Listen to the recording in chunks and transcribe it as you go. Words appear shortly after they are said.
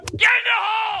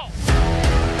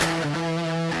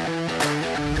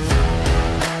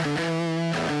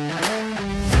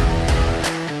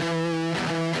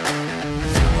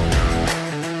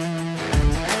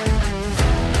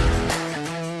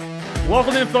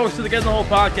in, folks, to the Get in the Hole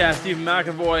podcast. Stephen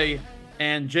McAvoy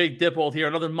and Jake Dippold here.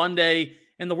 Another Monday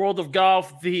in the world of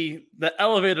golf. The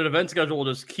elevated event schedule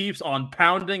just keeps on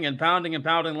pounding and pounding and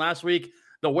pounding. Last week,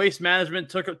 the Waste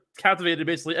Management captivated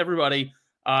basically everybody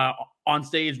on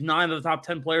stage. 9 of the top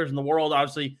 10 players in the world.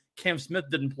 Obviously, Cam Smith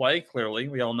didn't play, clearly.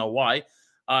 We all know why.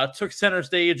 Took center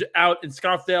stage out in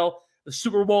Scottsdale. The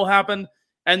Super Bowl happened.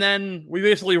 And then we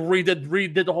basically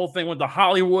redid the whole thing with the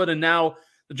Hollywood, and now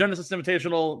the Genesis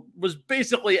Invitational was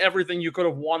basically everything you could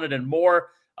have wanted and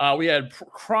more. We had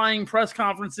crying press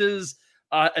conferences.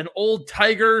 An old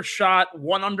Tiger shot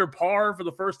 1 under par for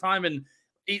the first time in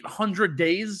 800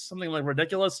 days, something like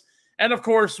ridiculous. And of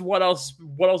course, what else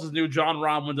is new? Jon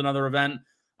Rahm wins another event.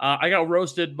 I got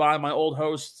roasted by my old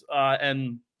host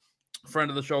and friend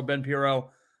of the show, Ben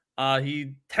Pirro.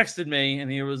 He texted me and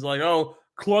he was like, "Oh,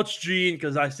 Clutch Gene,"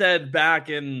 because I said back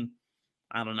in,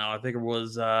 I don't know, I think it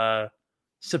was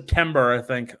September, I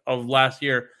think, of last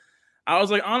year. I was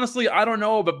like, honestly, I don't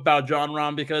know about Jon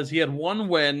Rahm because he had 1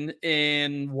 win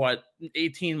in,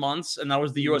 18 months, and that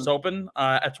was the U.S. Open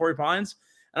at Torrey Pines.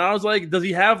 And I was like, does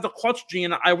he have the clutch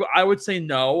gene? I would say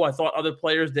no. I thought other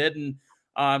players did,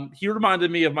 and he reminded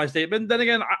me of my statement. Then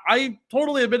again, I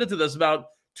totally admitted to this about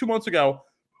 2 months ago.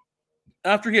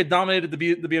 After he had dominated the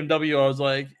BMW, I was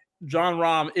like, Jon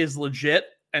Rahm is legit,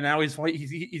 and now he's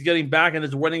getting back in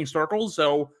his winning circles.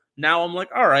 So now I'm like,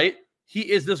 all right, he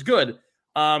is this good.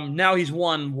 Now he's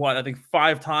won I think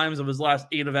 5 times of his last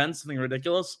 8 events, something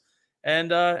ridiculous,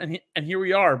 and here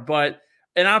we are. But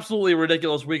an absolutely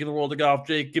ridiculous week in the world of golf.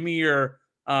 Jake, give me your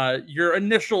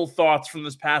initial thoughts from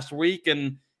this past week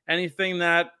and anything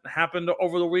that happened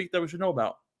over the week that we should know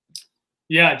about.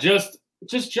 Yeah, just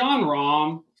Jon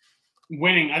Rahm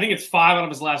winning. I think it's 5 out of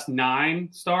his last 9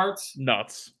 starts.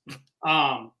 Nuts.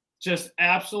 Just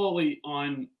absolutely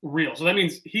unreal. So that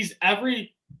means he's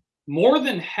more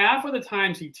than half of the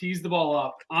times he tees the ball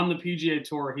up on the PGA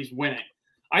Tour, he's winning.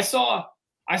 I saw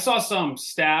some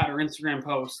stat or Instagram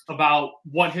post about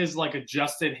what his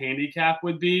adjusted handicap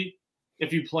would be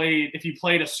if you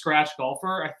played a scratch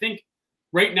golfer. I think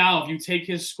right now, if you take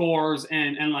his scores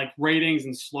and ratings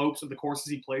and slopes of the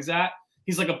courses he plays at,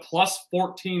 he's like a plus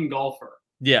 14 golfer.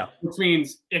 Yeah, which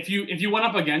means if you went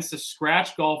up against a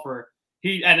scratch golfer,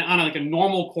 on a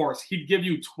normal course, he'd give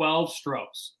you 12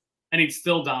 strokes and he'd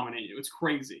still dominate you. It's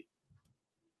crazy.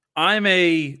 I'm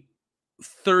a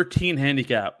 13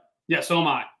 handicap. Yeah, so am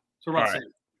I. So right.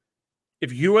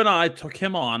 If you and I took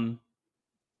him on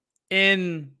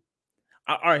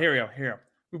all right, here we go.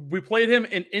 We played him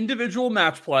in individual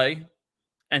match play,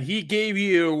 and he gave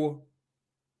you,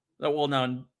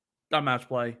 not match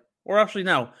play. Or actually,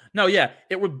 no, yeah,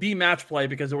 it would be match play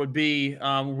because it would be,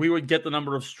 we would get the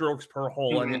number of strokes per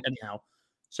hole anyhow.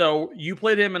 So you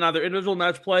played him in either individual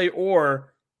match play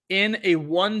or in a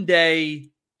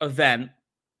 1-day event,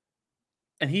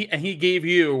 and he gave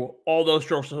you all those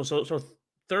strokes. So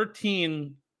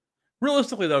 13,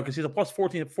 realistically though, because he's a plus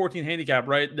 14 handicap,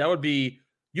 right? That would be,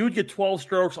 you would get 12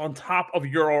 strokes on top of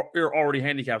your already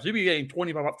handicap. So you'd be getting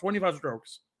 25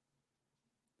 strokes.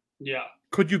 Yeah.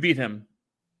 Could you beat him?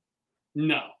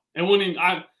 No. And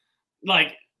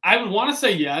I would want to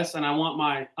say yes, and I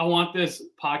want this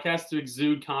podcast to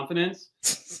exude confidence,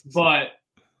 but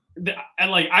I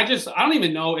don't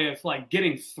even know if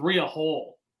getting 3 a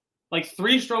hole,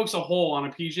 3 strokes a hole on a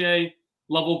PGA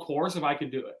level course, if I could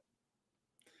do it.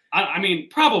 I mean,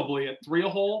 probably at 3 a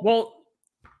hole. Well,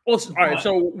 all right.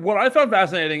 So what I found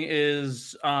fascinating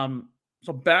is,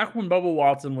 so back when Bubba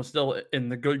Watson was still in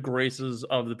the good graces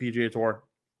of the PGA Tour,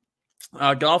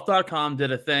 Golf.com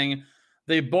did a thing.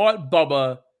 They bought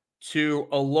Bubba to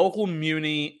a local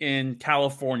muni in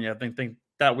California, I think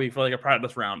that week for a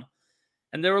practice round.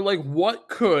 And they were like, what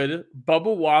could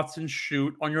Bubba Watson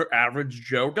shoot on your average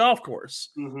Joe golf course?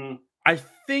 Mm-hmm. I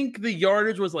think the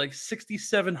yardage was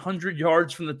 6,700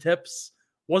 yards from the tips.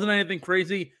 Wasn't anything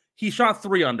crazy. He shot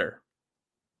 3 under.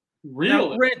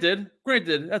 Really? Now,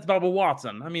 granted, that's Bubba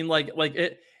Watson. I mean,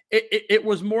 it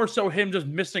was more so him just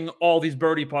missing all these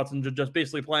birdie putts and just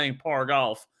basically playing par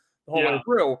golf the whole way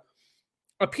through.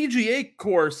 A PGA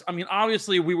course, I mean,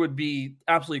 obviously we would be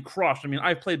absolutely crushed. I mean,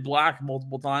 I've played black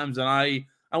multiple times, and I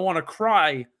want to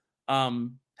cry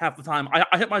half the time.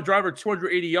 I hit my driver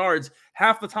 280 yards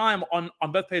half the time on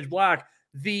Bethpage Black.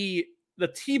 The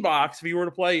tee box, if you were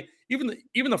to play even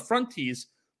the front tees,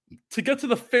 to get to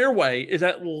the fairway is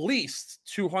at least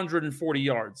 240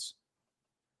 yards.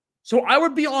 So I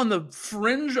would be on the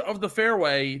fringe of the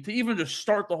fairway to even just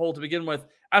start the hole to begin with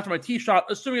after my tee shot,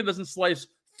 assuming it doesn't slice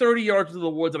 30 yards into the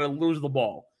woods and I lose the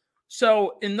ball.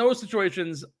 So in those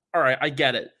situations, all right, I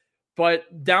get it.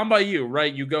 But down by you,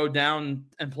 right? You go down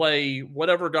and play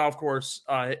whatever golf course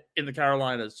in the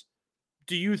Carolinas.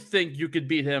 Do you think you could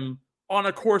beat him on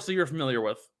a course that you're familiar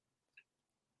with?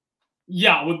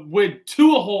 Yeah, with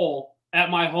 2 a hole at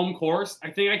my home course,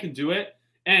 I think I can do it.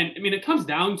 And I mean, it comes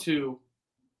down to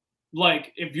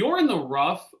like if you're in the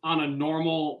rough on a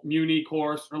normal Muni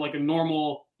course or like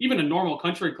even a normal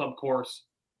country club course,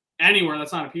 anywhere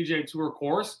that's not a PGA Tour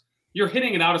course, you're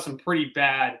hitting it out of some pretty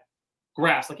bad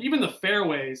grass. Like even the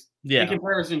fairways, in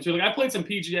comparison to like I played some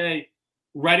PGA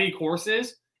ready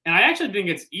courses, and I actually think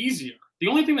it's easier. The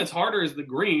only thing that's harder is the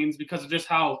greens because of just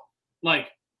how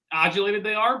like adulated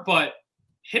they are. But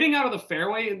hitting out of the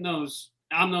fairway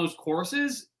on those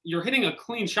courses, you're hitting a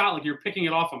clean shot like you're picking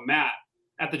it off a mat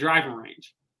at the driving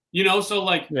range. So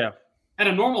like at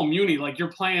a normal Muni, like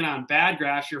you're playing on bad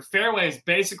grass, your fairway is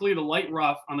basically the light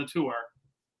rough on the tour.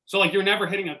 So like you're never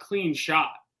hitting a clean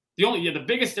shot. The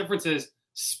biggest difference is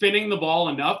spinning the ball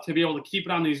enough to be able to keep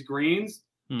it on these greens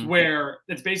where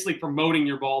it's basically promoting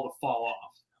your ball to fall off.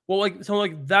 Well,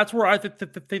 that's where I think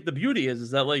the beauty is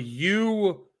that like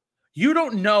you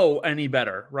don't know any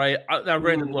better, right? Now,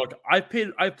 granted, look, I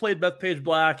played Bethpage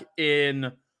Black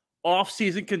in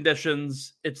off-season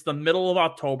conditions. It's the middle of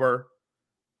October.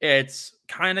 It's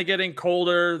kind of getting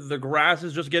colder. The grass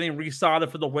is just getting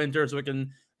resodded for the winter, so it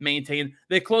can maintain.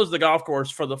 They closed the golf course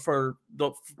for the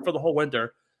whole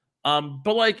winter.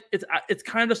 But like it's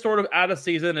kind of sort of out of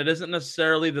season. It isn't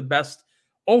necessarily the best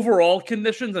overall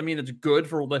conditions. I mean, it's good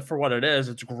for what it is.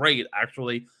 It's great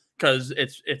actually because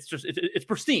it's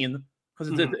pristine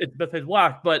because it's Bethpage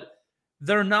Black, but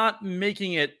they're not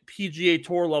making it PGA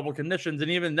Tour level conditions,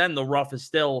 and even then, the rough is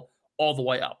still all the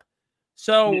way up.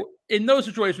 So in those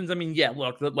situations, I mean,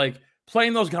 look, like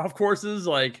playing those golf courses,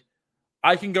 like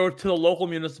I can go to the local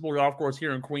municipal golf course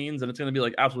here in Queens, and it's going to be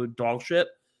like absolute dog shit.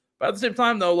 But at the same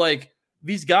time, though, like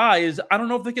these guys, I don't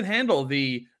know if they can handle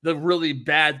the really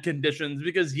bad conditions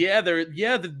because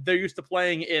they're used to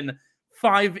playing in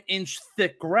 5-inch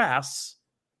thick grass.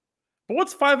 But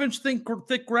what's 5-inch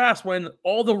thick grass when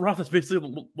all the rough is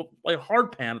basically like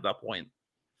hard pan at that point?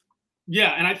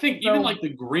 Yeah, and I think even like the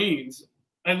greens,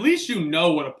 at least you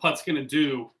know what a putt's going to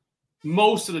do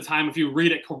most of the time if you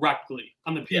read it correctly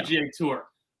on the PGA Tour.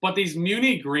 But these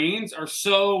Muni greens are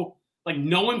so like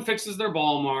no one fixes their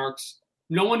ball marks.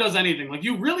 No one does anything. Like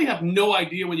you really have no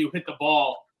idea when you hit the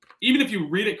ball, even if you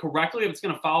read it correctly, if it's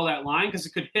going to follow that line because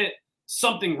it could hit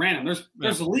something random.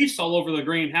 There's leaves all over the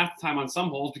green half the time on some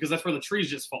holes because that's where the trees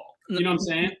just fall. You know what I'm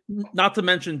saying? Not to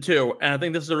mention too, and I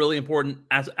think this is a really important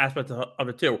aspect of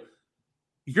it too.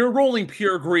 You're rolling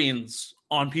pure greens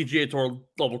on PGA Tour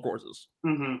level courses.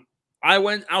 Mm-hmm. I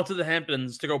went out to the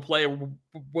Hamptons to go play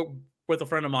with a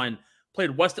friend of mine.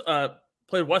 Played West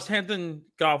Hampton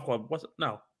Golf Club.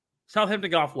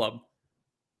 Southampton Golf Club.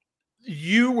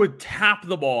 You would tap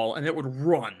the ball and it would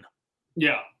run.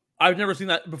 Yeah. I've never seen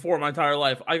that before in my entire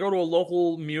life. I go to a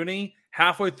local Muni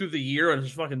halfway through the year and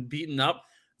it's fucking beaten up.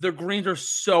 The greens are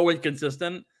so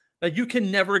inconsistent that you can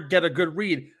never get a good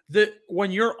read.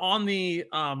 When you're on the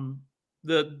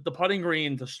putting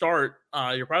green to start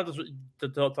your practice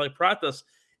to practice,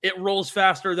 it rolls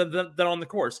faster than on the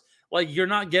course. Like you're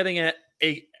not getting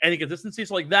any consistency.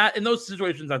 So like that in those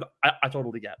situations, I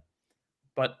totally get.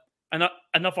 But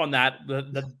enough on that.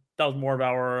 That was more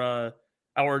of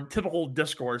our typical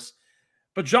discourse.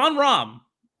 But Jon Rahm,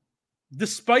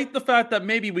 despite the fact that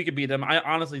maybe we could beat him, I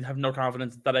honestly have no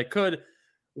confidence that I could.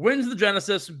 Wins the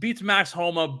Genesis, beats Max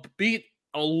Homa, beat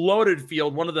a loaded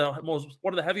field, one of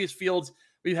the heaviest fields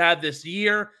we've had this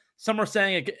year. Some are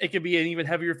saying it could be an even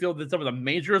heavier field than some of the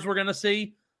majors we're going to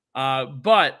see.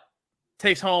 But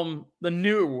takes home the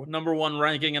new #1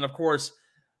 ranking. And of course,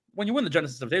 when you win the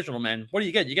Genesis Invitational, man, what do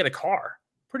you get? You get a car.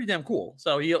 Pretty damn cool.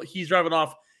 So he's driving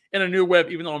off in a new whip,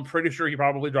 even though I'm pretty sure he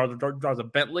probably drives a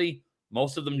Bentley.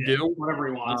 Most of them do. Whatever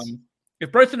he wants.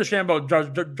 If Bryson DeChambeau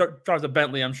drives a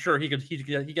Bentley, I'm sure he can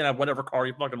have whatever car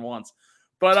he fucking wants.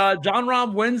 But Jon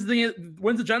Rahm wins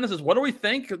the Genesis. What do we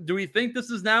think? Do we think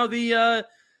this is now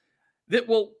let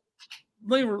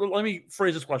me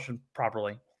phrase this question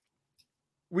properly.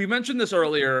 We mentioned this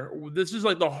earlier. This is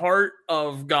like the heart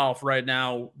of golf right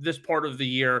now, this part of the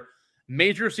year.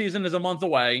 Major season is a month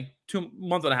away, 2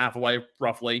 months and a half away,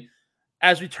 roughly.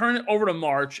 As we turn it over to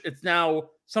March, it's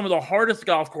now some of the hardest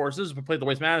golf courses. We play the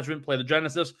Waste Management, play the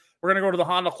Genesis. We're going to go to the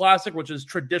Honda Classic, which is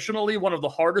traditionally one of the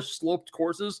hardest sloped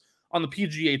courses on the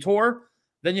PGA Tour.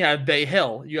 Then you have Bay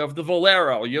Hill. You have the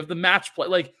Valero. You have the Match Play.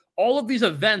 Like, all of these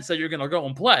events that you're going to go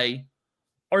and play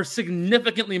are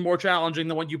significantly more challenging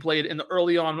than what you played in the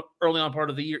early on part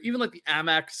of the year. Even like the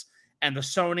Amex and the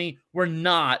Sony were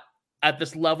not at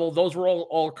this level. Those were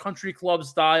all country club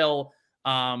style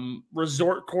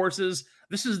resort courses.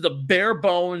 This is the bare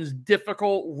bones,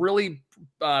 difficult, really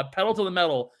pedal to the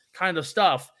metal kind of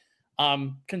stuff.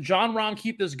 Can Jon Rahm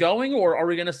keep this going, or are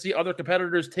we going to see other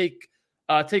competitors take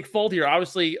fold here?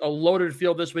 Obviously, a loaded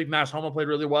field this week. Max Homa played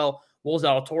really well. Will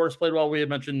Zalatoris played well. We had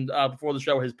mentioned before the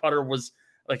show his putter was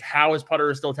how his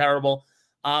putter is still terrible.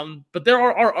 But there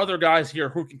are other guys here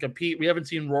who can compete. We haven't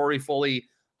seen Rory fully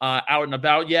out and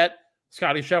about yet.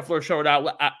 Scottie Scheffler showed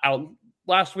out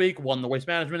last week, won the Waste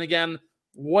Management again.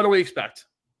 What do we expect?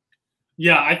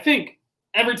 Yeah, I think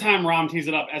every time Rahm tees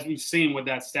it up, as we've seen with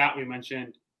that stat we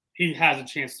mentioned, he has a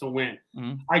chance to win.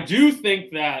 Mm-hmm. I do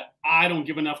think that I don't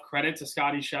give enough credit to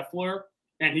Scottie Scheffler,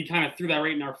 and he kind of threw that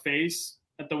right in our face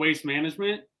at the Waste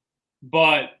Management.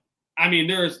 But, I mean,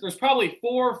 there's probably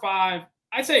 4 or 5,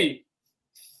 I'd say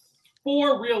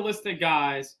 4 realistic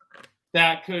guys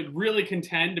that could really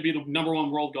contend to be the number 1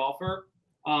 world golfer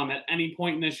at any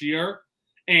point in this year.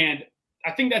 And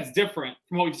I think that's different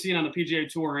from what we've seen on the PGA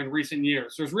Tour in recent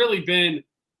years. There's really been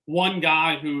one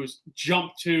guy who's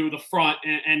jumped to the front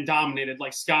and dominated,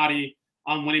 like Scottie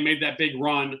when he made that big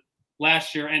run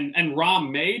last year. And Rahm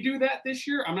may do that this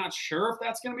year. I'm not sure if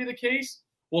that's going to be the case.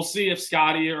 We'll see if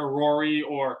Scottie or Rory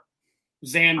or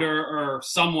Xander or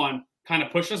someone kind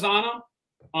of pushes on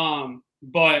him.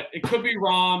 But it could be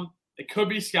Rahm. It could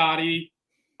be Scottie.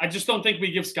 I just don't think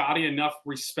we give Scottie enough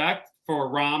respect for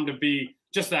Rahm to be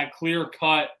just that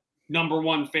clear-cut number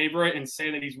 1 favorite and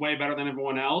say that he's way better than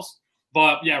everyone else.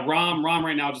 But, yeah, Rahm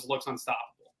right now just looks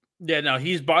unstoppable. Yeah, no,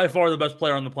 he's by far the best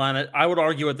player on the planet. I would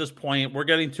argue at this point we're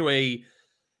getting to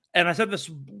and I said this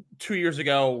 2 years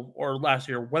ago or last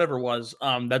year, whatever it was,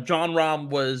 that Jon Rahm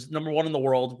was number 1 in the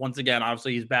world. Once again,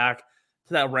 obviously he's back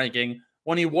to that ranking.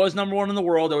 When he was number 1 in the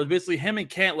world, it was basically him and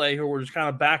Cantlay who were just kind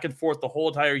of back and forth the whole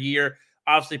entire year.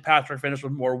 Obviously, Patrick finished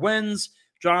with more wins.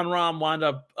 Jon Rahm wound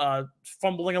up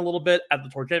fumbling a little bit at the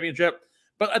Tour Championship.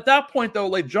 But at that point,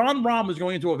 though, Jon Rahm was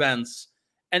going into events,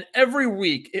 and every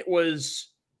week it was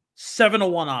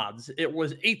 7-1 odds. It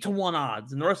was 8-1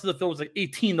 odds, and the rest of the field was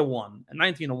 18-1 and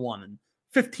 19-1 and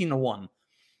 15-1.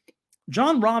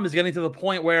 Jon Rahm is getting to the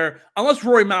point where, unless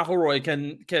Rory McIlroy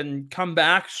can come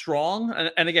back strong,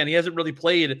 and again, he hasn't really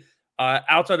played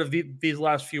outside of these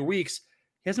last few weeks.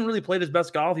 He hasn't really played his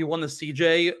best golf. He won the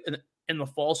CJ in the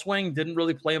fall swing, didn't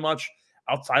really play much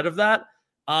outside of that.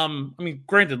 I mean,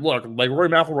 granted, look, Rory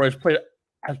McIlroy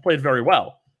has played very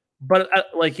well, but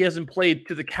he hasn't played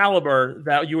to the caliber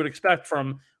that you would expect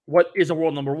from what is a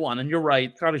world number 1. And you're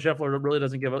right, Scottie Scheffler really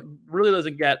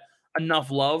doesn't get enough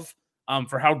love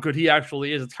for how good he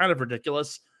actually is. It's kind of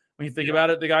ridiculous when you think about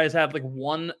it. The guy has had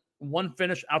one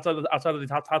finish outside of the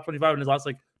top 25 in his last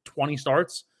 20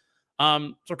 starts.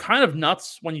 So kind of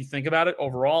nuts when you think about it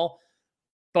overall.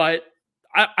 But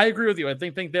I agree with you. I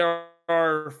think there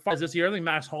are fights this year. I think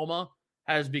Max Homa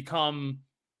has become,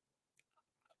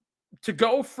 to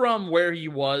go from where he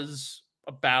was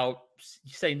about,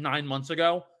 say, 9 months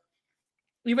ago,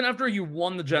 even after you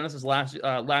won the Genesis last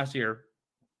year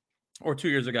or 2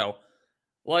 years ago,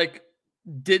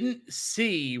 didn't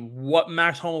see what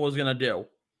Max Homa was going to do.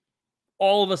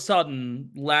 All of a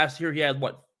sudden, last year he had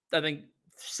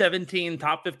 17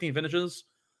 top 15 finishes.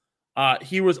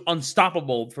 He was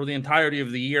unstoppable for the entirety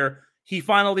of the year. He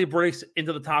finally breaks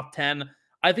into the top 10.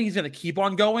 I think he's going to keep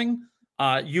on going.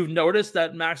 You've noticed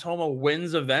that Max Homa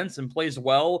wins events and plays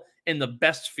well in the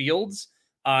best fields.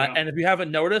 And if you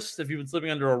haven't noticed, if you've been sleeping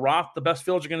under a rock, the best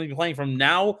fields are going to be playing from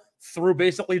now through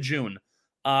basically June.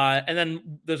 And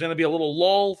then there's going to be a little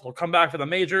lull. He'll come back for the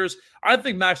majors. I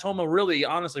think Max Homa really,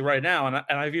 honestly, right now, and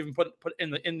I've even put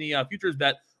in the futures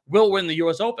bet, will win the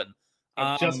U.S. Open.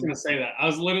 I was just going to say that. I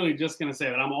was literally just going to say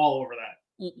that. I'm all over that.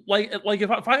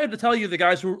 If I had to tell you the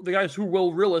guys who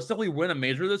will realistically win a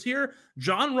major this year,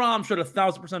 Jon Rahm should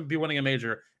 1,000% be winning a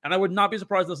major, and I would not be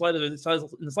surprised in the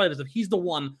slightest if he's the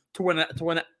one to win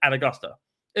at Augusta.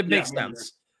 It makes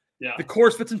sense. Yeah, the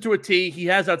course fits into a tee. He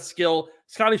has that skill.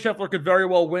 Scottie Scheffler could very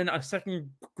well win a second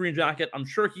green jacket. I'm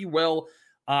sure he will.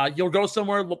 You'll go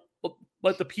somewhere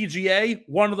like the PGA.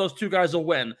 One of those two guys will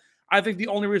win. I think the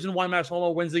only reason why Max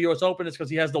Homa wins the U.S. Open is because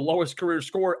he has the lowest career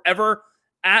score ever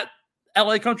at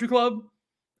LA Country Club,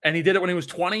 and he did it when he was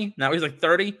 20. Now he's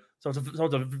 30, so it's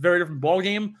a very different ball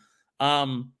game.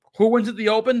 Who wins at the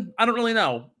Open? I don't really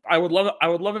know. I would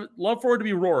love for it to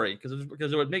be Rory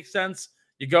because it would make sense.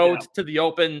 You go to the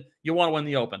Open, you want to win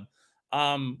the Open.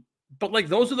 But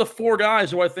those are the 4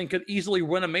 guys who I think could easily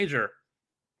win a major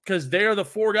because they are the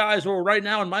 4 guys who are right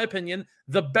now, in my opinion,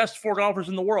 the best 4 golfers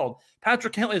in the world.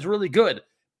 Patrick Cantlay is really good,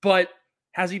 but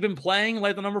has he been playing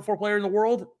like the number 4 player in the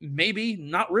world? Maybe,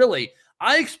 not really.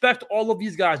 I expect all of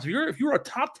these guys, if you're a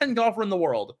top 10 golfer in the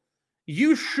world,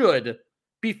 you should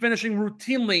be finishing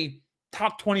routinely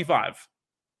top 25,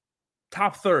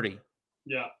 top 30.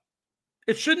 Yeah.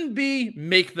 It shouldn't be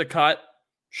make the cut,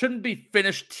 shouldn't be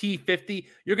finish T50.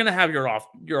 You're going to have your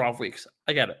off weeks.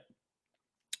 I get it.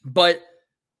 But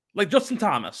like Justin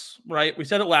Thomas, right? We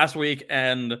said it last week,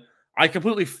 and I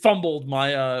completely fumbled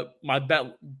my my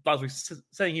bet last week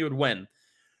saying he would win.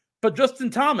 But Justin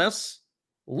Thomas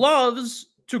loves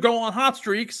to go on hot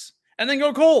streaks and then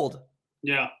go cold.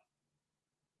 Yeah.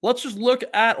 Let's just look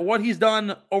at what he's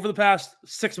done over the past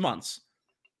 6 months.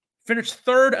 Finished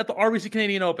third at the RBC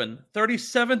Canadian Open,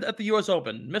 37th at the US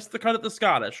Open, missed the cut at the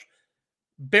Scottish,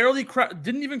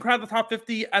 didn't even crack the top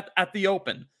 50 at the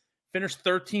Open, finished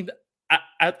 13th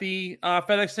at the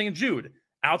FedEx St. Jude,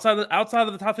 outside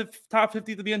of the top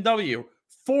 50 at the BMW,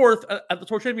 4th at the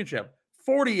Tour Championship,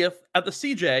 40th at the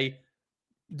CJ,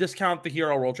 discount the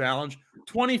Hero World Challenge,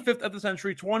 25th at the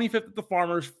Century, 25th at the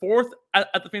Farmers, 4th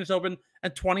at the Phoenix Open,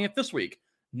 and 20th this week.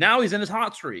 Now he's in his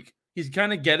hot streak. He's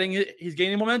kind of he's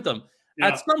gaining momentum. Yeah.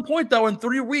 At some point, though, in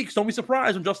 3 weeks, don't be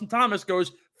surprised when Justin Thomas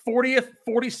goes 40th,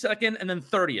 42nd, and then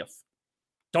 30th.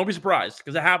 Don't be surprised,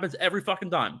 because it happens every fucking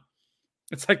time.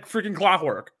 It's like freaking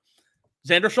clockwork.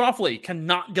 Xander Schauffele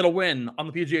cannot get a win on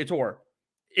the PGA Tour.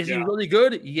 Is he really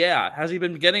good? Yeah. Has he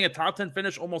been getting a top 10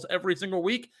 finish almost every single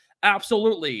week?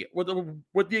 Absolutely.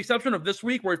 With the exception of this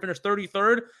week where he finished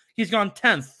 33rd, he's gone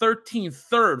 10th, 13th,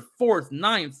 3rd, 4th,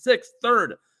 9th, 6th,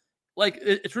 3rd. Like,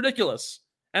 it's ridiculous.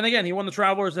 And again, he won the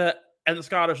Travelers and the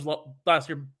Scottish last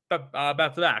year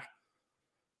back to back.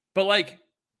 But like,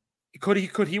 could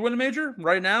he win a major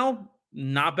right now?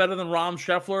 Not better than Rahm,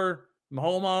 Scheffler,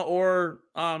 Homa, or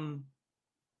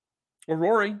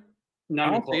Rory. I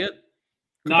don't see it.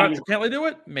 Could Patrick Cantlay do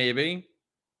it? Maybe.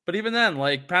 But even then,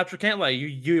 like Patrick Cantlay,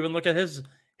 you even look at his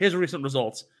recent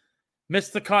results.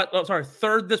 Missed the cut. Oh, sorry,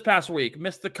 3rd this past week.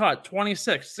 Missed the cut.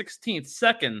 26th, 16th,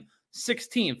 2nd,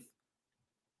 16th.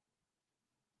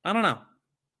 I don't know.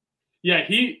 Yeah,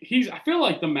 he's. I feel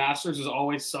like the Masters is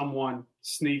always someone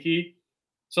sneaky.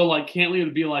 So like Cantlay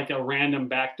would be like a random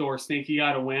backdoor sneaky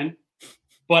guy to win.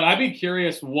 But I'd be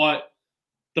curious what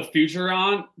the future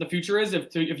is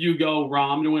if you go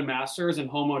Rahm to win Masters and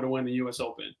Homa to win the US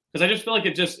Open. Because I just feel like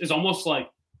it just is almost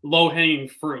like low-hanging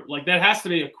fruit. Like that has to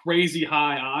be a crazy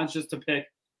high odds just to pick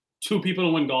 2 people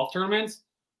to win golf tournaments.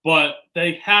 But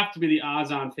they have to be the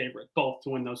odds-on favorite, both to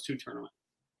win those 2 tournaments.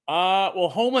 Well,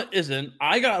 Homa isn't.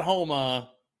 I got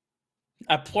Homa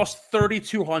at plus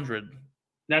 3,200.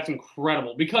 That's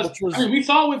incredible because we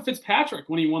saw it with Fitzpatrick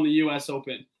when he won the U.S.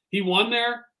 Open. He won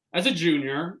there as a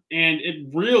junior, and it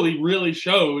really, really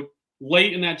showed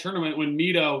late in that tournament when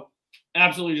Mito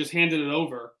absolutely just handed it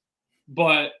over.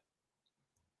 But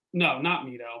no, not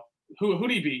Mito. Who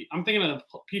did he beat? I'm thinking of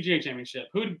the PGA Championship.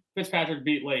 Who did Fitzpatrick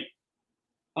beat late?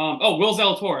 Will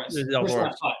Zalatoris.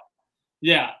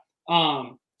 Yeah.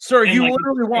 Sir, you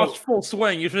literally watched Full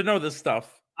Swing. You should know this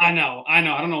stuff. I know. I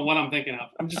don't know what I'm thinking of.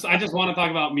 I just want to talk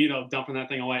about Mito dumping that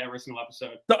thing away every single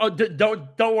episode.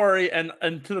 Don't worry. And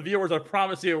to the viewers, I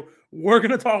promise you, we're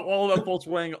going to talk all about Full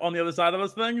Swing on the other side of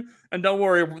this thing. And don't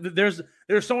worry, there's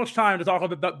so much time to talk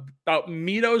about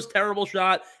Mito's terrible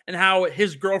shot and how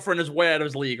his girlfriend is way out of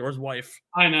his league, or his wife.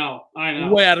 I know.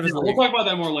 Way out of his league. We'll talk about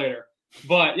that more later.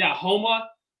 But yeah, Homa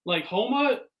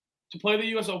to play the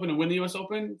U.S. Open and win the U.S.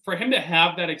 Open, for him to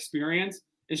have that experience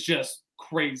is just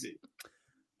crazy.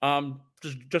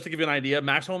 Just to give you an idea,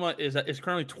 Max Homa is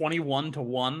currently 21-1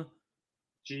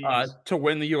 to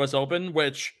win the U.S. Open.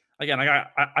 Which again,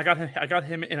 I got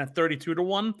him in at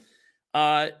 32-1.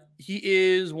 He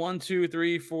is 1, 2,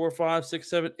 3, 4, 5, 6,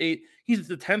 7, 8. He's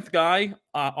the 10th guy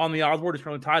on the odds board. He's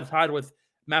currently tied with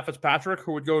Matt Fitzpatrick,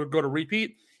 who would go to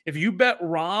repeat. If you bet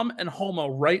Rahm and Homa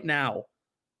right now,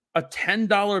 a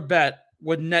 $10 bet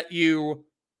would net you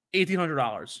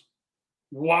 $1,800.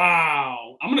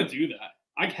 Wow. I'm going to do that.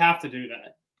 I have to do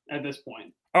that at this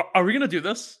point. Are we going to do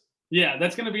this? Yeah,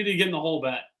 that's going to be to get in the whole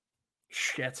bet.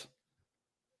 Shit.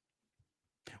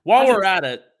 While we're at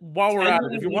it,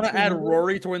 if you want to add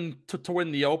Rory to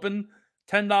win the Open,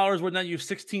 $10 would net you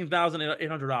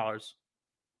 $16,800.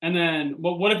 And then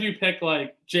what if you pick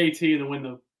like JT to win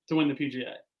the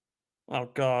PGA? Oh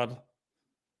God.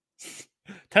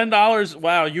 $10.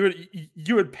 Wow, you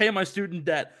would pay my student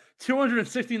debt.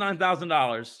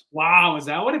 $269,000. Wow, is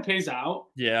that what it pays out?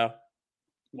 Yeah.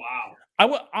 Wow. I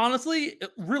would honestly,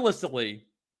 realistically,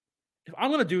 if I'm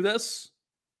gonna do this,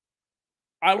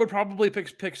 I would probably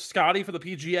pick Scotty for the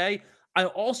PGA. I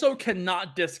also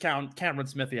cannot discount Cameron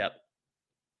Smith yet.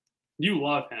 You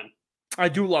love him. I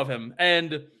do love him,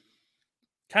 and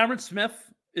Cameron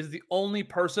Smith is the only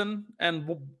person, and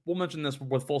we'll mention this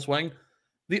with Full Swing,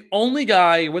 the only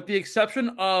guy, with the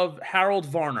exception of Harold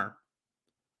Varner,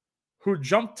 who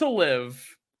jumped to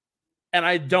live, and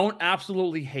I don't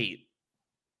absolutely hate,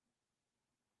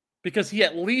 because he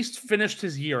at least finished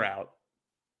his year out.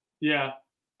 Yeah,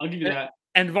 I'll give you that.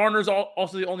 And Varner's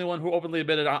also the only one who openly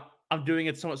admitted, I'm doing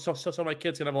it so my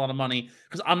kids can have a lot of money,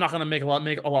 because I'm not going to make a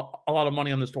lot of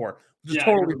money on this tour, which is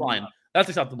totally fine. That's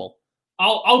acceptable.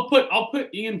 I'll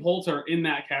put Ian Poulter in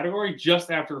that category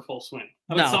just after Full Swing.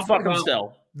 No, fuck him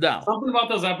still. No. Something about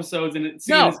those episodes and it's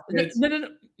no.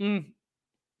 I'm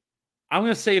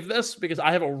going to save this because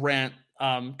I have a rant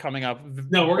coming up.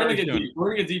 No, we're going to get deep. We're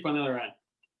going to get deep on the other end.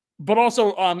 But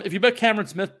also, if you bet Cameron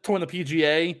Smith to win the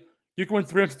PGA, you can win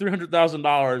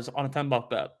 $300,000 on a $10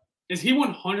 bet. Is he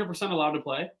 100% allowed to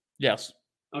play? Yes.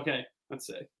 Okay, let's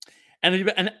see. And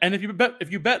if you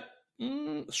bet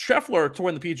Scheffler to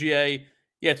win the PGA,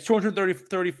 yeah, it's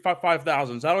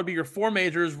 $235,000. So that would be your four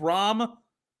majors: Rahm,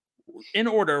 in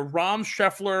order: Rahm,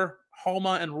 Scheffler,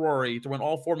 Homa, and Rory to win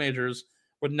all four majors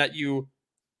would net you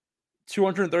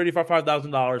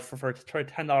 $235,000 for a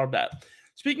 $10 bet.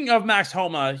 Speaking of Max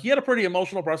Homa, he had a pretty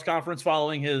emotional press conference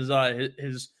following his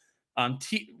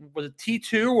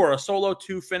T2 or a solo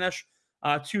 2 finish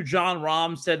to Jon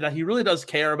Rahm. Said that he really does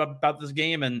care about this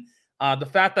game, and the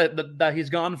fact that he's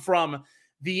gone from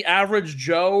the average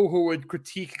Joe who would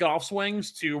critique golf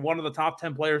swings to one of the top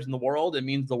 10 players in the world. It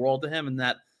means the world to him, and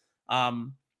that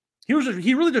he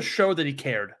really just showed that he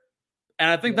cared. And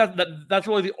I think that's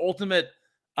really the ultimate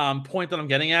point that I'm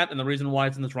getting at, and the reason why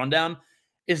it's in this rundown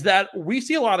is that we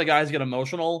see a lot of guys get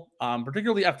emotional,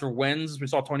 particularly after wins. We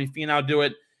saw Tony Finau do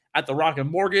it at the Rocket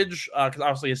Mortgage because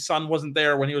obviously his son wasn't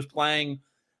there when he was playing.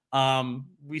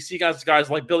 We see guys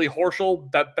like Billy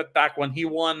Horschel back when he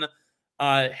won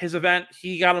his event.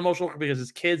 He got emotional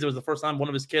because it was the first time one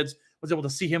of his kids was able to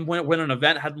see him win an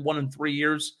event, hadn't won in 3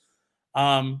 years.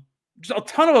 Just a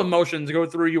ton of emotions go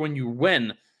through you when you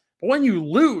win. But when you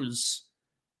lose,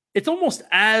 it's almost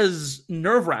as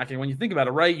nerve-wracking when you think about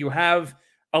it, right? You have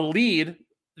a lead,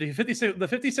 the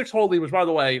 56-hole lead, which, by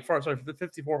the way, the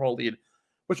 54-hole lead,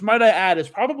 which, might I add, is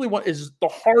probably what is the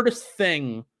hardest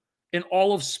thing in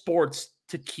all of sports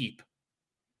to keep.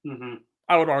 Mm-hmm.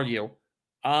 I would argue.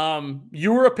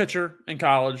 You were a pitcher in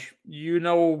college. You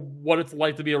know what it's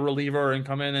like to be a reliever and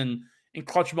come in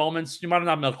clutch moments. You might have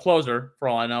not been a closer, for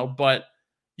all I know, but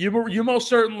you most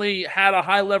certainly had a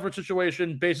high leverage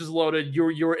situation, bases loaded. You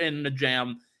were in a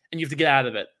jam, and you have to get out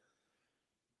of it.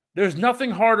 There's nothing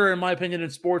harder, in my opinion, in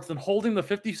sports than holding the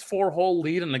 54-hole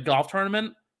lead in the golf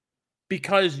tournament,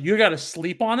 because you got to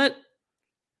sleep on it.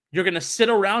 You're going to sit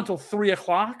around till 3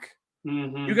 o'clock.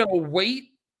 Mm-hmm. You got to wait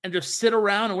and just sit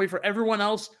around and wait for everyone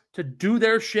else to do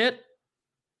their shit.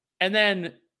 And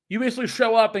then you basically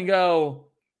show up and go,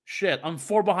 shit, I'm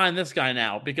 4 behind this guy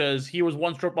now because he was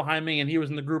 1 stroke behind me and he was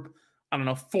in the group, I don't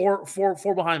know, four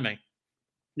behind me.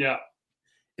 Yeah.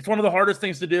 It's one of the hardest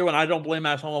things to do, and I don't blame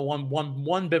Max Homa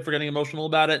one bit for getting emotional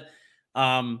about it.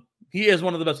 He is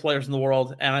one of the best players in the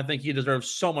world, and I think he deserves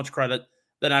so much credit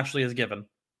that actually is given.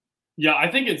 Yeah,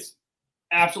 I think it's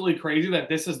absolutely crazy that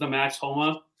this is the Max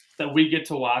Homa that we get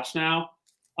to watch now.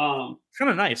 It's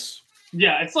kind of nice.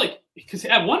 Yeah, it's like, because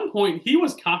at one point he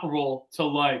was comparable to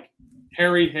like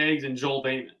Harry Higgs and Joel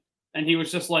Damon, and he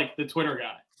was just like the Twitter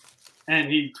guy, and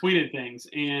he tweeted things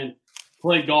and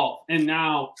played golf, and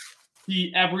now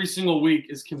he every single week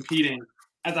is competing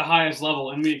at the highest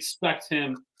level, and we expect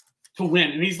him to win.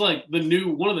 And he's like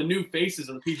one of the new faces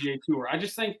of the PGA Tour. I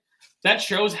just think that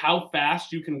shows how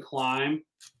fast you can climb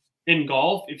in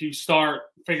golf if you start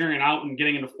figuring it out and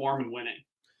getting into form and winning.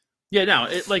 Yeah, no,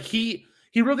 he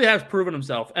really has proven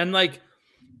himself. And like,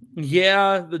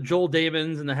 yeah, the Joel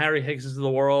Damons and the Harry Higgses of the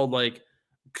world, like,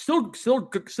 still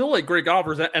like great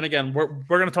golfers. And again, we're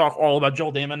going to talk all about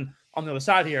Joel Damon on the other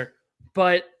side here,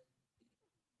 but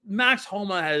Max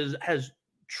Homa has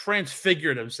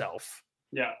transfigured himself.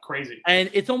 Yeah, crazy. And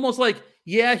it's almost like,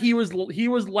 yeah, he was like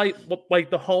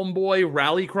the homeboy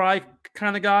rally cry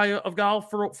kind of guy of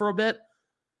golf for a bit.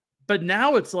 But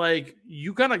now it's like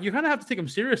you kind of have to take him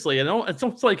seriously, you know? It's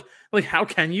almost like how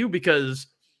can you? Because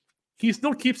he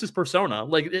still keeps his persona,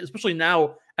 like especially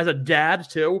now as a dad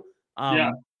too.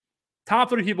 Yeah. Top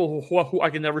 3 people who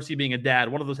I can never see being a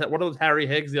dad. One of those Harry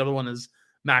Higgs. The other one is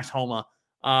Max Homa.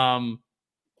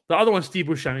 The other one's Steve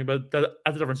Buscemi, but that's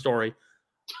a different story.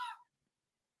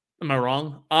 Am I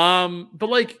wrong? But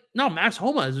like, no, Max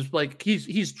Homa is just like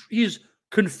he's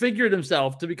configured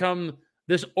himself to become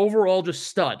this overall just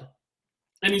stud.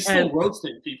 And he's still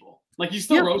roasting people. Like, he's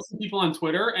still roasting people on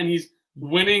Twitter, and he's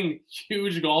winning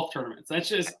huge golf tournaments. That's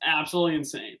just absolutely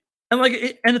insane. And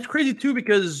and it's crazy too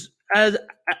because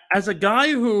as a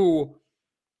guy who,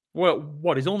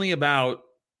 what he's only about,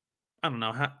 I don't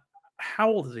know how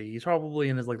old is he? He's probably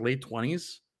in his late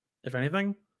 20s, if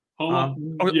anything.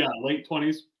 Late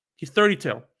 20s. He's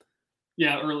 32.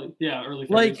 Yeah, early 30s.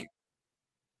 Like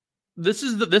this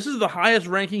is the highest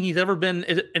ranking he's ever been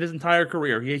in his entire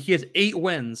career. He has 8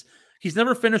 wins. He's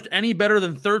never finished any better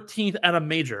than 13th at a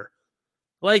major.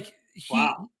 Like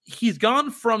he's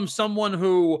gone from someone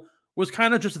who was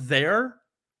kind of just there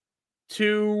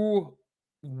to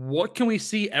what can we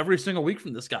see every single week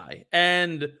from this guy?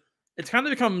 And it's kind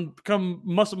of become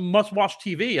must watch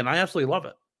TV, and I absolutely love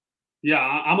it. Yeah,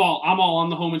 I'm all on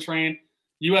the Homan train.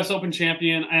 U.S. Open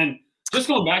champion, and just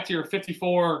going back to your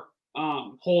 54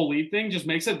 hole lead thing, just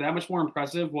makes it that much more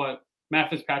impressive what Matt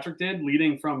Fitzpatrick did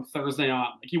leading from Thursday on.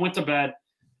 Like he went to bed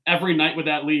every night with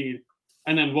that lead,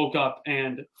 and then woke up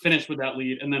and finished with that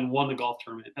lead, and then won the golf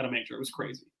tournament at a major. It was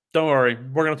crazy. Don't worry,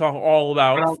 we're going to talk all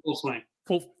about full swing,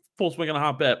 full swing in a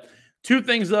hot bit. 2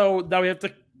 things though that we have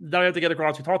to get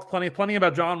across. We talked plenty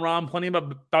about Jon Rahm, plenty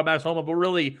about Max Homa, but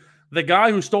really the guy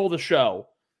who stole the show,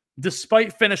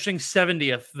 despite finishing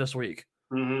 70th this week,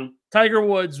 Tiger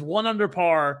Woods, 1 under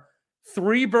par,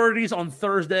 3 birdies on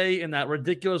Thursday in that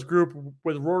ridiculous group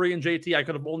with Rory and JT. I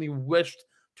could have only wished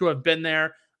to have been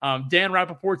there. Dan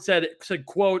Rappaport said,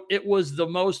 quote, "It was the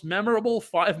most memorable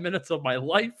 5 minutes of my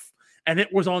life," and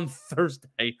it was on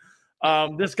Thursday.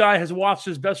 This guy has watched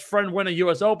his best friend win a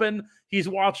U.S. Open. He's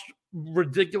watched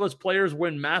ridiculous players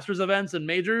win Masters events and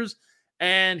majors.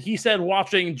 And he said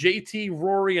watching JT,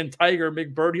 Rory, and Tiger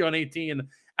make birdie on 18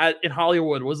 in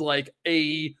Hollywood was like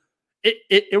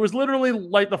it was literally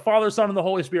like the Father, Son, and the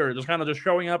Holy Spirit just kind of just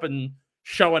showing up and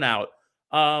showing out.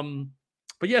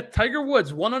 But yeah, Tiger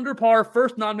Woods, 1 under par,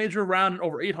 first non-major round in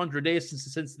over 800 days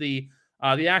since the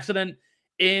accident,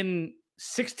 in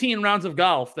 16 rounds of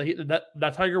golf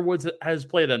that Tiger Woods has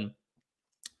played in.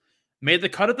 Made the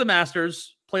cut at the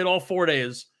Masters, played all 4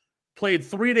 days, played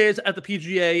 3 days at the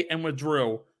PGA and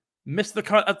withdrew, missed the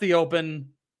cut at the Open,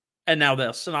 and now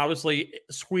this. And obviously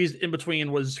squeezed in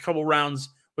between was a couple rounds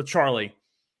with Charlie.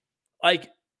 Like,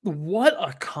 what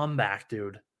a comeback,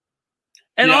 dude.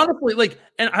 And honestly,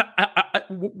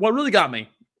 what really got me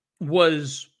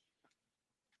was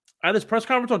at his press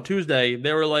conference on Tuesday,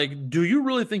 they were like, "Do you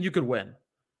really think you could win?"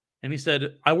 And he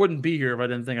said, "I wouldn't be here if I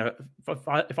didn't think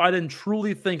if I didn't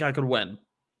truly think I could win."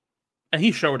 And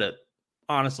he showed it,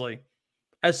 honestly.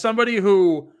 As somebody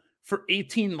who, for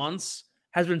 18 months,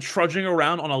 has been trudging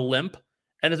around on a limp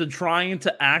and has been trying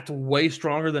to act way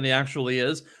stronger than he actually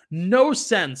is, no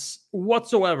sense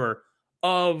whatsoever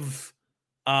of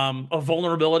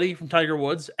vulnerability from Tiger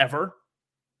Woods ever.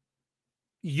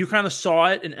 You kind of saw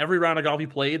it in every round of golf he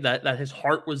played, that his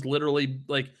heart was literally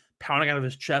like pounding out of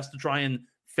his chest to try and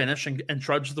finish and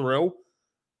trudge through.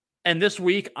 And this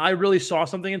week, I really saw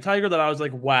something in Tiger that I was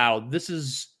like, wow, this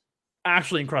is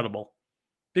actually incredible.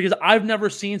 Because I've never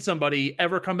seen somebody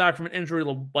ever come back from an injury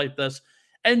like this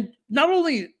and not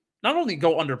only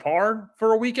go under par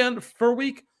for a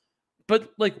week,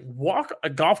 but like walk a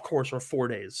golf course for 4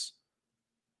 days.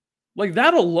 Like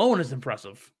that alone is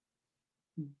impressive.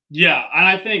 Yeah, and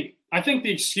I think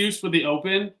the excuse with the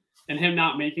Open and him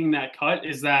not making that cut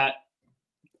is that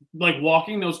like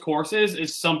walking those courses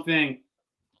is something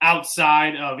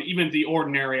outside of even the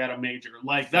ordinary at a major.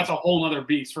 Like that's a whole nother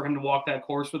beast for him to walk that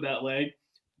course with that leg.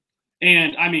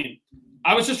 And I mean,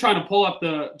 I was just trying to pull up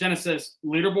the Genesis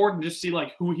leaderboard and just see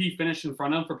like who he finished in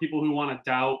front of for people who want to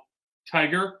doubt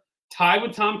Tiger. Tied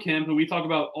with Tom Kim, who we talk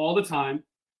about all the time.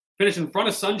 Finished in front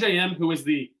of Sungjae Im, who is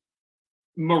the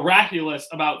miraculous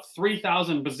about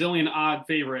 3,000 bazillion odd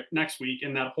favorite next week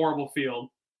in that horrible field.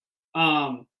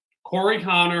 Corey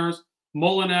Connors,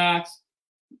 Molinex,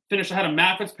 finished ahead of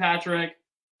Matt Fitzpatrick,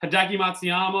 Hideki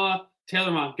Matsuyama,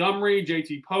 Taylor Montgomery,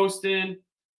 JT Poston,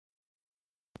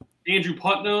 Andrew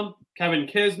Putnam, Kevin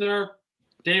Kisner,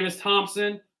 Davis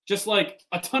Thompson, just like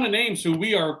a ton of names who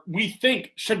we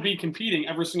think should be competing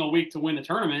every single week to win the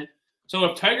tournament. So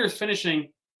if Tiger's finishing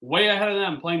way ahead of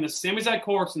them, playing the same exact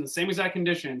course in the same exact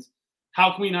conditions,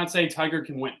 how can we not say Tiger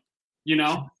can win? You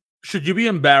know? Should you be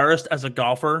embarrassed as a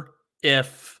golfer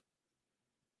if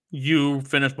you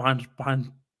finish behind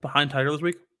Tiger this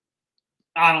week?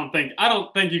 I don't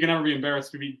think you can ever be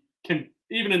embarrassed can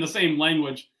even in the same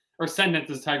language or sentence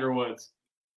as Tiger Woods.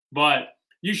 But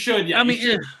you should, yeah. I mean,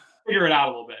 should figure it out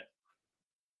a little bit.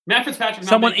 Matt Fitzpatrick.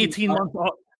 Somebody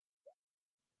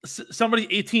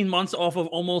 18 months off of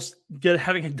almost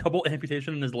having a double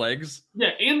amputation in his legs. Yeah,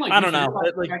 and like I don't know,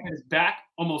 like his back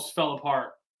almost fell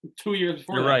apart 2 years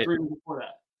before that, right. 3 years before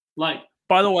that. Like,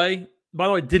 by the way, by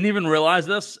the way, didn't even realize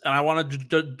this, and I want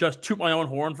to just toot my own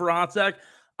horn for a hot sec.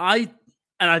 I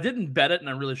didn't bet it, and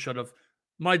I really should have.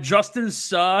 My Justin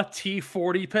Suh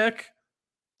T40 pick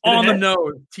on the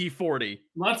nose, T40.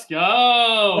 Let's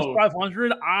go. Plus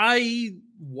 500.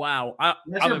 Wow.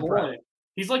 That's your boy.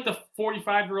 He's like the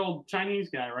 45-year-old Chinese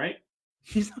guy, right?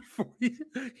 He's not 40.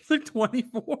 He's like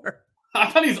 24.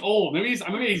 I thought he's old. Maybe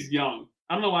he's young.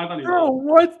 I don't know why I thought he was old. old.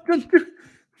 What?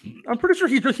 I'm pretty sure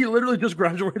he literally just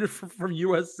graduated from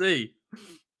USC.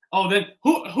 Oh, then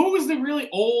who is the really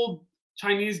old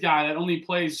Chinese guy that only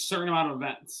plays a certain amount of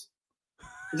events?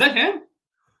 Is that him?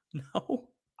 No.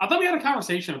 I thought we had a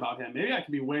conversation about him. Maybe I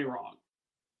could be way wrong.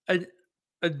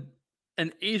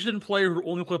 An Asian player who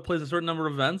only plays a certain number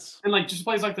of events? And like just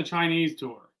plays like the Chinese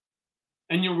tour.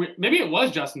 And maybe it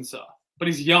was Justin Suh, but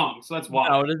he's young, so that's why.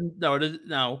 No, it isn't. No, it isn't.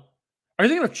 No. Are you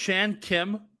thinking of Chan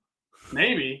Kim?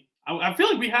 Maybe. I feel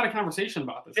like we had a conversation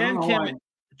about this.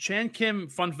 Chan Kim,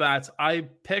 fun fact, I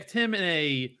picked him in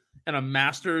a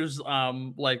Masters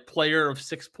like player of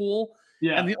 6 pool.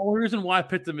 Yeah. And the only reason why I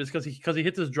picked him is because he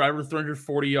hits his driver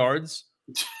 340 yards.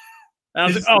 And I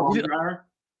was like,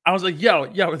 I was like, yo,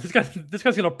 this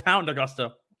guy's gonna pound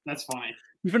Augusta. That's funny.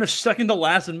 He finished second to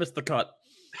last and missed the cut.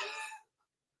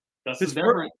 His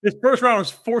first round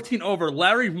was 14 over.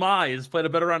 Larry Mize played a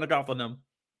better round of golf than him.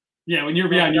 Yeah, when you're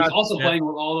behind, you're also playing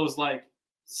with all those like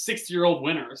 60-year-old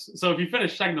winners. So if you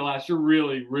finish second to last, you're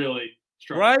really, really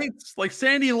struggling. Right? Like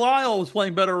Sandy Lyle was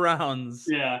playing better rounds.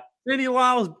 Yeah. Sandy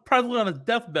Lyle was probably on his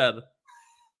deathbed.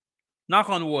 Knock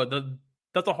on wood.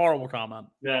 That's a horrible comment.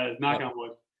 Yeah, knock on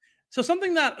wood. So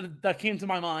something that came to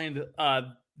my mind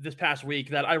this past week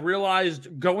that I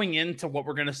realized going into what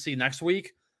we're going to see next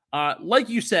week, like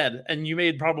you said, and you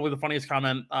made probably the funniest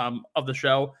comment of the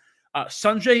show,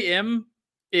 Sungjae Im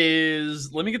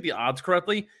is, let me get the odds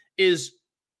correctly, is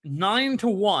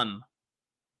 9-1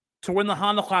 to win the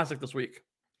Honda Classic this week.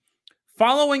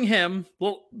 Following him,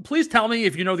 well, please tell me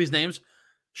if you know these names.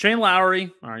 Shane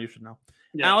Lowry, all right, you should know.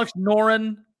 Yeah. Alex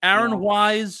Noren, Aaron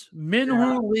Wise,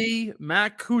 Minwoo Lee,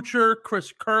 Matt Kuchar,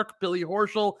 Chris Kirk, Billy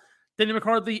Horschel, Danny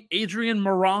McCarthy, Adrian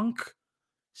Moronk,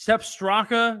 Sepp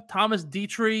Straka, Thomas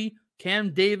Dietrich,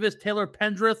 Cam Davis, Taylor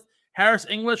Pendrith, Harris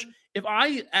English. If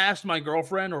I asked my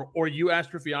girlfriend or you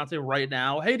asked your fiance right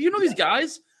now, hey, do you know these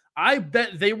guys? I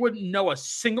bet they wouldn't know a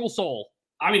single soul.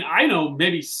 I mean, I know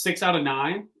maybe 6 out of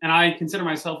 9, and I consider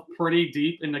myself pretty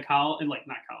deep in the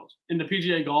in the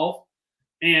PGA golf.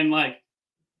 And like,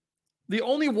 the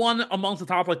only one amongst the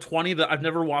top 20 that I've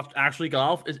never watched actually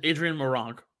golf is Adrian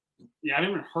Moronk. Yeah, I've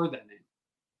never heard that name.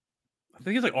 I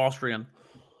think he's like Austrian.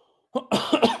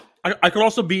 I could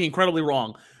also be incredibly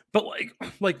wrong, but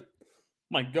like,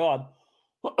 my God,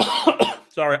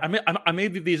 sorry, I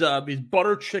made these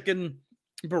butter chicken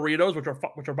burritos, which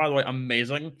are by the way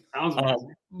amazing. Sounds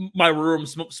amazing. My room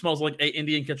smells like an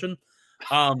Indian kitchen.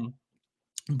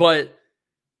 But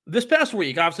this past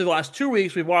week, obviously the last 2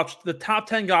 weeks, we've watched the top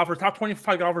 10 golfers, top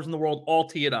 25 golfers in the world all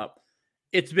tee it up.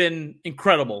 It's been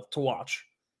incredible to watch.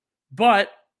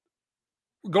 But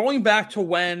going back to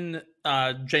when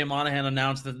Jay Monahan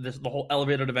announced the whole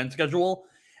elevated event schedule,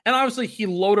 and obviously he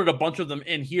loaded a bunch of them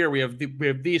in here. We have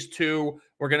these two.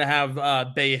 We're going to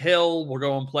have Bay Hill. We'll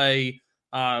go and play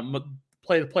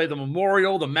the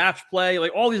Memorial, the match play.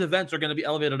 Like all these events are going to be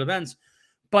elevated events.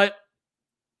 But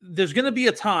there's going to be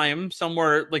a time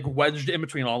somewhere like wedged in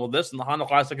between all of this, and the Honda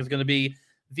Classic is going to be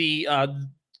the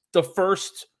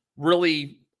first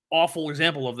really awful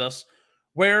example of this,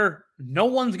 where no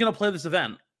one's going to play this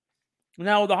event.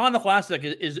 Now, the Honda Classic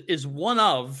is one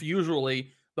of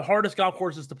usually the hardest golf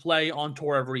courses to play on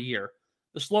tour every year.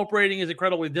 The slope rating is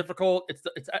incredibly difficult.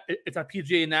 It's a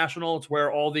PGA National. It's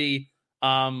where all the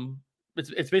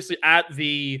it's basically at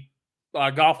the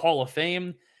Golf Hall of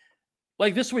Fame.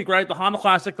 Like this week, right? The Honda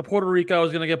Classic, the Puerto Rico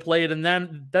is going to get played, and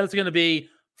then that's going to be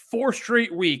 4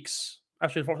 straight weeks.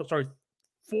 Actually, 4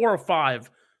 or 5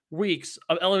 weeks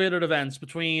of elevated events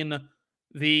between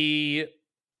Bay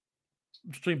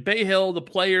Hill, the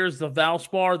Players, the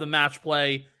Valspar, the Match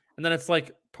Play, and then it's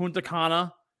like Punta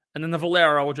Cana, and then the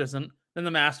Valero, which isn't, then the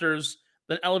Masters,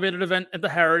 then elevated event at the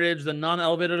Heritage, the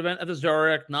non-elevated event at the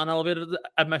Zurich, non-elevated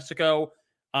at Mexico.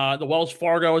 The Wells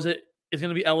Fargo is going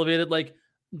to be elevated. Like,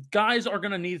 guys are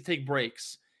going to need to take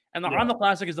breaks. And the Honda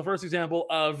Classic is the first example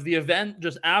of the event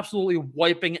just absolutely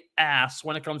wiping ass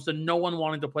when it comes to no one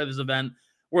wanting to play this event,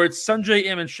 where it's Sungjae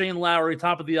Im and Shane Lowry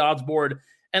top of the odds board.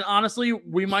 And honestly,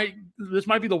 this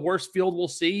might be the worst field we'll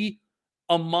see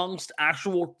amongst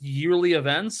actual yearly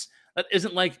events. That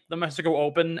isn't like the Mexico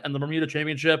Open and the Bermuda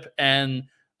Championship and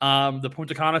the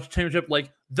Punta Cana Championship.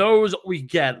 Like those we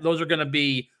get. Those are going to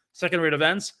be second-rate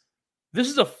events. This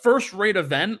is a first-rate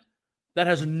event that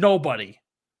has nobody.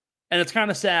 And it's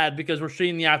kind of sad because we're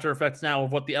seeing the after effects now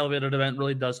of what the elevated event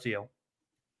really does to you.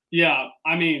 Yeah,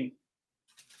 I mean,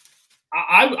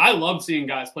 I love seeing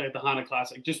guys play at the Honda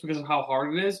Classic just because of how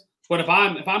hard it is. But if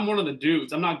I'm one of the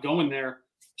dudes, I'm not going there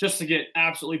just to get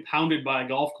absolutely pounded by a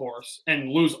golf course and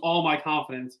lose all my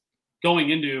confidence going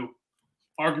into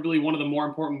arguably one of the more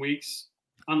important weeks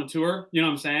on the tour. You know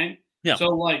what I'm saying? Yeah. So,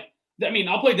 like, I mean,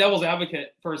 I'll play devil's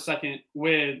advocate for a second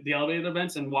with the elevated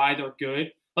events and why they're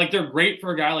good. Like, they're great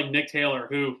for a guy like Nick Taylor,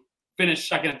 who finished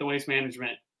second at the Waste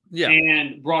Management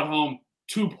and brought home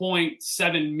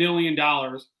 $2.7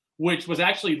 million, which was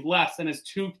actually less than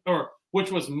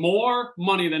which was more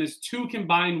money than his 2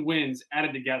 combined wins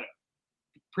added together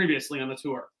previously on the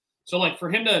tour. So, like, for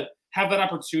him to have that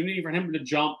opportunity, for him to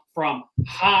jump from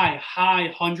high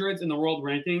hundreds in the world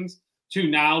rankings to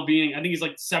now being, I think he's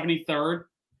like 73rd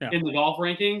in the golf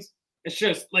rankings. It's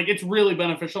just like, it's really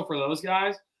beneficial for those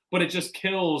guys, but it just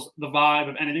kills the vibe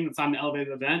of anything that's on the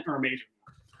elevated event or a major.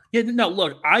 Yeah, no,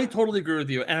 look, I totally agree with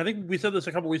you. And I think we said this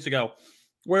a couple weeks ago,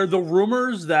 where the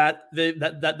rumors that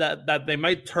they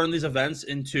might turn these events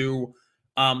into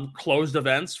closed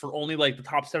events for only like the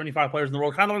top 75 players in the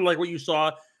world, kind of like what you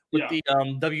saw with the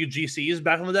WGCs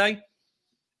back in the day.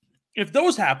 If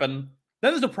those happen,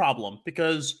 then there's a problem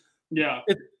because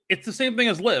it's the same thing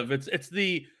as LIV. It's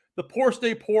the poor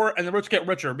stay poor and the rich get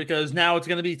richer, because now it's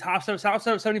going to be top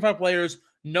 75 players,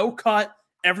 no cut,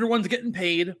 everyone's getting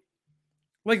paid.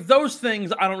 Like, those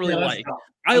things I don't really like.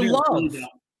 I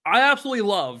absolutely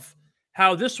love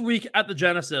how this week at the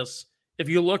Genesis, if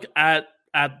you look at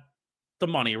the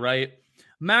money, right?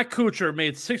 Matt Kuchar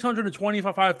made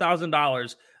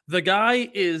 $625,000. The guy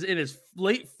is in his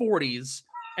late 40s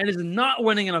and is not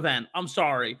winning an event. I'm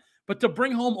sorry. But to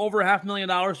bring home over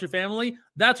 $500,000 to your family,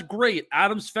 that's great.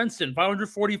 Adam Svensson,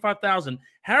 $545,000.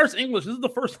 Harris English, this is the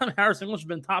first time Harris English has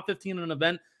been top 15 in an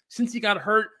event since he got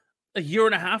hurt a year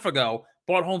and a half ago.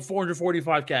 Brought home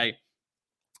 $445K.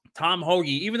 Tom Hoge,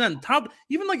 even top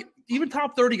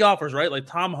 30 golfers, right? Like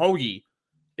Tom Hoge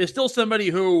is still somebody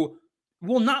who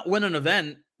will not win an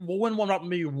event. Will win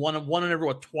maybe one in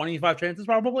every 25 chances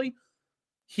probably.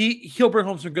 He'll bring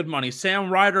home some good money. Sam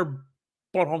Ryder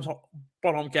brought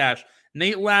home cash.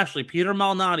 Nate Lashley, Peter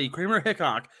Malnati, Kramer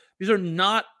Hickok. These are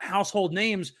not household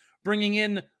names bringing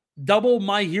in double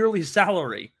my yearly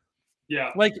salary.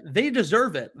 Yeah, like they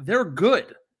deserve it. They're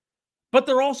good. But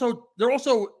they're also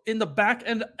in the back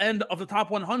end of the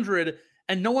top 100,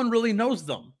 and no one really knows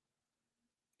them.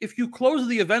 If you close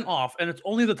the event off and it's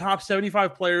only the top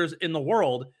 75 players in the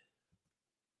world,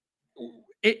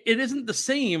 it isn't the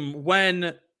same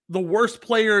when the worst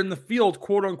player in the field,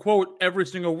 quote unquote, every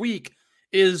single week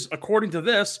is, according to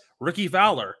this, Ricky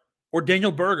Fowler or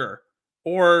Daniel Berger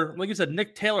or, like you said,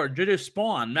 Nick Taylor, JJ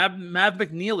Spawn, Mav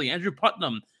McNeely, Andrew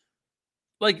Putnam.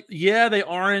 Like, yeah, they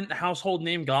aren't household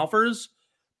name golfers,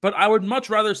 but I would much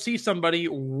rather see somebody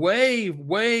way,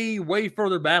 way, way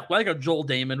further back, like a Joel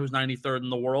Damon, who's 93rd in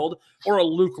the world, or a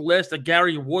Luke List, a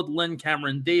Gary Woodland,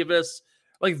 Cameron Davis,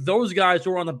 like those guys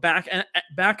who are on the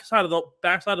backside of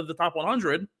the top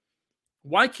 100.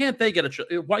 Why can't they get a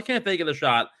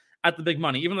shot at the big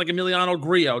money? Even like Emiliano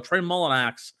Grillo, Trey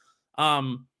Mullinax.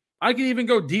 I can even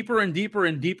go deeper and deeper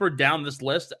and deeper down this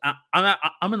list.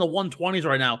 I'm in the 120s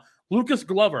right now. Lucas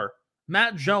Glover,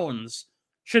 Matt Jones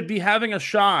should be having a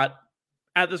shot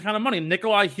at this kind of money.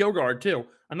 Nikolai Hjogard, too,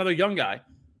 another young guy.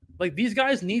 Like, these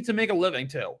guys need to make a living,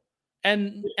 too.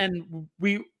 And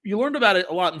you learned about it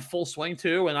a lot in Full Swing,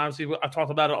 too, and obviously I've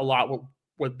talked about it a lot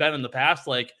with Ben in the past.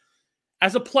 Like,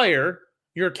 as a player,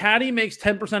 your caddy makes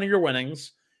 10% of your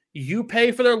winnings. You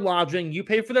pay for their lodging. You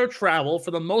pay for their travel.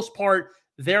 For the most part,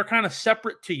 they're kind of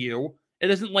separate to you.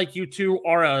 It isn't like you two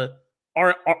are a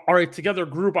together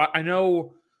group. I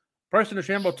know Bryson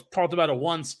DeChambeau talked about it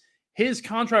once. His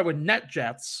contract with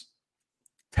NetJets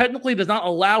technically does not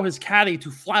allow his caddy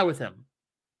to fly with him.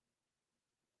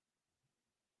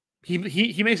 He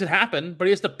makes it happen, but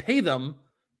he has to pay them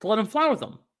to let him fly with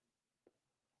them.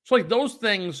 So, like, those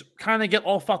things kind of get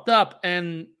all fucked up,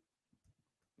 and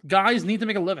guys need to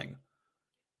make a living.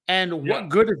 And what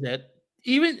good is it?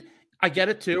 Even I get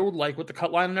it too, like with the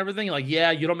cut line and everything. Like,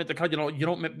 yeah, you don't make the cut, you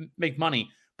don't make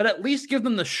money, but at least give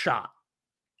them the shot.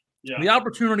 Yeah. The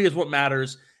opportunity is what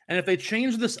matters. And if they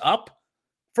change this up,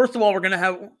 first of all, we're going to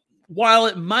have, while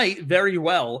it might very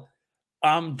well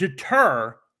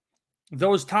deter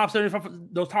those top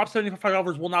 75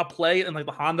 golfers will not play in like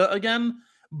the Honda again,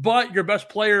 but your best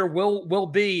player will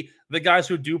be the guys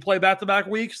who do play back-to-back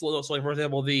weeks. So, like, for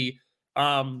example, the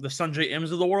Sungjae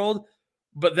Ims of the world.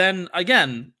 But then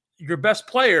again, your best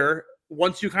player,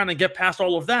 once you kind of get past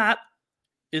all of that,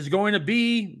 is going to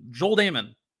be Joel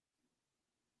Damon.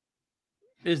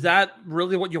 Is that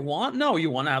really what you want? No,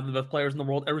 you want to have the best players in the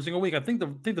world every single week. I think the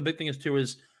big thing is too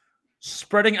is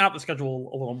spreading out the schedule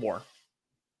a little more.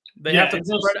 They have to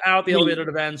spread out the elevated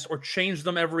events or change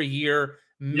them every year.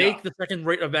 Make the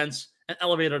second-rate events an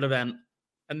elevated event,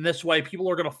 and this way, people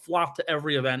are going to flock to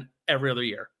every event every other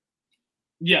year.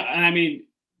 Yeah, and I mean,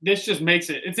 this just makes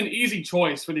it's an easy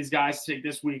choice for these guys to take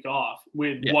this week off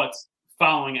with what's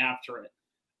following after it.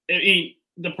 I mean,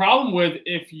 the problem with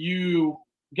if you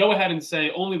go ahead and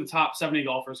say only the top 70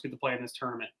 golfers get to play in this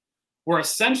tournament, where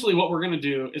essentially what we're going to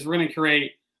do is we're going to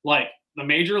create like the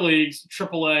major leagues,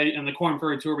 AAA, and the Korn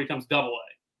Ferry Tour becomes AA.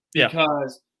 Yeah.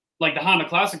 Because like the Honda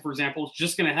Classic, for example, is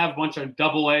just going to have a bunch of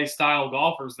AA style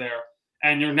golfers there,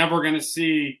 and you're never going to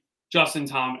see Justin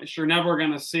Thomas. You're never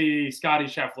going to see Scotty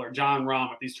Scheffler, John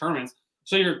Rahm at these tournaments.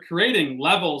 So you're creating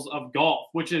levels of golf,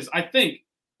 which is, I think,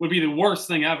 would be the worst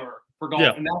thing ever for golf.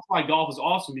 Yeah. And that's why golf is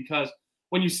awesome, because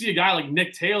when you see a guy like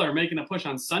Nick Taylor making a push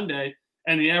on Sunday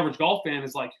and the average golf fan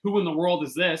is like, who in the world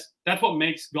is this? That's what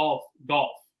makes golf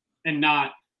and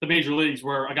not the major leagues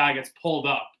where a guy gets pulled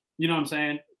up. You know what I'm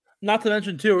saying? Not to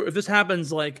mention, too, if this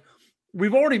happens, like,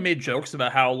 we've already made jokes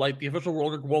about how, like, the official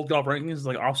World Golf Rankings is,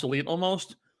 like, obsolete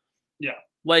almost. Yeah.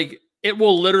 Like, it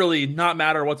will literally not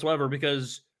matter whatsoever,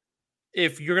 because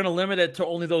if you're going to limit it to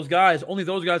only those guys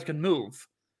can move.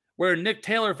 Where Nick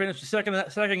Taylor finished second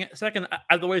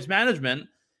at the Waste Management,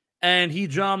 and he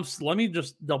jumps. Let me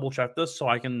just double check this so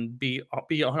I can be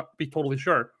totally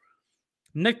sure.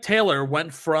 Nick Taylor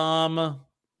went from,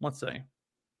 let's see.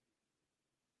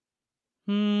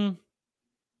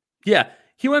 Yeah,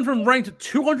 he went from ranked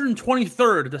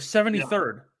 223rd to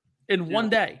 73rd in one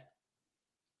day.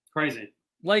 Crazy.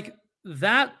 Like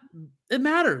that, it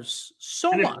matters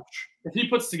so much. If he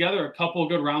puts together a couple of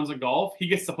good rounds of golf, he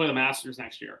gets to play the Masters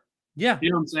next year. Yeah. You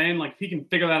know what I'm saying? Like if he can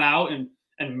figure that out and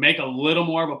make a little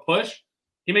more of a push,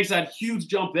 he makes that huge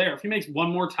jump there. If he makes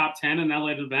one more top 10 in that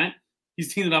late event,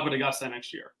 he's teaming it up at Augusta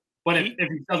next year. But if he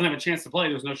doesn't have a chance to play,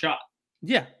 there's no shot.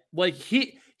 Yeah. Like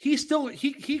he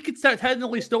could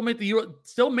technically still make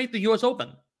the US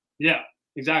Open. Yeah,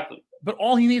 exactly. But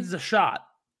all he needs is a shot.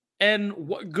 And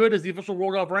what good is the official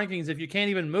World Golf Rankings if you can't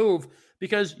even move,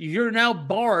 because you're now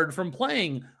barred from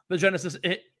playing the Genesis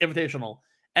Invitational.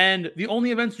 And the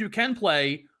only events you can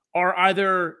play are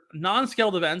either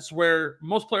non-scaled events where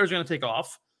most players are going to take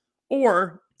off,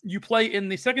 or you play in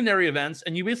the secondary events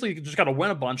and you basically just got to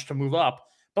win a bunch to move up.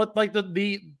 But like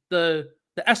the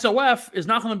SOF is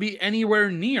not going to be anywhere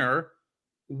near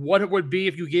what it would be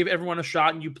if you gave everyone a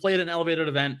shot and you played an elevated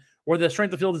event where the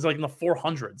strength of field is like in the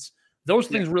 400s. Those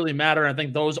things really matter. And I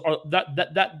think those are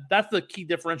that's the key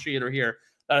differentiator here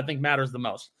that I think matters the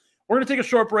most. We're going to take a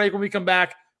short break. When we come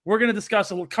back, we're going to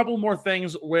discuss a couple more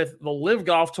things with the Live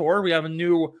Golf Tour. We have a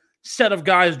new set of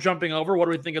guys jumping over. What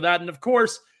do we think of that? And of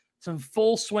course, some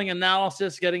full swing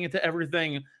analysis, getting into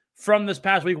everything from this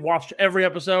past week. Watched every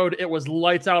episode. It was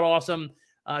lights out awesome.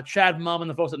 Chad Mumm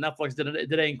and the folks at Netflix did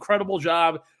an incredible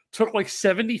job. Took like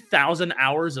 70,000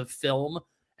 hours of film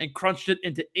and crunched it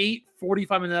into 8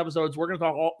 45-minute episodes. We're going to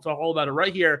talk all about it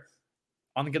right here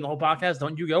on the Get in the Hole podcast.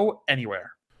 Don't you go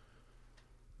anywhere.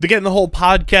 The Get in the Hole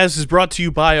podcast is brought to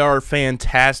you by our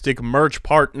fantastic merch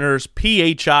partners,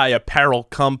 PHI Apparel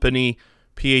Company.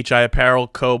 PHI Apparel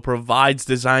Co. provides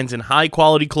designs and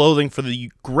high-quality clothing for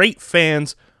the great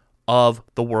fans of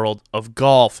the world of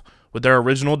golf. With their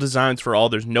original designs for all,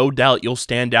 there's no doubt you'll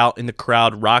stand out in the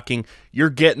crowd rocking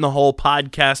your Get in the Hole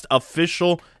podcast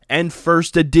official and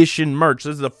first edition merch.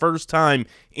 This is the first time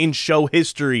in show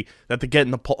history that the Get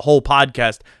in the Hole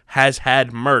podcast has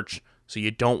had merch, so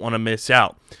you don't want to miss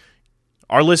out.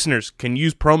 Our listeners can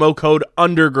use promo code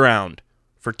UNDERGROUND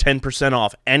for 10%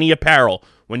 off any apparel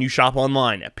when you shop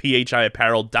online at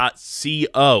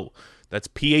phiapparel.co. That's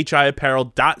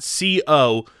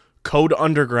phiapparel.co, code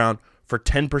UNDERGROUND for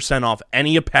 10% off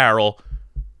any apparel.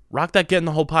 Rock that Get in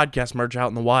the Hole podcast merch out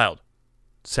in the wild.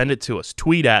 Send it to us.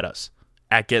 Tweet at us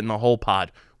at Get in the Hole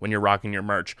Pod when you're rocking your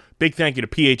merch. Big thank you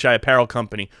to PHI Apparel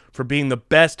Company for being the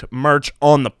best merch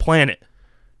on the planet.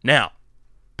 Now,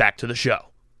 back to the show.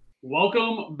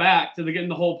 Welcome back to the Get in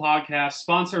the Hole podcast,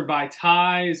 sponsored by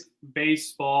Ty's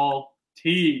Baseball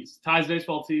Tees. Ty's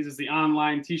Baseball Tees is the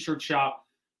online t-shirt shop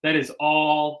that is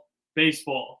all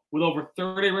baseball, with over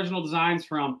 30 original designs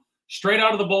from straight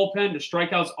out of the bullpen to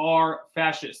strikeouts are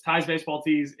fascist. Ty's Baseball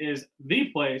Tees is the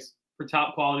place for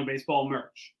top quality baseball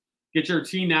merch. Get your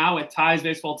tee now at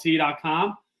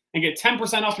Ty'sBaseballTee.com and get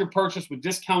 10% off your purchase with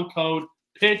discount code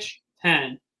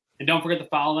PITCH10. And don't forget to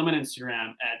follow them on Instagram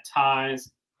at Ty's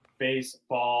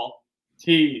Baseball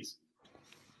Tees.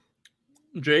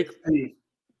 Jake,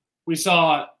 we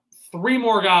saw 3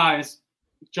 more guys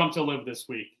jump to Live this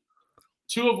week.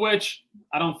 two of which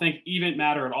I don't think even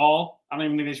matter at all. I don't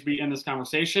even think they should be in this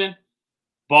conversation.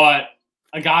 But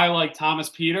a guy like Thomas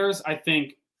Pieters, I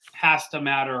think, has to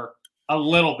matter a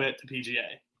little bit to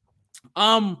PGA.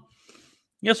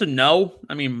 Yes and no.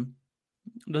 I mean,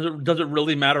 does it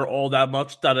really matter all that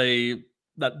much that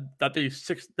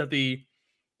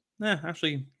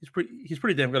actually he's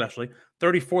pretty damn good actually.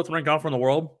 34th ranked golfer in the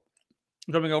world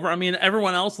jumping over. I mean,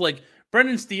 everyone else like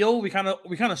Brendan Steele, we kind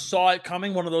of saw it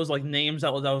coming. One of those like names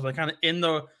that was like kind of in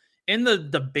the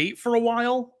debate for a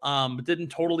while, but didn't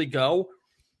totally go.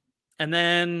 And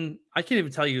then I can't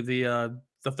even tell you the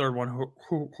third one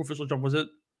who officially jumped. Was it?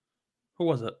 Who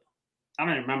was it? I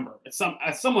don't even remember. It's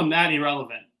someone that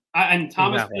irrelevant. And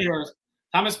Thomas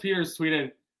Pieters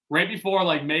tweeted right before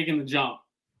like making the jump.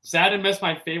 Sad to miss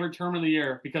my favorite tournament of the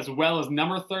year because Well is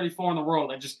number 34 in the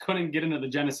world. I just couldn't get into the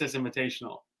Genesis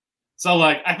Invitational. So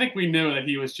like I think we knew that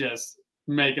he was just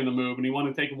making the move and he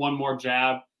wanted to take one more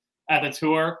jab at the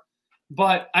tour.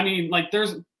 But I mean, like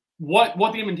there's what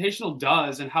the Invitational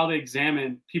does and how they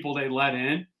examine people they let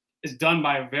in is done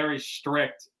by a very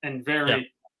strict and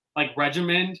very like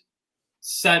regimented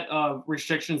set of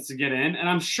restrictions to get in. And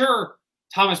I'm sure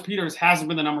Thomas Pieters hasn't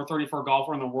been the number 34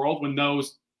 golfer in the world when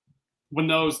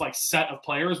those like set of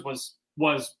players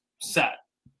was set.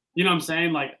 You know what I'm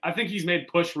saying? Like I think he's made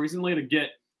push recently to get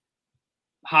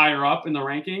higher up in the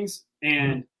rankings,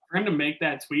 and for him to make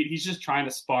that tweet, he's just trying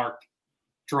to spark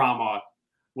drama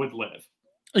with Liv.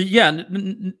 Yeah,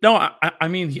 no, I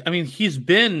mean he's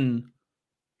been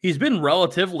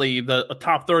relatively a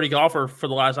top 30 golfer for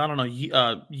the last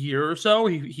year or so.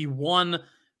 He won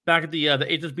back at the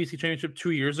HSBC Championship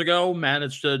 2 years ago.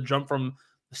 Managed to jump from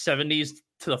the 70s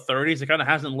to the 30s. It kind of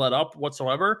hasn't let up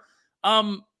whatsoever.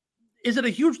 Is it a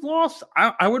huge loss?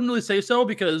 I wouldn't really say so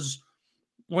because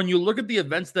when you look at the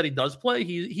events that he does play,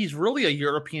 he's really a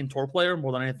European Tour player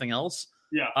more than anything else.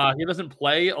 Yeah, he doesn't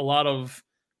play a lot of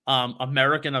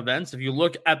American events. If you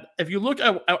look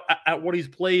at what he's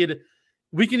played,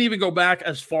 we can even go back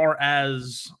as far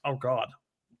as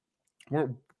we're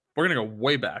gonna go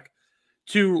way back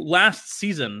to last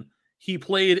season. He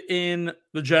played in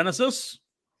the Genesis.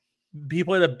 He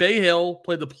played at Bay Hill,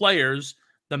 played the Players,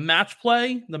 the Match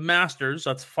Play, the Masters.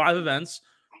 That's 5 events.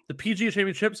 The PGA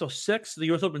Championship, so 6. The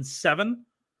US Open, 7.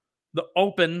 The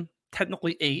Open,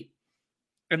 technically 8.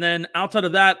 And then outside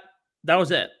of that, that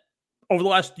was it. Over the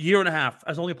last year and a half,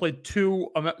 has only played two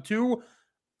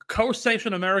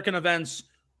co-sanctioned American events,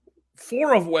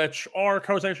 4 of which are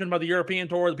co-sanctioned by the European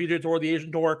Tour, the PGA Tour, the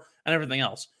Asian Tour, and everything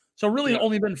else. So really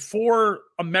only been 4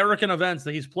 American events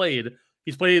that he's played.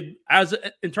 He's played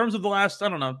in terms of the last,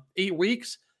 8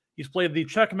 weeks, he's played the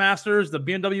Czech Masters, the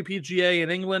BMW PGA in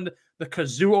England, the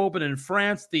Kazoo Open in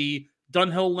France, the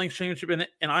Dunhill Links Championship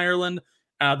in Ireland,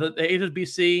 the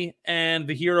HSBC, and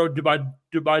the Hero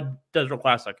Dubai Desert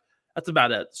Classic. That's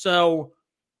about it. So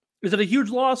is it a huge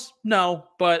loss? No,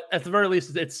 but at the very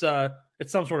least, it's some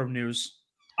sort of news.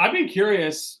 I'd be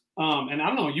curious, and I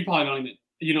don't know, you probably don't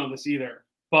even know this either,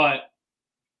 but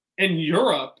in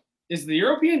Europe, is the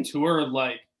European Tour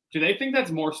do they think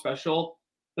that's more special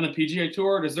than the PGA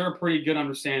Tour? Or is there a pretty good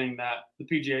understanding that the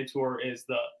PGA Tour is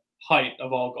the height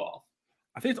of all golf?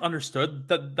 I think it's understood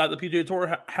that the PGA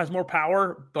Tour has more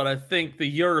power, but I think the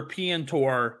European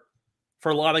Tour,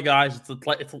 for a lot of guys,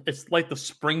 it's like the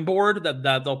springboard that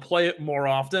they'll play it more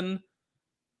often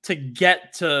to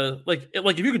get to like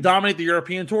if you could dominate the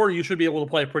European Tour, you should be able to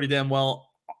play pretty damn well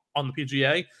on the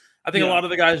PGA. I think a lot of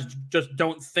the guys just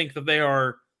don't think that they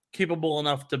are capable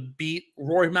enough to beat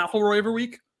Rory McIlroy every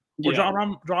week or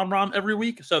John Rahm every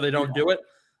week, so they don't do it.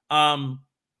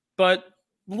 But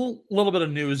a little bit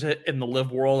of news in the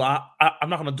live world. I'm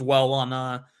not going to dwell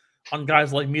on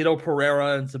guys like Mito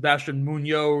Pereira and Sebastian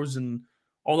Munoz and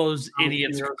all those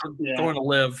idiots going to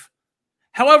live.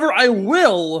 However, I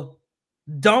will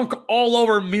dunk all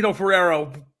over Mito Pereira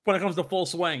when it comes to Full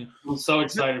Swing. I'm so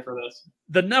excited for this.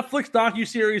 The Netflix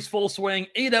docuseries Full Swing,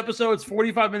 8 episodes,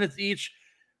 45 minutes each.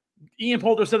 Ian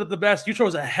Poulter said it the best. You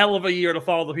chose a hell of a year to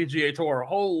follow the PGA Tour.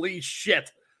 Holy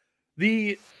shit.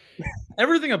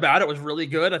 Everything about it was really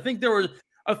good. I think there were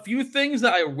a few things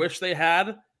that I wish they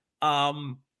had.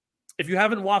 If you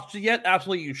haven't watched it yet,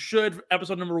 absolutely you should.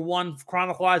 Episode number 1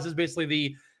 chronicles basically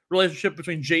the relationship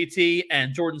between JT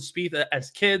and Jordan Spieth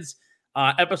as kids.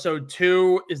 Episode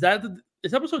 2 is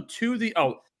episode 2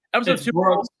 episode 2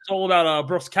 is all about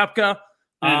Brooks Koepka.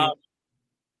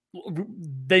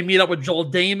 They meet up with Joel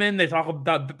Damon. They talk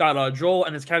about Joel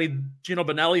and his caddy Gino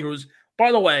Bonelli, who's,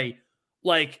 by the way,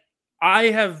 I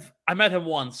met him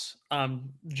once.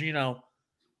 Gino.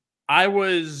 I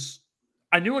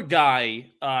knew a guy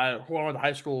who I went to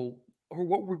high school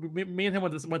me and him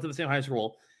went to the same high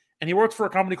school, and he works for a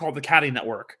company called the Caddy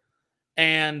Network.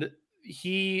 And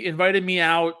he invited me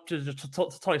out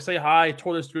to say hi,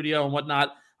 tour the studio and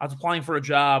whatnot. I was applying for a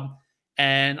job,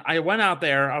 and I went out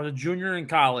there. I was a junior in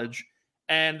college,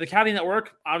 and the Caddy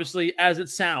Network, obviously, as it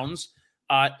sounds,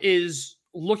 is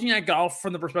looking at golf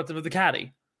from the perspective of the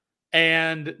caddy.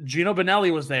 And Gino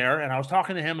Bonelli was there, and I was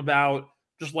talking to him about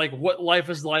just like what life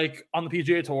is like on the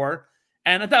PGA Tour.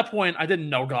 And at that point, I didn't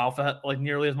know golf like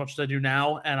nearly as much as I do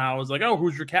now. And I was like, "Oh,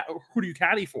 who do you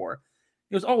caddy for?"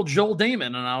 He goes, "Oh, Joel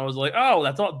Damon." And I was like, "Oh,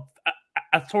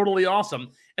 that's totally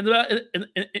awesome." And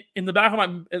in the back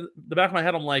of my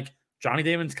head, I'm like, Johnny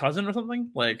Damon's cousin or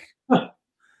something. Like,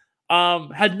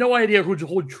 had no idea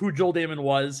who Joel Damon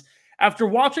was. After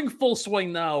watching Full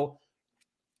Swing, though,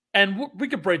 and we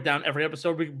could break down every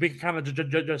episode. We can kind of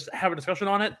just have a discussion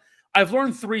on it. I've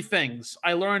learned 3 things.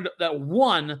 I learned that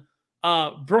 1,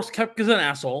 Brooks Koepka's an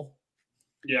asshole.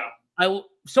 Yeah.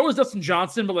 So is Dustin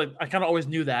Johnson, but like I kind of always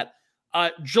knew that.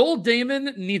 Joel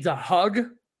Damon needs a hug,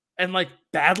 and like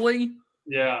badly.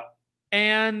 Yeah.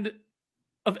 And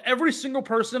of every single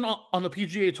person on the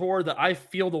PGA Tour that I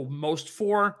feel the most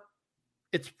for,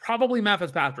 it's probably Matt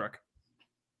Fitzpatrick.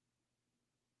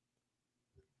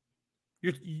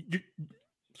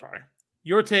 Sorry.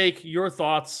 Your take, your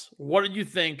thoughts. What did you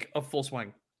think of Full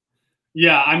Swing?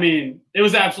 Yeah, I mean, it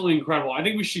was absolutely incredible. I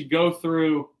think we should go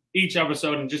through each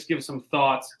episode and just give some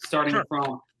thoughts, starting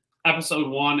from episode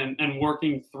 1 and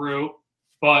working through.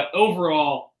 But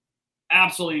overall,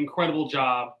 absolutely incredible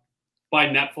job by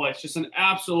Netflix. Just an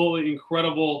absolutely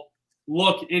incredible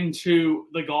look into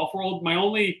the golf world. My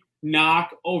only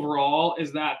knock overall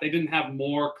is that they didn't have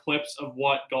more clips of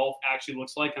what golf actually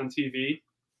looks like on TV.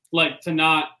 Like to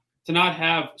not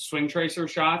have swing tracer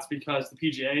shots, because the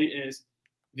PGA is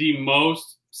the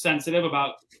most sensitive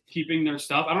about keeping their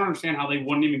stuff. I don't understand how they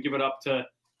wouldn't even give it up to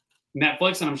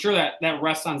Netflix, and I'm sure that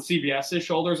rests on CBS's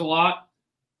shoulders a lot.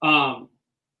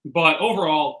 But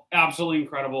overall, absolutely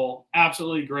incredible,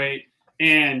 absolutely great.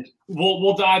 And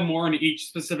we'll dive more into each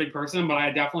specific person, but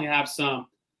I definitely have some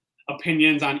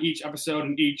opinions on each episode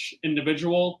and each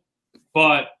individual.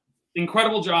 But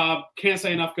incredible job. Can't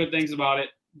say enough good things about it.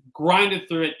 Grinded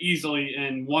through it easily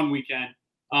in one weekend.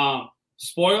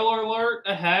 Spoiler alert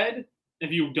ahead.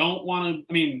 If you don't want to,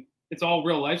 I mean, it's all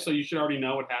real life, so you should already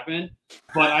know what happened.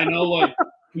 But I know, like,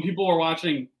 when people were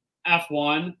watching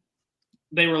F1,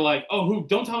 they were like, "Oh,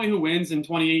 don't tell me who wins in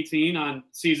 2018 on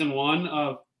season 1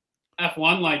 of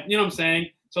F1." Like, you know what I'm saying?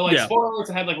 So, like, spoiler alerts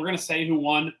ahead. Like, we're gonna say who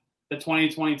won the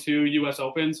 2022 U.S.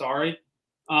 Open. Sorry,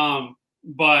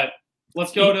 but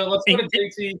let's go to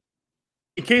JT.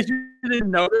 In case you didn't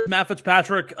notice, Matt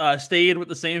Fitzpatrick stayed with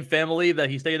the same family that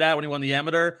he stayed at when he won the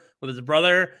amateur with his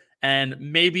brother, and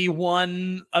maybe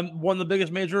won the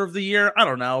biggest major of the year. I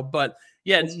don't know, but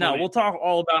yeah, that's funny. We'll talk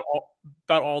all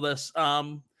about all this.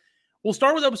 We'll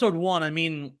start with episode 1. I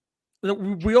mean,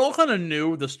 we all kind of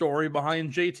knew the story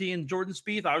behind JT and Jordan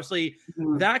Spieth. Obviously,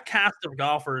 that cast of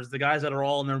golfers, the guys that are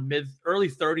all in their early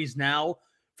 30s now,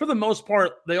 for the most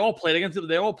part, they all played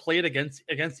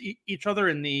against each other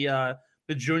in the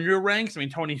junior ranks. I mean,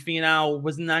 Tony Finau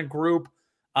was in that group.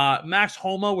 Max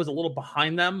Homa was a little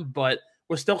behind them, but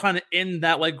was still kind of in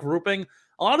that like grouping.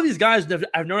 A lot of these guys have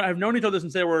known each other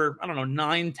since they were, I don't know,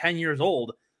 9-10 years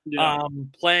old,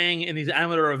 playing in these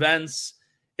amateur events.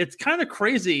 It's kind of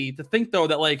crazy to think, though,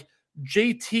 that like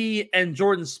JT and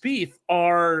Jordan Spieth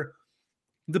are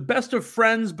the best of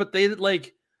friends, but they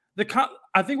like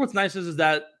I think what's nice is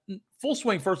that Full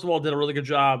Swing, first of all, did a really good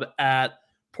job at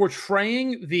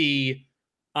portraying the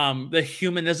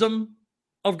humanism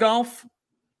of golf.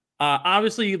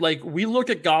 Obviously, like, we look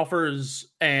at golfers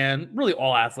and really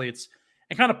all athletes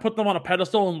and kind of put them on a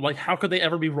pedestal and like, how could they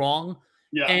ever be wrong?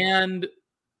 Yeah. And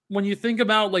when you think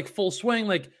about like Full Swing,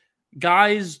 like,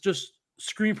 guys just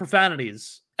scream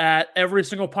profanities at every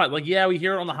single putt. Like, yeah, we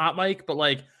hear it on the hot mic, but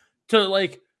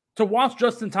to watch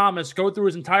Justin Thomas go through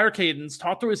his entire cadence,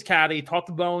 talk to his caddy, talk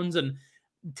to Bones, and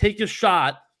take his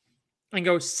shot and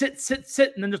go sit,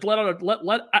 and then just let out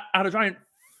a giant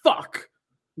fuck.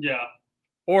 Yeah.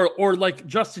 Or like,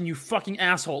 Justin, you fucking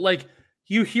asshole. Like,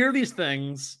 you hear these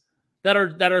things that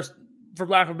are, for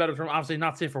lack of a better term, obviously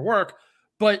not safe for work,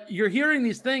 but you're hearing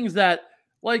these things that,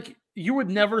 like, you would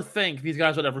never think these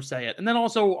guys would ever say it. And then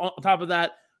also on top of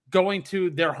that, going to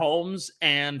their homes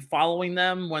and following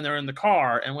them when they're in the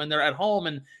car and when they're at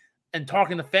home and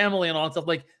talking to family and all that stuff.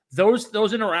 Like,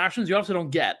 those interactions you also don't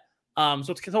get.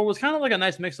 So it was kind of like a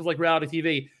nice mix of like reality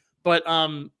TV. But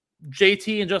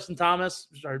JT and Jordan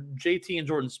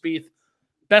Spieth,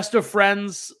 best of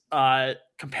friends,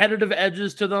 competitive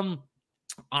edges to them.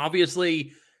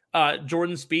 Obviously,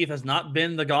 Jordan Spieth has not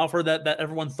been the golfer that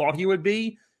everyone thought he would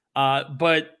be.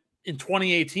 But in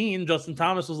 2018, Justin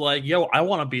Thomas was like, yo, I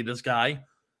want to be this guy.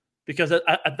 Because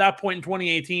at that point in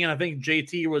 2018, I think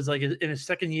JT was like in his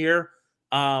second year.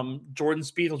 Jordan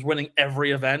Spieth was winning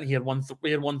every event. He had won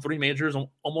 3 majors,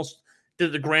 almost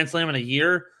did the Grand Slam in a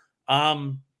year.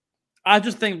 I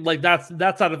just think like that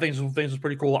side of things was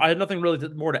pretty cool. I had nothing really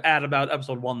more to add about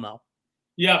episode 1 though.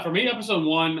 Yeah, for me, episode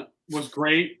 1 was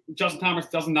great. Justin Thomas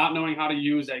not knowing how to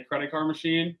use a credit card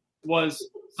machine was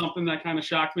something that kind of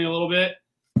shocked me a little bit.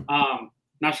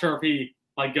 Not sure if he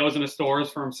like goes into stores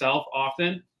for himself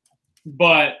often,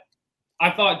 but I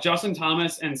thought Justin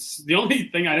Thomas, and the only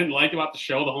thing I didn't like about the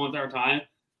show the whole entire time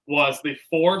was the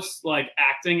forced like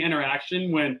acting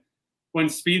interaction when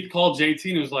Spieth called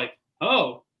JT and was like,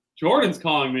 "Oh, Jordan's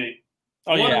calling me.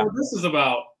 Oh, I wonder yeah. what this is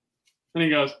about." And he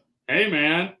goes, "Hey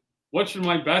man, what should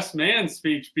my best man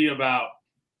speech be about?"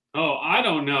 "Oh, I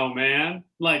don't know, man."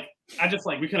 Like I just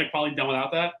like we could have probably done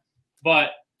without that,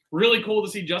 but really cool to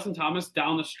see Justin Thomas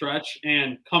down the stretch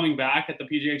and coming back at the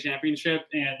PGA Championship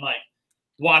and like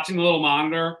watching the little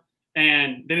monitor,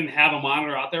 and they didn't have a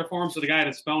monitor out there for him. So the guy had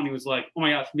his phone. He was like, "Oh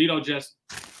my gosh, Mito just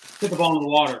put the ball in the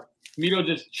water. Mito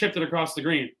just chipped it across the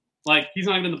green. Like he's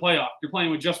not even in the playoff. You're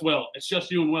playing with just Will. It's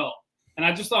just you and Will." And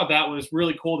I just thought that was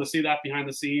really cool to see that behind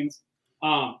the scenes.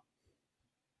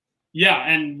 Yeah,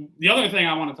 and the other thing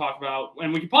I want to talk about,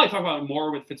 and we could probably talk about it more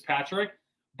with Fitzpatrick,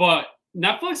 but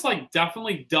Netflix like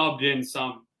definitely dubbed in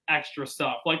some extra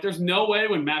stuff. Like there's no way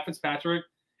when Matt Fitzpatrick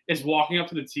is walking up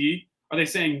to the tee, are they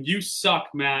saying, "You suck,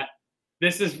 Matt.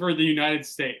 This is for the United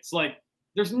States"? Like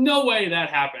there's no way that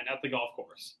happened at the golf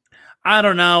course. I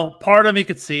don't know. Part of me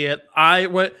could see it.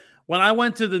 When I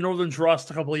went to the Northern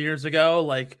Trust a couple of years ago,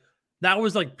 like that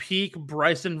was like peak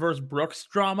Bryson versus Brooks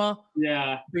drama.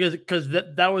 Yeah, because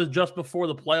that was just before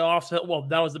the playoffs. Well,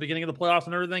 that was the beginning of the playoffs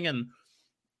and everything,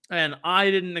 and I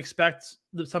didn't expect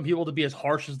some people to be as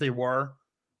harsh as they were.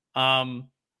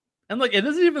 And like it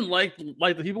isn't even like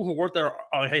the people who work there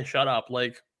are like, "Hey, shut up!"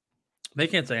 Like they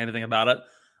can't say anything about it.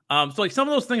 So like some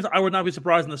of those things, I would not be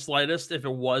surprised in the slightest if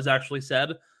it was actually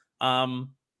said.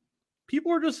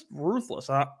 People are just ruthless.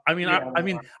 I've been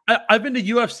to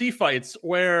UFC fights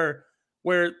where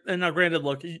and now granted,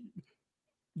 look,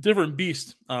 different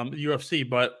beast, UFC,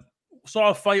 but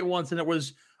saw a fight once and it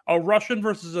was a Russian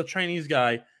versus a Chinese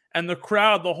guy, and the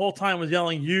crowd the whole time was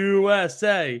yelling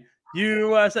USA,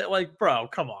 USA. Like, bro,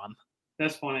 come on.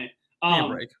 That's funny.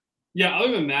 Break. Yeah,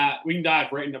 other than that, we can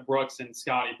dive right into Brooks and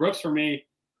Scotty. Brooks, for me,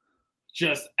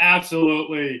 just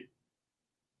absolutely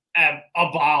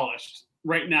abolished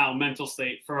right now mental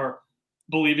state for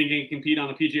believing he can compete on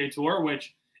the PGA Tour,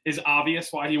 which is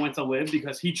obvious why he went to LIV,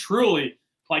 because he truly,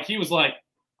 like, he was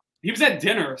at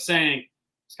dinner saying,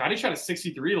 "Scotty shot a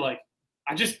 63, like,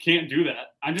 I just can't do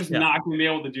that. I'm just not going to be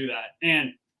able to do that."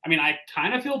 And, I mean, I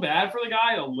kind of feel bad for the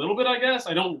guy a little bit, I guess.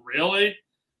 I don't really.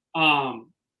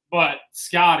 But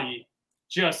Scotty,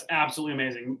 just absolutely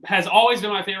amazing. Has always been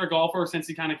my favorite golfer since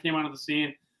he kind of came onto the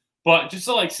scene. But just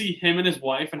to, like, see him and his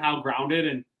wife and how grounded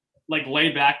and, like,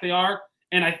 laid back they are.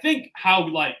 And I think how,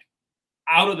 like,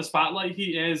 out of the spotlight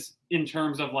he is in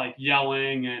terms of, like,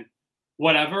 yelling and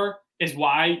whatever is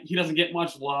why he doesn't get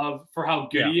much love for how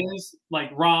good he is.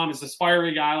 Like, Rahm is this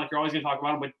fiery guy. Like, you're always going to talk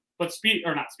about him. But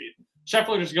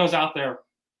Scheffler just goes out there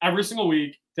every single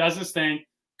week, does his thing,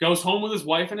 goes home with his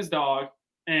wife and his dog,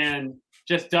 and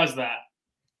just does that.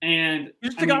 And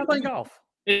he's the guy playing golf.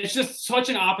 It's just such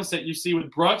an opposite you see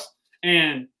with Brooks,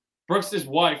 and Brooks'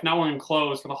 wife not wearing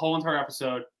clothes for the whole entire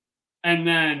episode. And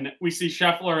then we see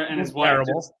Scheffler and his wife.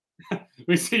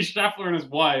 We see Scheffler and his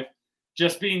wife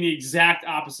just being the exact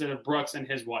opposite of Brooks and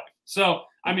his wife. So,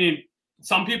 I mean,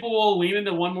 some people will lean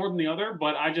into one more than the other,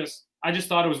 but I just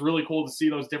thought it was really cool to see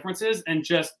those differences and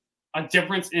just a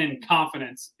difference in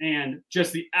confidence and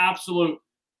just the absolute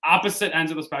opposite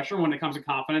ends of the spectrum when it comes to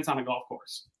confidence on a golf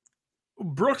course.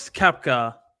 Brooks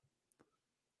Koepka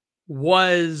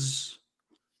was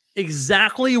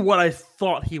exactly what I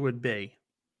thought he would be.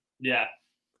 Yeah.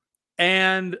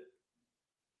 And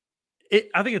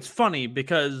I think it's funny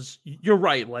because you're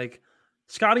right. Like,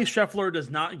 Scotty Scheffler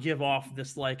does not give off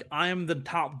this, like, I am the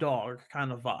top dog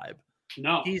kind of vibe.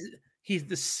 No. He's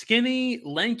the skinny,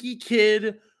 lanky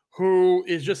kid who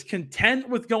is just content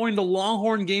with going to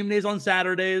Longhorn game days on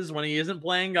Saturdays when he isn't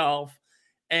playing golf,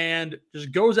 and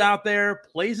just goes out there,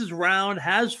 plays his round,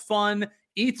 has fun,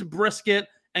 eats brisket,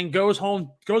 and goes home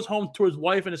to his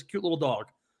wife and his cute little dog.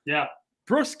 Yeah.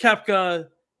 Brooks Koepka,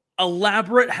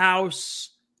 elaborate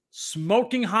house,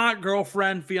 smoking hot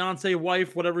girlfriend, fiance,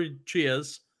 wife, whatever she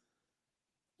is.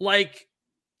 Like,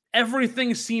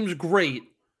 everything seems great.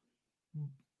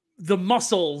 the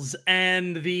muscles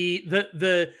and the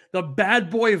bad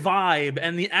boy vibe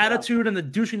and the attitude and the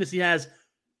douchiness he has,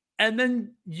 and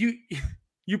then you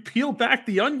peel back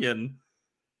the onion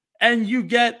and you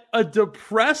get a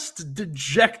depressed,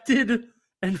 dejected,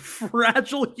 and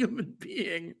fragile human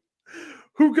being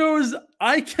who goes,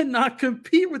 I cannot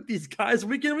compete with these guys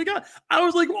week in, week out. I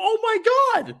was like, oh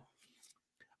my God.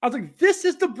 I was like, this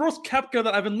is the Brooks Koepka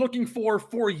that I've been looking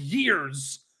for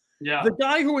years. Yeah. The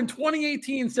guy who in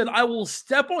 2018 said, I will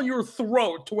step on your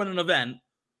throat to win an event,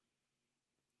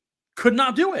 could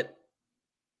not do it.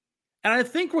 And I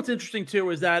think what's interesting too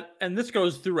is that, and this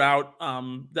goes throughout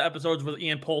the episodes with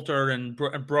Ian Poulter and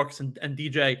Brooks and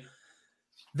DJ,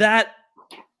 that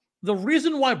the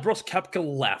reason why Brooks Koepka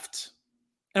left,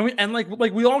 and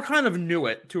we all kind of knew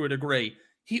it to a degree.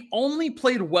 He only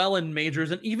played well in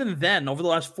majors, and even then, over the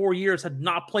last 4 years, had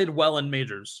not played well in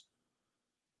majors.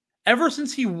 Ever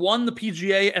since he won the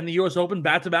PGA and the US Open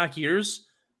back-to-back years,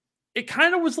 it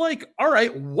kind of was like, all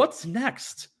right, what's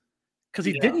next? Because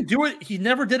he didn't do it. He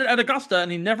never did it at Augusta,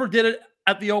 and he never did it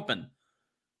at the Open.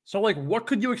 So, like, what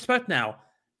could you expect now?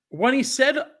 When he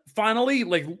said, finally,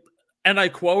 like, and I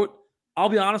quote, I'll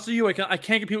be honest with you, I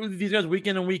can't compete with these guys week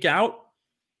in and week out.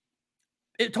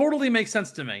 It totally makes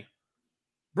sense to me.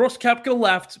 Brooks Koepka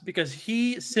left because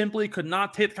he simply could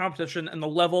not take the competition and the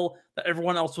level that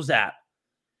everyone else was at.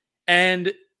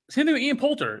 And same thing with Ian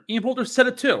Poulter. Ian Poulter said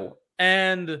it too.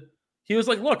 And he was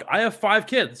like, look, I have 5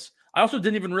 kids. I also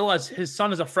didn't even realize his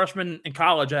son is a freshman in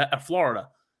college at Florida,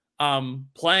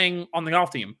 playing on the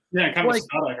golf team. Yeah, kind of a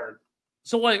stud, I heard.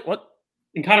 So, like, what?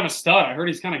 And kind of a stud. I heard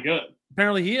he's kind of good.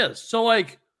 Apparently he is. So,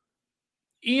 like,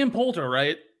 Ian Poulter,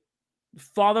 right?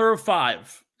 Father of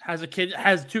 5,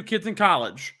 has 2 kids in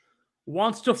college,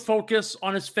 wants to focus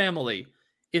on his family,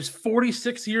 is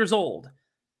 46 years old.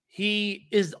 He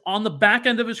is on the back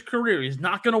end of his career. He's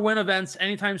not going to win events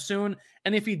anytime soon.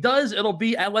 And if he does, it'll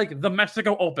be at like the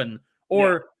Mexico Open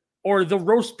or the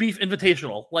Roast Beef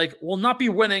Invitational. Like, will not be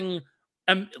winning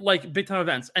like big time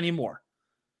events anymore.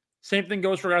 Same thing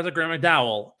goes for guys like Graham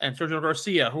McDowell and Sergio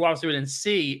Garcia, who obviously we didn't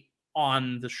see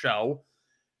on the show.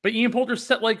 But Ian Poulter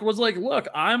was like, look,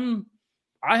 I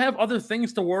have other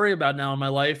things to worry about now in my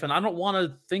life, and I don't want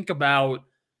to think about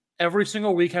every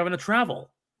single week having to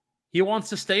travel. He wants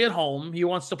to stay at home. He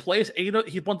wants to play his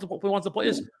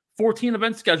 14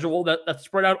 event schedule that's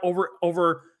spread out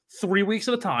over 3 weeks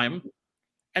at a time,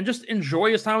 and just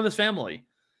enjoy his time with his family.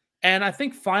 And I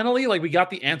think finally, like, we got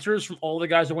the answers from all the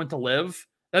guys who went to live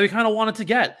that we kind of wanted to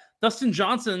get. Dustin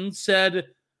Johnson said,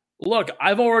 look,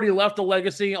 I've already left a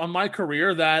legacy on my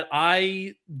career that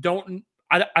I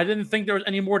didn't think there was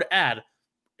any more to add.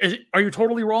 Are you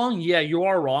totally wrong? Yeah, you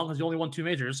are wrong because you only won 2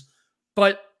 majors.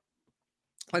 But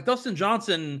like Dustin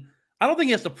Johnson, I don't think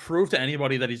he has to prove to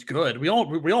anybody that he's good. We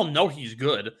all know he's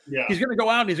good. Yeah. He's going to go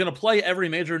out and he's going to play every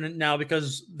major now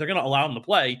because they're going to allow him to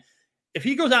play. If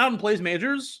he goes out and plays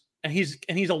majors and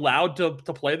he's allowed to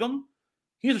play them,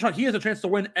 he has a chance to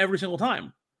win every single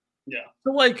time. Yeah.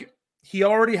 So like, he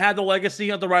already had the legacy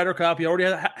of the Ryder Cup. He already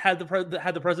had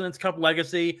the President's Cup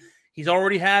legacy. He's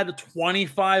already had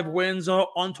 25 wins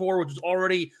on tour, which is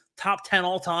already top 10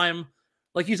 all time.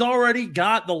 Like, he's already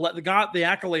got the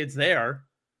accolades there.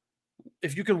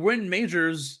 If you could win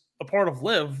majors a part of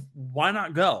LIV, why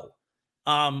not go?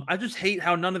 I just hate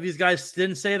how none of these guys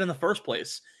didn't say it in the first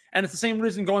place. And it's the same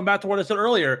reason, going back to what I said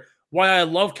earlier, why I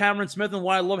love Cameron Smith and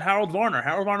why I love Harold Varner.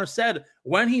 Harold Varner said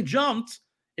when he jumped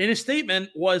in his statement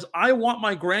was, I want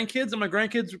my grandkids and my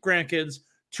grandkids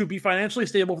to be financially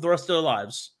stable for the rest of their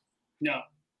lives. Yeah.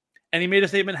 And he made a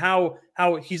statement how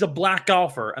he's a black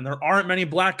golfer and there aren't many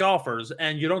black golfers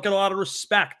and you don't get a lot of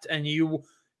respect and you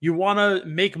want to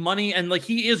make money, and like,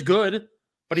 he is good,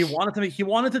 but he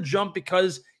wanted to jump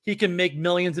because he can make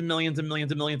millions and millions and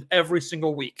millions and millions every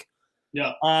single week.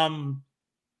 Yeah.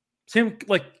 Same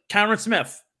like Cameron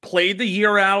Smith played the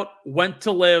year out, went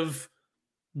to LIV,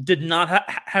 did not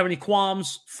have any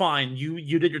qualms. Fine,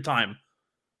 you did your time.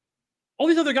 All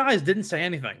these other guys didn't say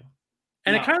anything.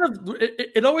 And no.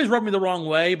 It always rubbed me the wrong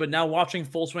way, but now watching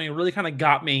Full Swing, it really kind of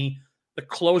got me the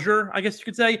closure, I guess you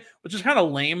could say, which is kind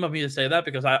of lame of me to say that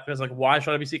because I was like, why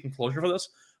should I be seeking closure for this?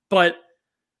 But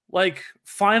like,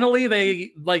 finally,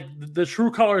 they like the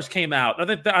true colors came out. I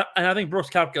think Brooks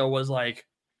Koepka was like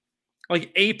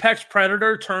apex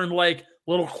predator turned like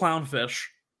little clownfish.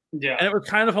 Yeah, and it was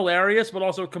kind of hilarious, but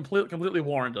also completely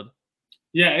warranted.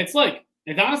 Yeah, it's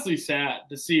honestly sad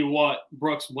to see what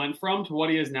Brooks went from to what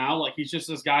he is now. Like, he's just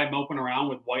this guy moping around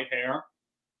with white hair.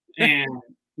 And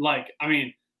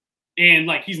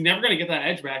he's never going to get that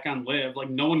edge back on LIV. Like,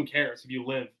 no one cares if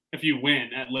you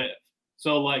win at LIV.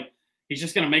 So like, he's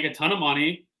just going to make a ton of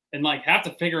money. and like have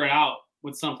to figure it out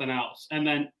with something else. And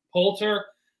then Poulter,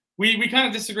 we kind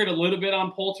of disagreed a little bit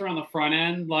on Poulter on the front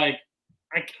end. Like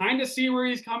I kind of see where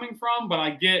he's coming from, but I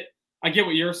get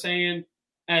what you're saying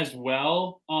as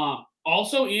well.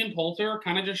 Also, Ian Poulter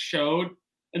kind of just showed,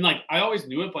 and like I always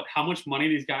knew it, but how much money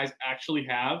these guys actually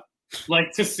have.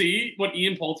 Like to see what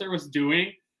Ian Poulter was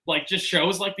doing, like just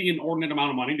shows like the inordinate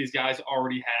amount of money these guys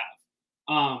already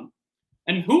have.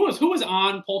 And who was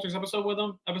on Poulter's episode with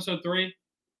him? Episode 3.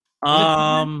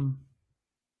 I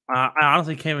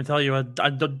honestly can't even tell you. I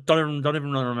don't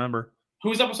even really remember.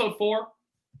 Who's episode 4?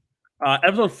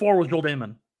 Episode 4 was Joel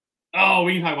Damon. Oh,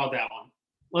 we can talk about that one.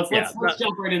 Let's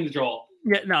jump right into Joel.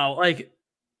 Yeah, no, like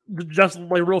just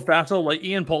like real fast though, like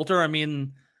Ian Poulter. I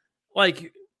mean,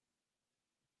 like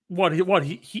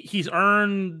he's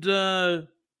earned $25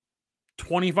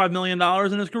 million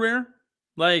in his career.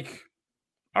 Like,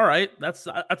 all right, that's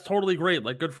totally great.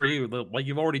 Like, good for you. Like,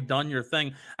 you've already done your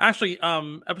thing. Actually,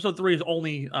 episode 3 is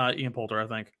only Ian Poulter, I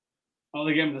think. Oh,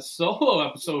 they gave him the solo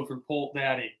episode for Poult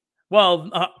Daddy. Well,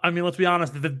 I mean, let's be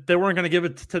honest. They weren't going to give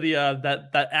it to the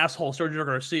that asshole Sergio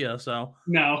Garcia, so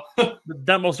no,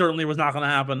 that most certainly was not going to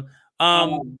happen.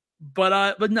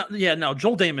 But no, yeah, no,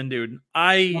 Joel Damon, dude,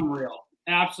 unreal,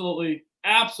 absolutely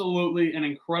an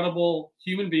incredible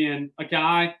human being, a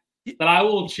guy that I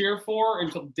will cheer for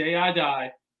until the day I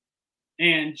die.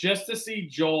 And just to see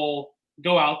Joel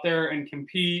go out there and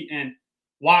compete, and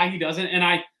why he doesn't, and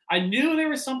I knew there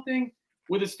was something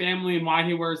with his family and why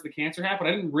he wears the cancer hat, but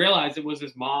I didn't realize it was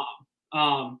his mom.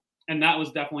 And that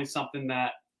was definitely something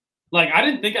that, like, I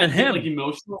didn't think I'd get like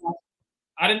emotional.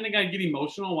 I didn't think I'd get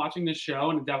emotional watching this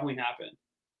show, and it definitely happened.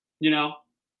 You know?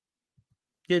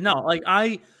 Yeah, no, like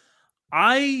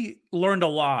I learned a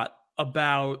lot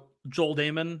about Joel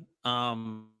Damon.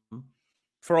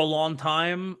 For a long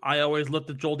time, I always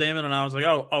looked at Joel Damon and I was like,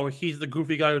 oh, he's the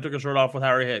goofy guy who took his shirt off with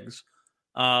Harry Higgs.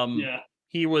 Yeah.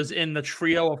 He was in the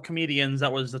trio of comedians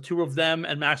that was the two of them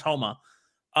and Max Homa.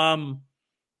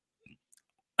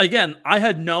 Again, I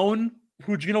had known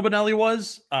who Gino Bonelli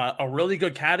was, a really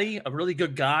good caddy, a really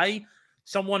good guy,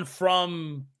 someone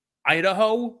from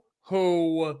Idaho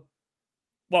who,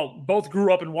 well, both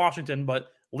grew up in Washington, but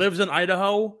lives in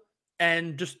Idaho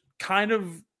and just kind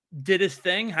of did his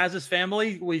thing, has his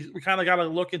family. We kind of got to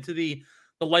look into the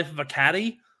life of a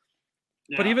caddy.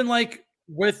 Yeah. But even like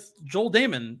with Joel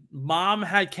Damon, mom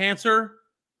had cancer.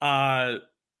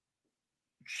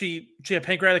 She had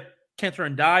pancreatic cancer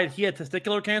and died. He had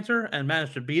testicular cancer and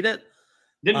managed to beat it.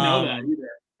 Didn't know that either.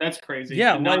 That's crazy.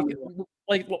 Yeah,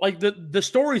 like the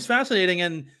story's fascinating,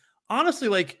 and honestly,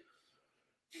 like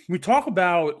we talk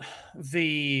about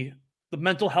the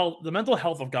mental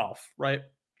health of golf, right?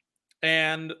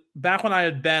 And back when I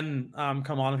had Ben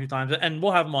come on a few times, and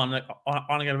we'll have him on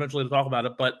again eventually to talk about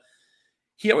it, but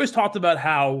he always talked about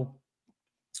how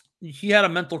he had a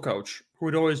mental coach who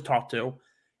he'd always talk to.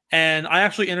 And I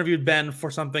actually interviewed Ben for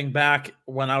something back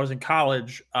when I was in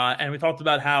college, and we talked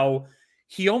about how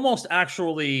he almost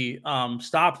actually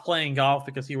stopped playing golf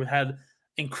because he had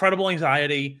incredible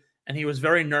anxiety and he was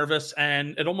very nervous,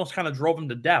 and it almost kind of drove him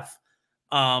to death.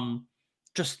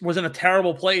 Just was in a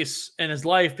terrible place in his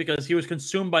life because he was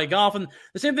consumed by golf. And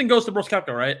the same thing goes to Brooks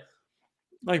Koepka, right?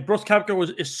 Like Brooks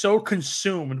Koepka is so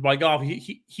consumed by golf.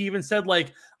 He even said,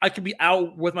 like, I could be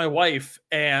out with my wife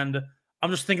and I'm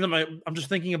just thinking about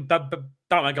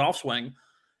my golf swing.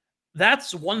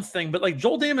 That's one thing. But like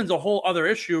Joel Damon's a whole other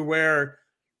issue where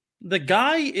the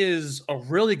guy is a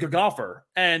really good golfer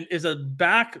and is a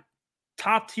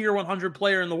top tier 100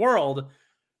 player in the world,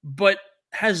 but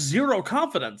has zero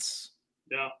confidence.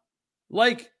 Yeah.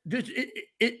 Like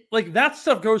it like that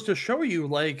stuff goes to show you,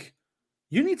 like,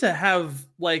 you need to have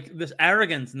like this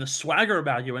arrogance and the swagger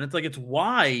about you. And it's like, it's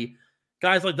why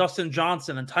guys like Dustin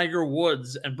Johnson and Tiger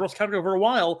Woods and Brooks Koepka for a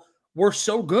while were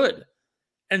so good.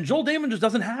 And Joel Damon just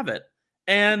doesn't have it.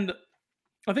 And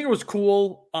I think it was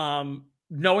cool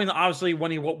knowing that obviously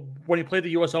when he played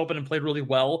the US Open and played really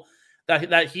well,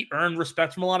 that he earned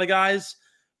respect from a lot of guys.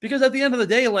 Because at the end of the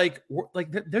day, like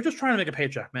they're just trying to make a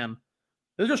paycheck, man.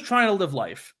 They're just trying to live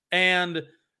life. And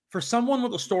for someone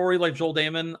with a story like Joel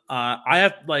Damon,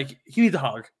 he needs a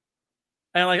hug.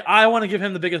 And like, I want to give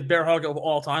him the biggest bear hug of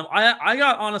all time. I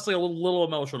got honestly a little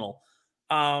emotional.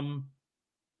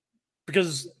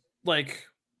 Because like,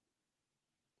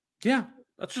 yeah,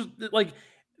 that's just like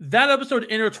that episode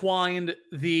intertwined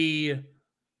the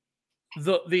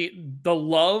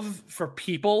love for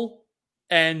people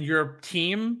and your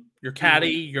team, your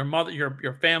caddy, your mother,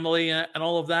 your family, and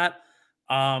all of that.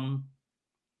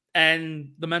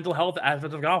 And the mental health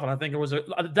aspect of golf. And I think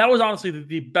that was honestly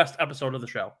the best episode of the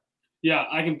show. Yeah,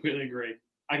 I completely agree.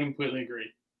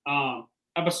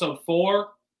 episode 4.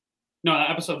 No,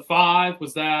 episode 5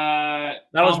 was that.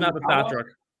 That was Matt Fitzpatrick.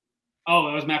 Oh,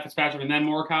 that was Matt Fitzpatrick, and then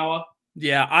Morikawa.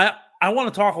 Yeah, I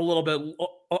want to talk a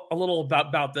little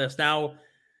about this now.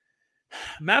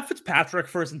 Matt Fitzpatrick,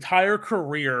 for his entire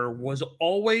career, was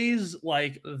always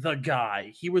like the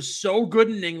guy. He was so good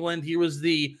in England. He's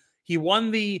the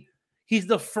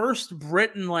first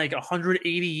Brit in like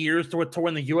 180 years to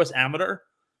win the U.S. Amateur.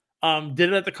 Did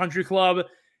it at the Country Club.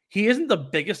 He isn't the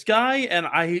biggest guy, and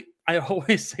I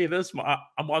always say this.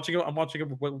 I'm watching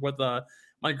it with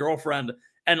my girlfriend,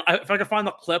 and if I can find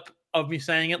the clip of me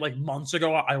saying it like months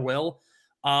ago, I will.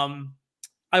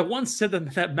 I once said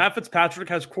that Matt Fitzpatrick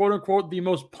has quote unquote the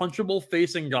most punchable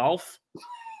face in golf.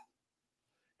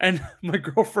 And my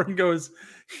girlfriend goes,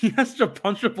 he has such a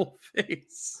punchable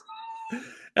face.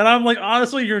 And I'm like,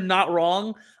 honestly, you're not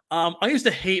wrong. I used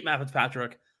to hate Matt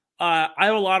Fitzpatrick. I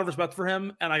have a lot of respect for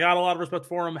him, and I got a lot of respect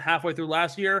for him halfway through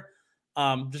last year,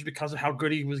 just because of how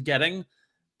good he was getting.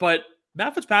 But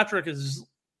Matt Fitzpatrick is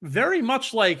very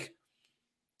much like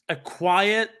a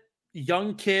quiet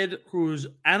young kid who's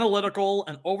analytical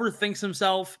and overthinks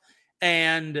himself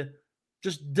and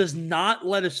just does not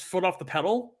let his foot off the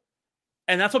pedal.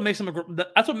 And that's what makes him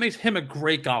a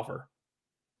great golfer.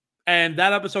 And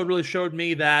that episode really showed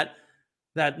me that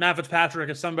Matt Fitzpatrick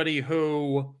is somebody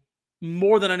who,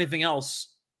 more than anything else,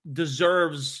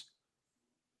 deserves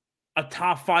a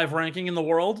top 5 ranking in the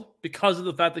world because of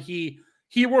the fact that he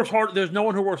works hard. There's no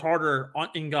one who works harder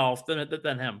in golf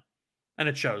than him. And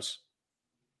it shows.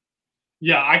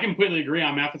 Yeah, I completely agree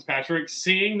on Matt Fitzpatrick.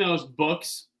 Seeing those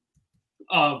books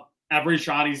of every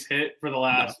shot he's hit for the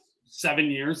last 7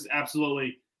 years is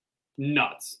absolutely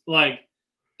nuts. Like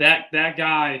that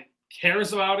guy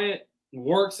cares about it,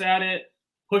 works at it,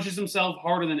 pushes himself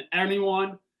harder than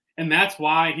anyone, and that's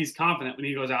why he's confident when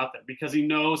he goes out there, because he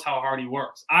knows how hard he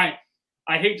works. I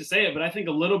hate to say it, but I think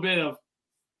a little bit of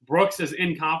Brooks's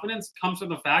inconfidence comes from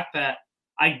the fact that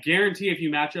I guarantee if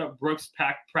you match up Brooks'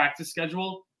 practice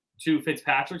schedule to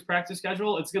Fitzpatrick's practice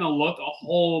schedule, it's going to look a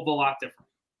whole lot different.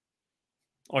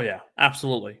 Oh, yeah,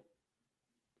 absolutely.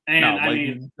 And I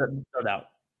mean, no doubt.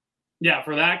 Yeah,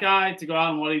 for that guy to go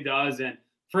out and what he does, and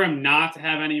for him not to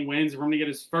have any wins, for him to get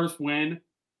his first win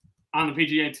on the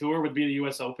PGA Tour would be the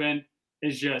U.S. Open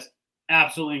is just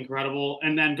absolutely incredible.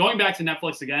 And then going back to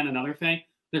Netflix again, another thing,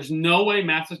 there's no way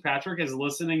Matt Fitzpatrick is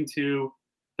listening to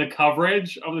the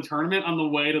coverage of the tournament on the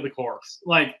way to the course.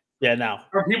 Like, yeah, now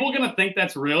are people going to think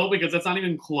that's real? Because that's not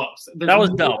even close. That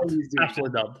was dubbed.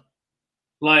 Absolutely dubbed.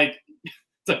 Like, it's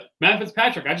like, Matt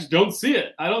Fitzpatrick, I just don't see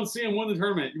it. I don't see him win the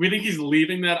tournament. We think he's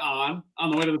leaving that on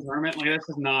the way to the tournament. Like, that's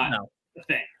just not the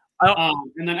thing.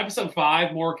 And then episode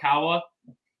 5, Morikawa.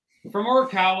 For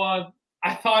Morikawa,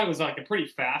 I thought it was like a pretty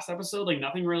fast episode. Like,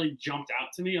 nothing really jumped out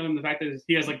to me other than the fact that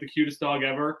he has like the cutest dog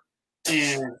ever.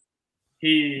 And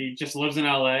he just lives in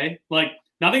LA. Like,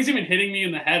 nothing's even hitting me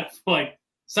in the head of like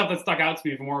stuff that stuck out to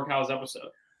me from Morikawa's episode.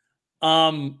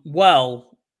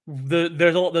 Well,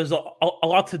 there's a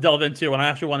lot to delve into, and I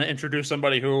actually want to introduce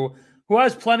somebody who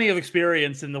has plenty of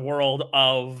experience in the world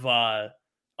of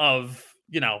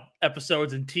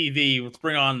episodes and TV. Let's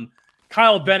bring on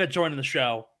Kyle Bennett joining the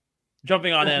show,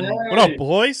 jumping on in. What up,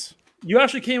 boys? You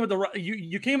actually came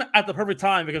you came at the perfect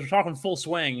time because we're talking Full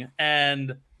Swing,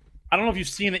 and I don't know if you've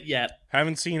seen it yet.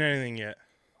 Haven't seen anything yet.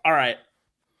 All right.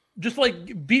 Just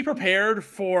like be prepared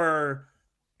for,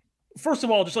 first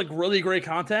of all, just like really great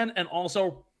content, and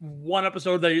also one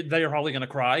episode that you're probably going to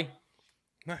cry.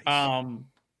 Nice.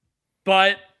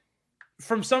 But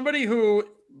from somebody who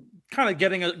kind of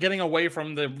getting away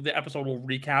from the episode, we'll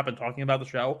recap and talking about the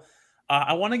show.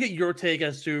 I want to get your take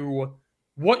as to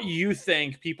what you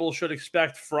think people should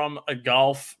expect from a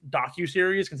golf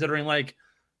docuseries, considering like,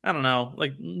 I don't know,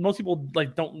 like most people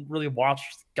like don't really watch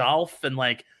golf, and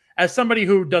like as somebody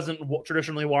who doesn't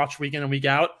traditionally watch week in and week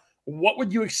out, what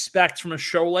would you expect from a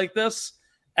show like this?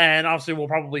 And obviously we'll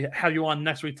probably have you on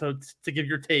next week to give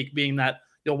your take, being that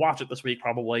you'll watch it this week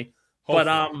probably.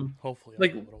 Hopefully,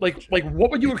 like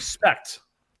what would you expect?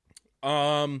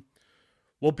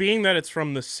 Well, being that it's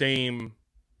from the same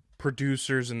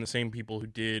producers and the same people who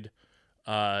did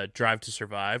Drive to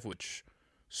Survive, which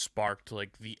sparked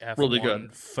like the F1 really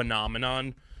good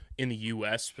phenomenon in the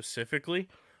US specifically,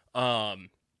 I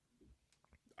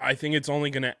think it's only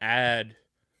going to add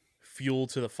fuel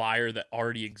to the fire that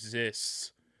already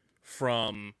exists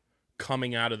from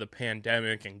coming out of the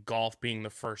pandemic and golf being the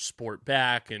first sport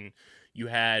back. And you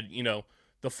had,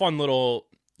 the fun little,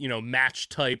 match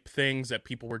type things that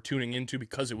people were tuning into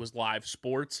because it was live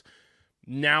sports.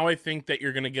 Now I think that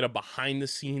you're going to get a behind the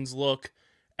scenes look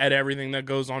at everything that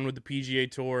goes on with the PGA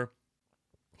Tour,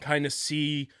 kind of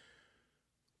see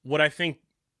what I think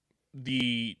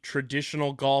the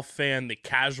traditional golf fan, the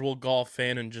casual golf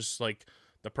fan, and just like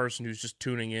the person who's just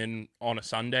tuning in on a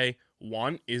Sunday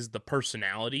want is the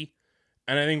personality.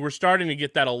 And I think we're starting to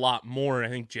get that a lot more. And I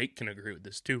think Jake can agree with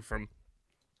this too, from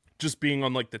just being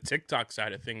on like the TikTok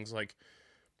side of things. Like,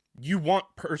 you want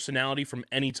personality from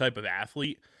any type of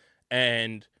athlete.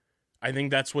 And I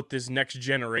think that's what this next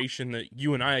generation that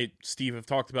you and I, Steve, have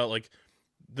talked about, like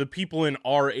the people in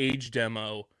our age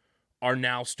demo are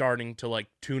now starting to like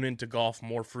tune into golf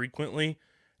more frequently.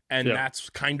 And that's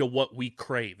kind of what we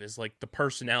crave, is like the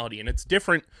personality. And it's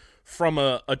different from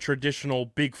a traditional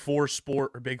Big Four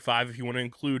sport, or Big Five if you want to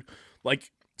include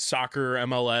like soccer,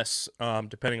 MLS,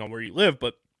 depending on where you live.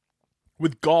 But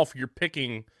with golf, you're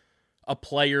picking a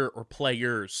player or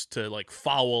players to like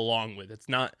follow along with. It's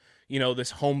not,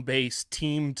 this home base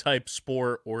team type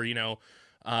sport, or,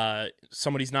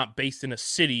 somebody's not based in a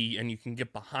city and you can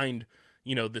get behind,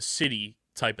 the city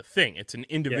type of thing. It's an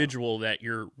individual that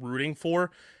you're rooting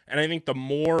for. And I think the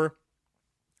more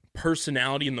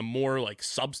personality and the more like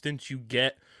substance you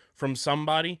get from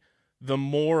somebody, the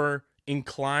more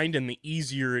inclined and the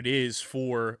easier it is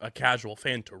for a casual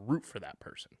fan to root for that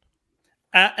person.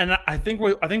 And I think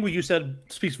what you said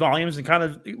speaks volumes and kind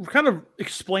of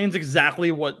explains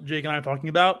exactly what Jake and I are talking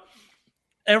about.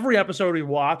 Every episode we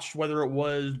watched, whether it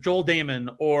was Joel Damon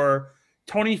or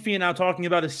Tony Finau talking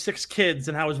about his 6 kids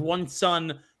and how his one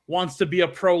son wants to be a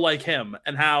pro like him,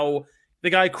 and how the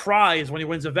guy cries when he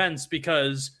wins events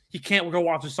because he can't go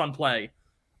watch his son play.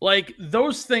 Like,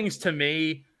 those things to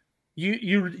me,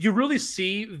 you really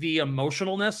see the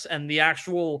emotionalness and the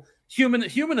actual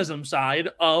humanism side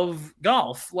of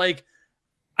golf. Like,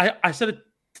 I said it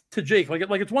to Jake, like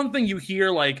it's one thing you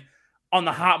hear like on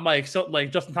the hot mic, so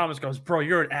like Justin Thomas goes, "Bro,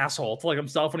 you're an asshole," to like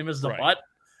himself when he misses a putt.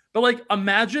 But like,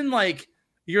 imagine like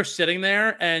you're sitting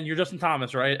there and you're Justin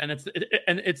Thomas, right? And it's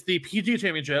the PGA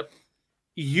Championship.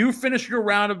 You finished your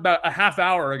round about a half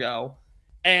hour ago,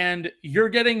 and you're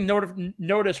getting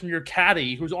notice from your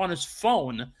caddy who's on his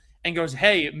phone and goes,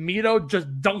 "Hey, Mito just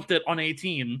dunked it on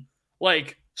 18.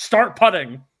 Like, start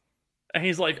putting." And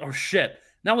he's like, "Oh shit."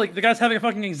 Now, like, the guy's having a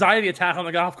fucking anxiety attack on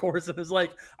the golf course, and is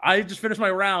like, "I just finished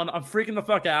my round. I'm freaking the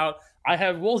fuck out. I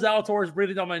have Will Zalatoris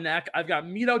breathing down my neck. I've got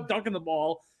Mito dunking the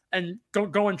ball and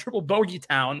going triple bogey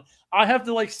town. I have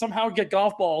to like somehow get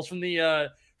golf balls from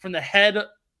the head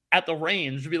at the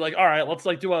range to be like, all right, let's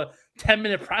like do a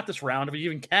 10-minute practice round if we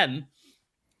even can."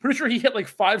 Pretty sure he hit like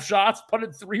 5 shots,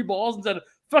 putted 3 balls, and said,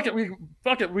 fuck it,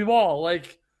 we ball."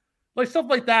 Like stuff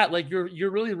like that. Like, you're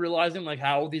really realizing like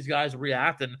how these guys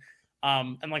react and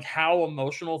like how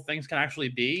emotional things can actually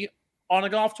be on a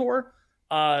golf tour.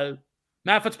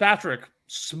 Matt Fitzpatrick,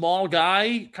 small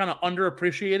guy, kind of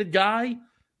underappreciated guy,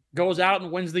 goes out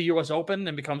and wins the U.S. Open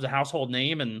and becomes a household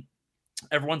name, and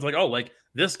everyone's like, "Oh, like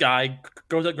this guy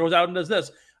goes out and does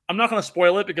this." I'm not going to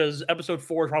spoil it because episode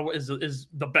 4 probably is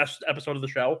the best episode of the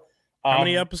show. How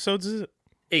many episodes is it?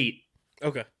 8.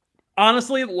 Okay.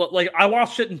 Honestly, like, I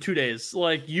watched it in 2 days.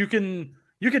 Like, you can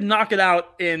knock it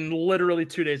out in literally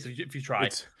 2 days if you try.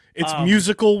 It's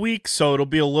musical week, so it'll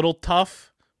be a little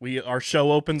tough. Our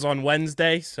show opens on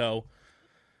Wednesday, so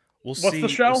we'll see. What's the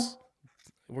show?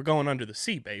 We're going under the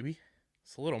sea, baby.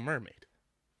 It's a Little Mermaid.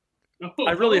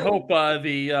 I really hope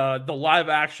the live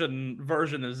action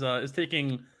version is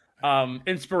taking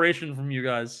inspiration from you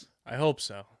guys. I hope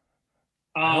so.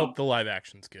 I hope the live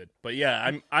action's good. But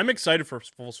yeah, I'm excited for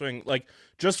Full Swing. Like,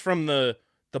 just from the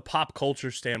pop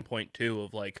culture standpoint too,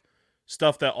 of like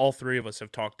stuff that all 3 of us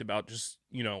have talked about, just,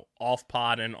 off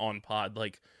pod and on pod,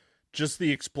 like just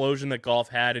the explosion that golf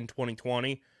had in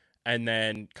 2020, and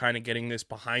then kind of getting this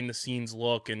behind the scenes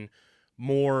look and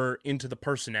more into the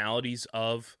personalities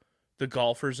of the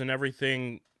golfers and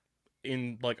everything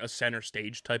in like a center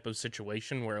stage type of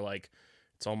situation where like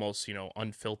it's almost,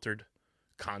 unfiltered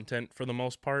content for the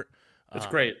most part. It's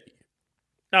great.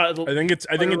 I think it's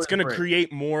going to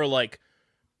create more like,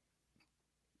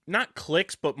 not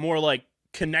clicks, but more like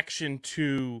connection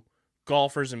to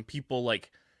golfers and people,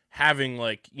 like having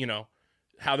like,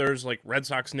 how there's like Red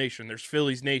Sox Nation, there's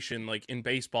Phillies Nation, like in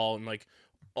baseball and like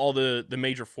all the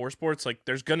major 4 sports. Like,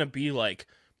 there's going to be like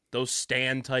those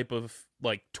stan type of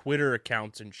like Twitter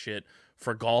accounts and shit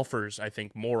for golfers, I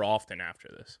think, more often after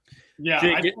this.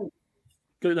 Yeah.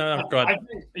 Go ahead.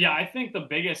 I think the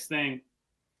biggest thing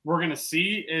we're going to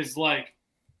see is like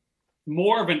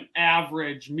more of an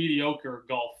average, mediocre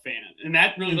golf fan. And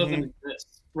that really doesn't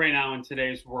exist right now in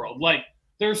today's world. Like,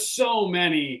 there's so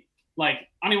many, like,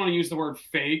 I don't even want to use the word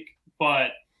fake,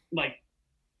 but like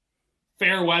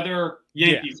fair weather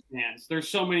Yankees fans. There's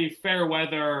so many fair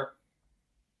weather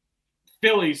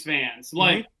Phillies fans.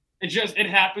 Like, it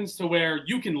happens to where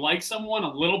you can like someone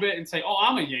a little bit and say, oh,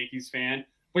 I'm a Yankees fan,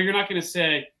 but you're not going to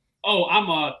say, oh, I'm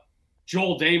a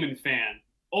Joel Damon fan.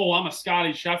 Oh, I'm a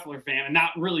Scotty Scheffler fan, and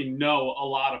not really know a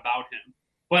lot about him.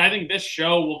 But I think this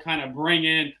show will kind of bring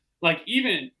in, like,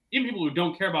 even people who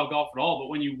don't care about golf at all, but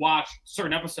when you watch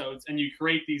certain episodes and you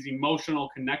create these emotional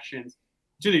connections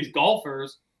to these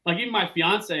golfers, like even my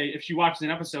fiance, if she watches an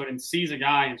episode and sees a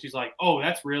guy and she's like, oh,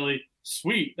 that's really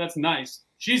sweet, that's nice,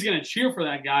 she's going to cheer for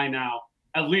that guy now,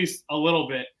 at least a little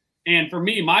bit. And for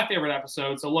me, my favorite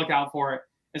episode, so look out for it,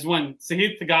 is when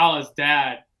Sahith Theegala's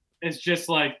dad is just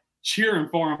like cheering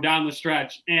for him down the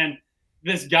stretch. And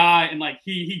this guy, and like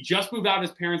he just moved out of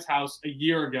his parents' house a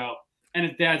year ago. And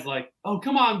his dad's like, oh,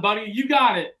 come on, buddy. You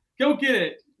got it. Go get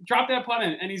it. Drop that putt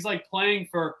in. And he's like playing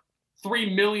for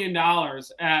 $3 million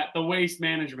at the Waste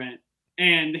Management.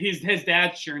 And his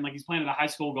dad's cheering like he's playing at a high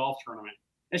school golf tournament.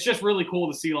 It's just really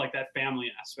cool to see like that family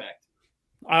aspect.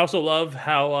 I also love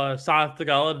how Sahith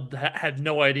Theegala had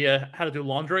no idea how to do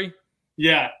laundry.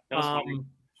 Yeah, that was funny.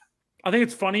 I think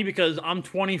it's funny because I'm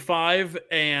 25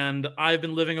 and I've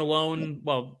been living alone.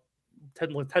 Well,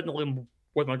 technically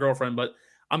with my girlfriend, but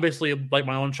I'm basically like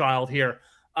my own child here.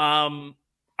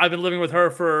 I've been living with her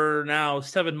for now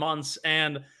 7 months,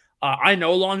 and I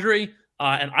know laundry,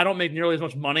 and I don't make nearly as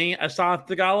much money as Sahith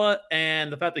Theegala.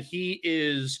 And the fact that he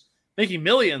is making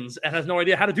millions and has no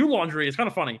idea how to do laundry is kind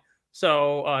of funny.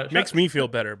 So makes me feel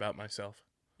better about myself.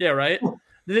 Yeah, right.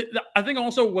 I think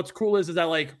also what's cool is that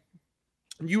like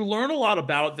you learn a lot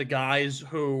about the guys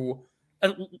who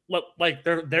like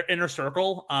their inner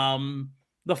circle.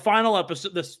 The final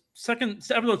episode,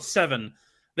 episode 7,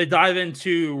 they dive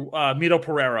into Mito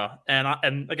Pereira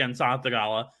and again Sahith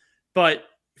Theegala, but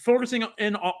focusing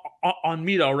in on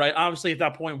Mito, right? Obviously, at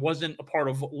that point, wasn't a part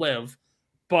of Live,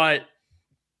 but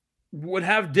would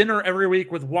have dinner every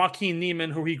week with Joaquin Niemann,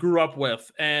 who he grew up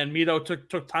with, and Mito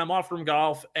took time off from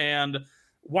golf, and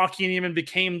Joaquin Niemann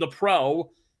became the pro.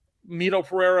 Mito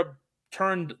Pereira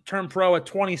turned pro at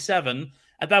 27.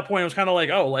 At that point, it was kind of like,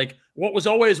 oh, like what was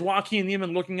always Joaquin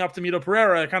Niemann looking up to Mito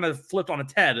Pereira kind of flipped on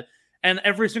its head. And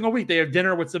every single week, they have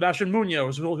dinner with Sebastian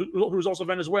Munoz, who's also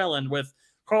Venezuelan, with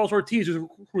Carlos Ortiz,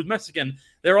 who's Mexican.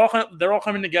 They're all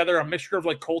coming together, a mixture of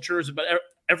like cultures, but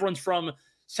everyone's from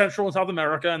Central and South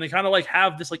America, and they kind of like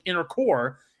have this like inner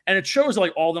core, and it shows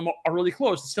like all of them are really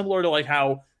close, similar to like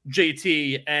how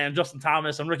JT and Justin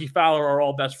Thomas and Ricky Fowler are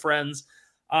all best friends.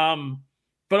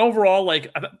 But overall,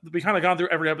 like we kind of gone through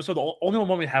every episode. The only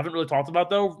one we haven't really talked about,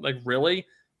 though, like really,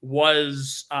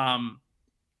 was Rory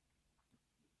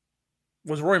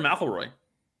McIlroy.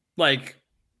 Like,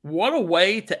 what a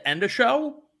way to end a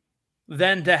show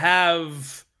than to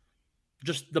have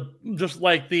just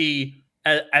like the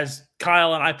as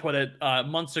Kyle and I put it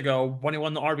months ago when he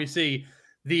won the RBC,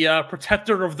 the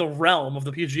protector of the realm of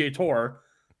the PGA Tour,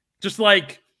 just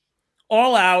like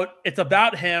all out. It's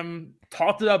about him.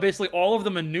 Talked about basically all of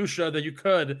the minutia that you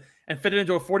could and fit it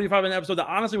into a 45-minute episode that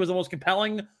honestly was the most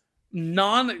compelling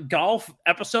non-golf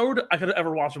episode I could have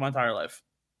ever watched in my entire life.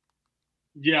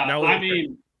 Yeah, I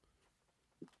mean,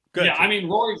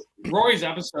 Rory's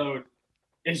episode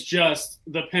is just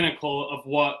the pinnacle of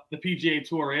what the PGA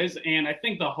Tour is, and I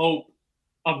think the hope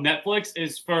of Netflix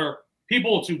is for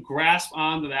people to grasp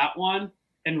onto that one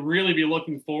and really be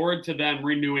looking forward to them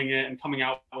renewing it and coming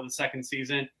out with a second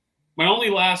season. My only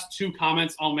last 2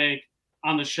 comments I'll make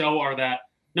on the show are that,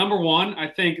 number one, I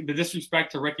think the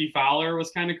disrespect to Ricky Fowler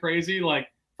was kind of crazy. Like,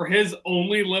 for his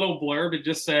only little blurb to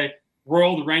just say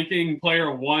world ranking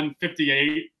player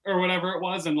 158 or whatever it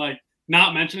was, and like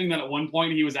not mentioning that at one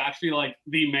point he was actually like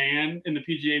the man in the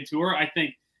PGA Tour. I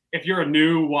think if you're a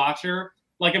new watcher,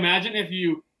 like imagine if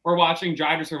you were watching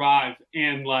Drive to Survive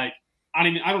and like, I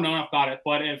don't know enough about it,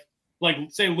 but if like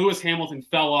say Lewis Hamilton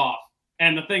fell off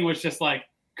and the thing was just like,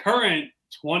 current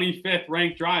 25th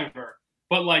ranked driver,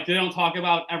 but like they don't talk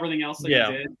about everything else that he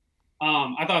did.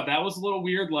 I thought that was a little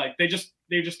weird. Like they just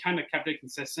kind of kept it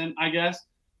consistent, I guess.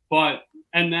 But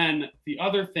and then the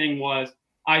other thing was,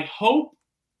 I hope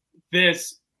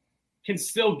this can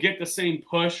still get the same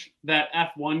push that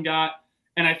F1 got.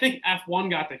 And I think F1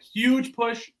 got the huge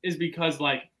push is because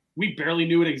like we barely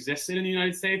knew it existed in the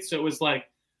United States. So it was like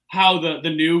how the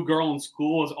new girl in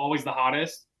school is always the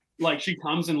hottest. Like she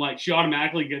comes and like she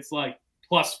automatically gets like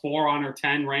 +4 on her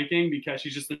 10 ranking because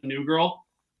she's just a new girl.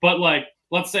 But like,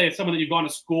 let's say it's someone that you've gone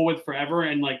to school with forever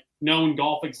and like known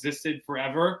golf existed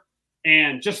forever,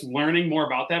 and just learning more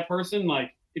about that person.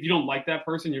 Like if you don't like that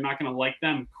person, you're not going to like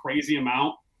them crazy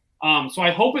amount. So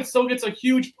I hope it still gets a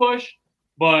huge push,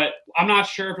 but I'm not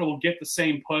sure if it will get the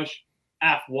same push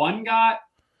F1 got.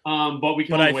 But we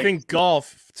can. But I think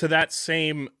golf, to that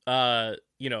same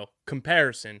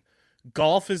comparison,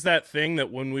 golf is that thing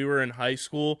that when we were in high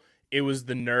school, it was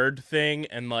the nerd thing,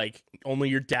 and like only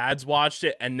your dads watched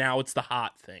it, and now it's the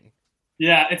hot thing.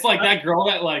 Yeah, it's like that girl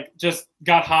that like just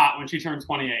got hot when she turned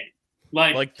 28.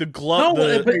 Like the glow,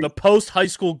 the post high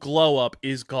school glow up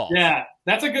is golf. Yeah,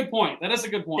 that's a good point. That is a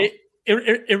good point.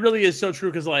 It really is so true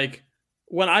because like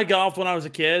when I golfed when I was a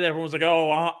kid, everyone was like,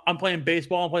 "Oh, I'm playing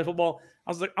baseball, I'm playing football."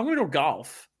 I was like, "I'm gonna go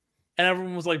golf," and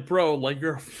everyone was like, "Bro, like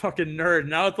you're a fucking nerd."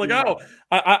 Now it's like, "Oh,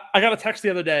 I got a text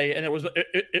the other day, and it was a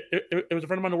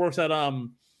friend of mine who works at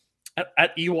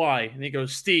EY, and he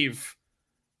goes, "Steve,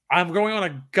 I'm going on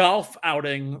a golf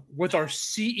outing with our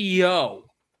CEO.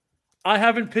 I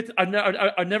haven't picked.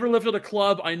 I never lived at a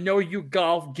club. I know you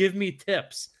golf. Give me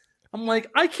tips." I'm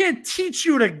like, I can't teach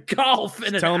you to golf in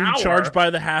an hour. Tell him you charge by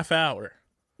the half hour.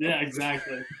 Yeah,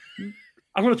 exactly.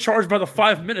 I'm going to charge by the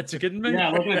 5 minutes. You kidding me? Yeah,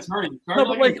 like an attorney. No,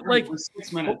 but like for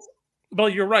 6 minutes.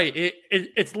 But you're right.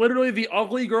 It's literally the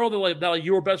ugly girl that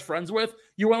you were best friends with.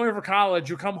 You went away for college.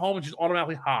 You come home and she's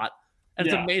automatically hot, and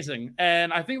it's amazing.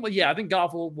 And I think, I think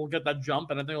golf will get that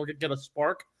jump, and I think it'll get a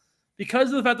spark because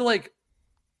of the fact that like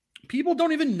people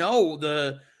don't even know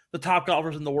the top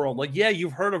golfers in the world. Like, yeah,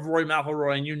 you've heard of Rory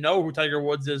McIlroy and you know who Tiger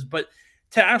Woods is, but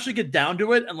to actually get down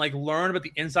to it and like learn about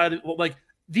the inside, like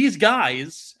these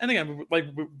guys, and again, like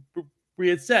we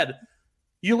had said,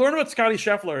 you learn about Scotty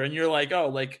Scheffler and you're like, oh,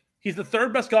 like he's the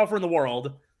third best golfer in the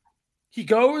world. He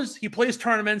goes, he plays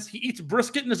tournaments, he eats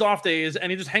brisket in his off days,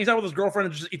 and he just hangs out with his girlfriend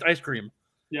and just eats ice cream.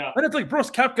 Yeah. And it's like Brooks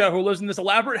Koepka, who lives in this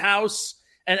elaborate house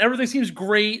and everything seems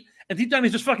great, and deep down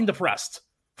he's just fucking depressed.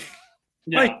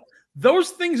 Yeah. Like, those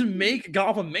things make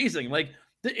golf amazing. Like,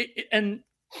 and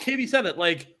KB said it,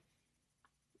 like,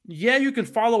 yeah, you can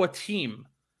follow a team,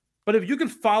 but if you can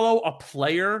follow a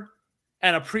player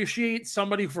and appreciate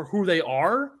somebody for who they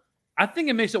are, I think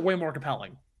it makes it way more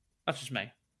compelling. That's just me.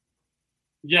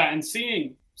 Yeah, and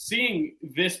seeing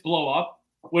this blow up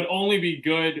would only be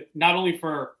good, not only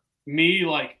for me,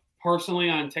 like personally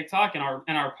on TikTok and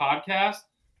our podcast,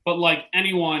 but like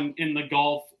anyone in the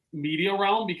golf media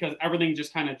realm, because everything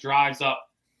just kind of drives up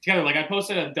together. Like I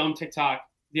posted a dumb TikTok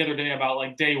the other day about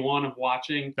like day one of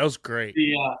watching. That was great.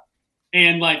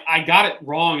 And like I got it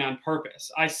wrong on purpose.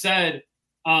 I said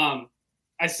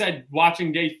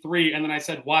watching day 3, and then I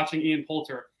said watching Ian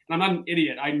Poulter. And I'm not an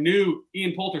idiot. I knew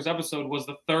Ian Poulter's episode was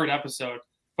the 3rd episode,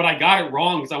 but I got it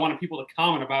wrong because I wanted people to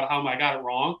comment about how I got it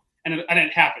wrong, and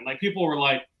it happened. Like people were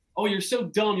like, "Oh, you're so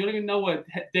dumb. You don't even know what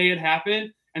day it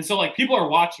happened." And so like people are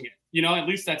watching it. You know, at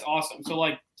least that's awesome. So,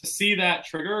 like, to see that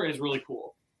trigger is really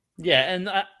cool. Yeah, and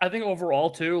I think overall,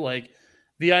 too, like,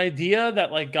 the idea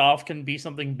that, like, golf can be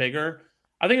something bigger,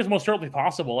 I think it's most certainly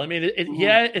possible. I mean,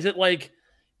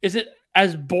 is it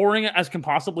as boring as can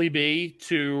possibly be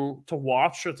to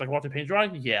watch? It's like watching paint dry?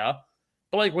 Yeah.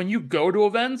 But, like, when you go to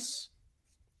events,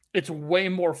 it's way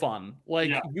more fun.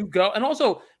 Like, you go – and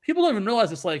also, people don't even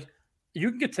realize it's, like,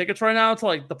 you can get tickets right now to,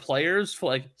 like, the Players for,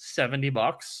 like,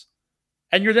 $70.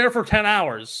 And you're there for 10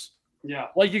 hours. Yeah.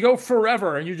 Like you go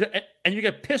forever and you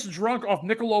get pissed drunk off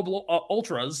Michelob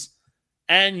Ultras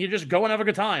and you just go and have a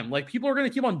good time. Like people are going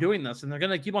to keep on doing this and they're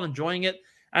going to keep on enjoying it.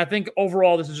 And I think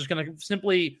overall, this is just going to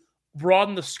simply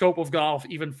broaden the scope of golf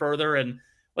even further. And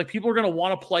like people are going to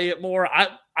want to play it more.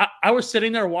 I was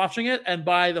sitting there watching it. And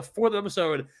by the 4th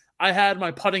episode, I had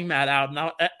my putting mat out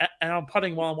and I'm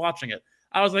putting while I'm watching it.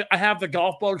 I was like, I have the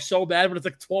golf bug so bad, but it's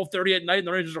like 12:30 at night and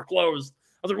the ranges are closed.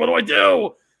 I was like, what do I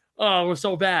do? Oh, it was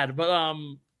so bad. But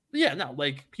yeah, no,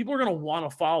 like people are gonna want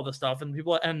to follow this stuff, and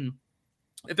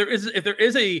if there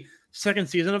is a second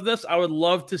season of this, I would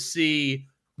love to see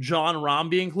Jon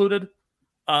Rahm be included.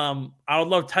 I would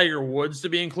love Tiger Woods to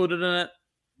be included in it.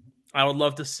 I would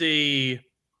love to see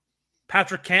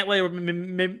Patrick Cantlay.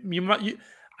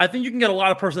 I think you can get a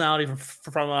lot of personality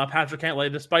from Patrick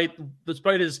Cantlay,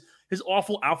 despite his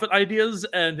awful outfit ideas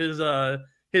and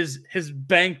his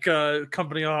bank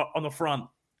company on the front.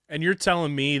 And you're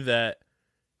telling me that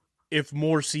if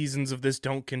more seasons of this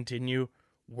don't continue,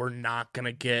 we're not going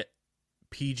to get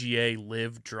PGA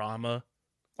Live drama?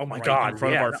 Oh my God. In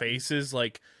front of our faces?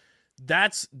 Like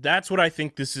that's what I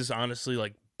think this is honestly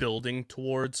like building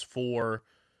towards for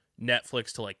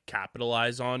Netflix to like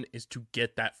capitalize on, is to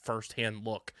get that firsthand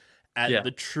look at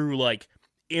the true like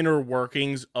inner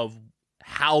workings of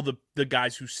how the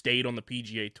guys who stayed on the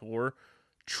PGA Tour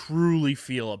truly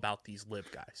feel about these live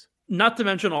guys. Not to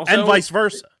mention also, and vice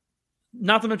versa.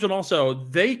 Not to mention also,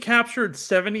 they captured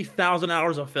 70,000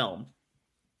 hours of film.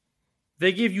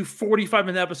 They gave you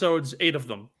 45-minute episodes, 8 of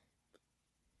them.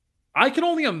 I can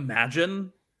only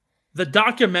imagine the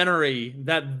documentary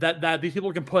that these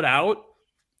people can put out,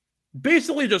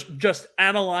 basically just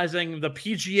analyzing the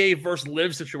PGA versus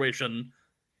live situation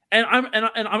And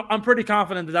I'm pretty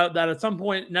confident that at some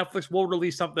point Netflix will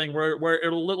release something where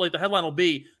it'll look like the headline will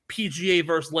be PGA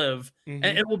versus Live, and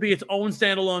it will be its own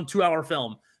standalone 2-hour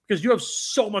film because you have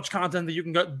so much content that you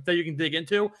can dig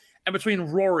into. And between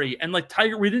Rory and like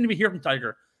Tiger, we didn't even hear from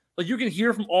Tiger. Like you can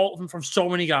hear from so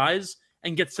many guys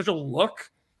and get such a look.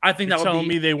 I think You're that would telling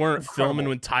be me they weren't incredible. filming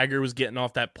when Tiger was getting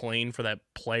off that plane for that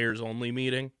players only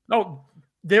meeting? No,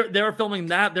 they were filming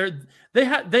that. They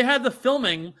had the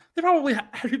filming. They probably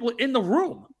had people in the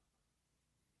room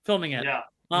filming it.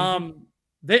 Yeah.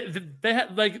 They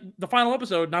had like the final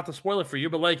episode. Not to spoil it for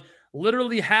you, but like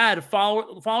literally had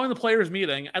following the players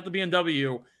meeting at the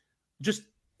BMW, just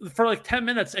for like 10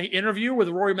 minutes, an interview with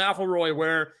Rory McIlroy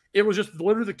where it was just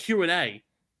literally the Q&A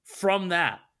from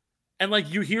that. And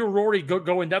like you hear Rory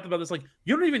go in depth about this, like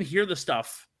you don't even hear the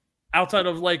stuff outside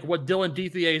of like what Dylan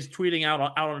Dithier is tweeting out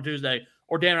on Tuesday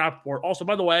or Dan Rappaport. Also,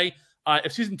 by the way,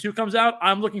 if season 2 comes out,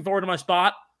 I'm looking forward to my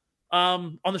spot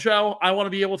on the show. I want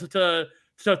to be able to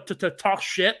talk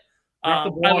shit.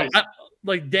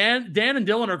 Like Dan and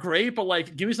Dylan are great, but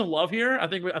like give me some love here. I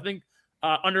think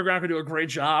Underground could do a great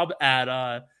job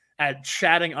at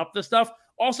chatting up this stuff.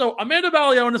 Also, Amanda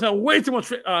Ballione has had way too much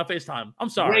FaceTime. I'm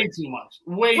sorry. Way too much.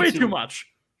 Way too much.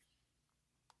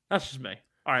 That's just me.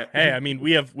 All right. Hey, I mean,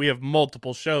 we have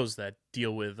multiple shows that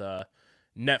deal with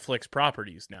Netflix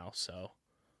properties now, so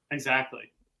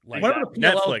exactly. Like whenever the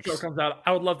PLL Netflix show comes out,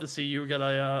 I would love to see you get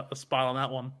a spot on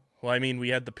that one. Well, I mean, we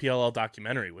had the PLL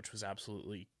documentary, which was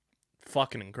absolutely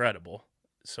fucking incredible.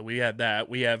 So we had that.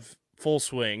 We have Full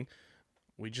Swing.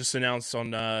 We just announced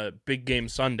on Big Game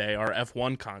Sunday our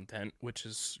F1 content, which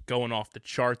is going off the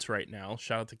charts right now.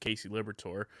 Shout out to Casey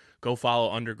Libertor. Go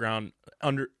follow underground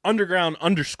 _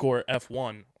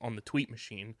 F1 on the tweet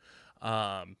machine.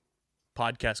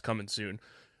 Podcast coming soon.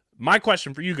 My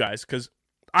question for you guys, because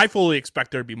I fully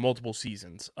expect there to be multiple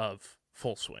seasons of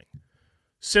Full Swing,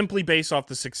 simply based off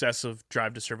the success of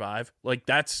Drive to Survive. Like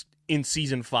that's in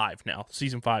season 5 now.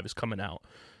 Season 5 is coming out.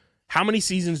 How many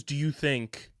seasons do you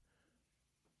think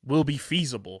will be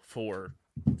feasible for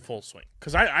Full Swing?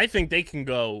 Because I think they can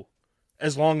go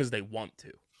as long as they want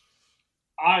to.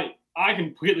 I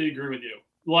completely agree with you.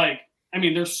 Like, I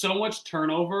mean, there's so much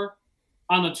turnover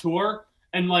on the tour.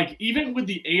 And, like, even with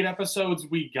the 8 episodes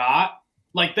we got,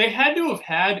 like, they had to have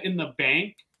had in the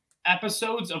bank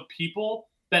episodes of people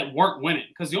that weren't winning.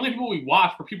 Because the only people we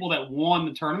watched were people that won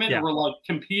the tournament and were, like,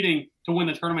 competing to win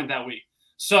the tournament that week.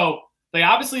 So they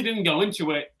obviously didn't go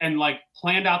into it and, like,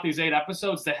 planned out these 8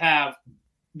 episodes to have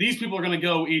these people are going to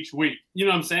go each week. You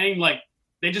know what I'm saying? Like,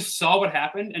 they just saw what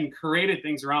happened and created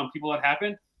things around people that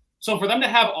happened. So for them to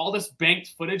have all this banked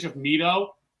footage of Mito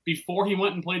before he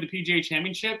went and played the PGA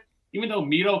Championship, even though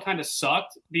Mito kind of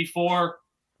sucked before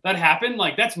that happened,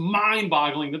 like, that's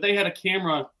mind-boggling that they had a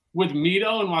camera with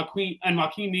Mito and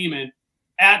Joaquin Niemann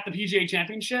at the PGA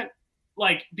Championship,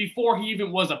 like, before he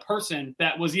even was a person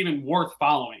that was even worth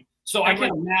following. So I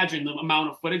can't imagine the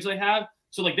amount of footage they have.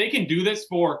 So, like, they can do this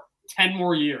for 10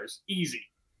 more years. Easy.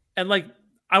 And, like,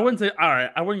 I wouldn't say, all right,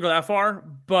 I wouldn't go that far,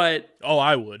 but Oh,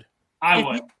 I would. I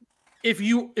would. If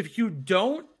you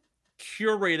don't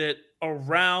curate it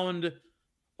around,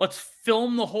 let's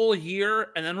film the whole year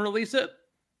and then release it,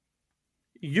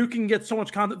 you can get so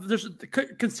much content.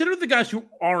 Consider the guys who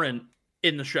aren't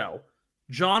in the show.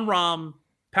 John Rahm,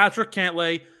 Patrick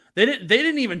Cantlay. They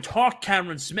didn't even talk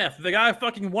Cameron Smith. The guy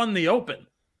fucking won the Open.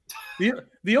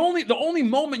 The only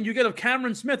moment you get of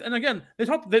Cameron Smith, and again, they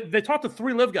talked to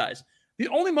 3 live guys. The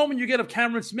only moment you get of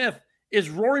Cameron Smith is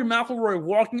Rory McIlroy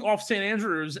walking off St.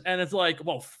 Andrews, and it's like,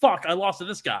 well, fuck, I lost to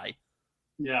this guy.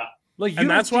 Yeah. Like, and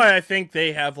that's why I think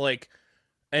they have, like,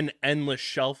 an endless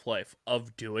shelf life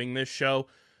of doing this show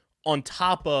on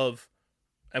top of,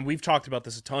 and we've talked about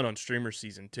this a ton on Streamer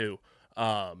Season 2.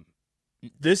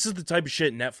 This is the type of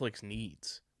shit Netflix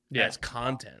needs as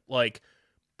content. Like,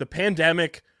 the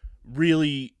pandemic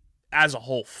really, as a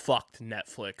whole, fucked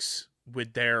Netflix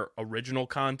with their original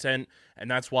content, and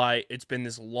that's why it's been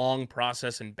this long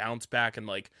process and bounce back. And,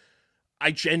 like,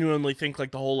 I genuinely think,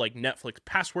 like, the whole, like, Netflix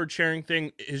password sharing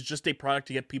thing is just a product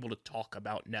to get people to talk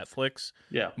about Netflix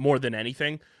more than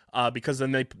anything, because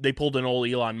then they pulled in old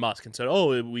Elon Musk and said,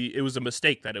 oh, it was a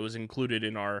mistake that it was included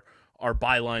in our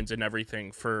bylines and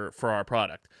everything for our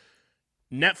product.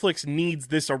 Netflix needs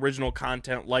this original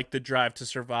content like the Drive to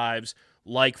Survives,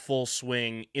 like Full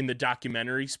Swing in the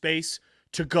documentary space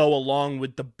to go along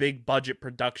with the big budget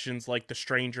productions like the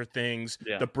Stranger Things,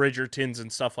 the Bridgertons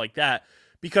and stuff like that.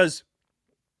 Because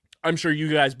I'm sure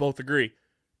you guys both agree,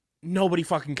 nobody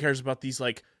fucking cares about these,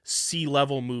 like,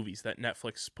 C-level movies that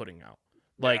Netflix is putting out.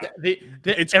 Like,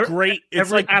 it's great.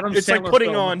 It's like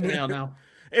putting on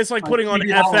It's like putting on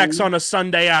FX on a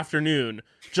Sunday afternoon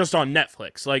just on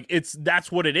Netflix. Like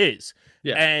that's what it is.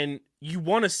 Yeah. And you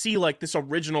want to see like this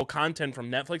original content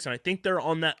from Netflix, and I think they're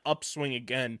on that upswing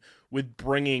again with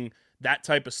bringing that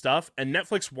type of stuff. And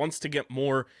Netflix wants to get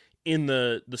more in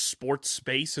the sports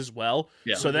space as well.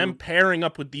 Yeah. So them pairing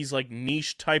up with these like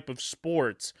niche type of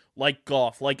sports like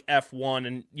golf, like F1,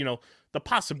 and the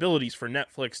possibilities for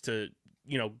Netflix to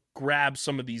grab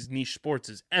some of these niche sports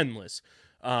is endless.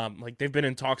 Like they've been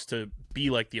in talks to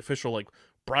be like the official like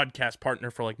broadcast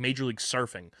partner for like Major League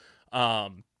Surfing.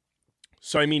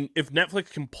 So I mean, if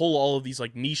Netflix can pull all of these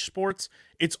like niche sports,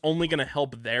 it's only going to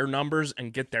help their numbers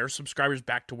and get their subscribers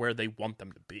back to where they want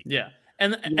them to be. Yeah.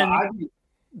 And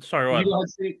sorry, what?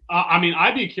 I mean,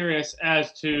 I'd be curious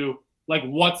as to like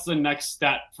what's the next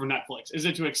step for Netflix? Is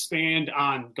it to expand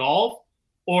on golf,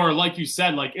 or like you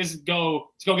said, like is it to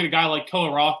go get a guy like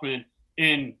Koa Rothman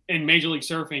in Major League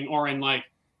Surfing or in like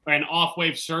an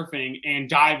off-wave surfing and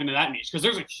dive into that niche? Because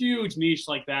there's a huge niche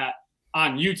like that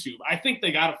on YouTube. I think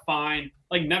they got to find,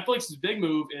 like, Netflix's big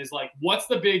move is like, what's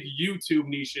the big YouTube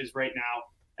niches right now?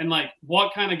 And like,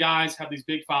 what kind of guys have these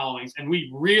big followings? And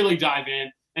we really dive in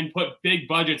and put big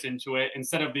budgets into it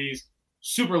instead of these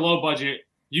super low budget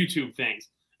YouTube things.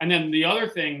 And then the other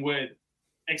thing with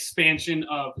expansion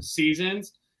of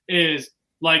seasons is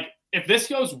like, if this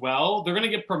goes well, they're going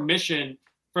to get permission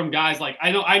from guys. Like,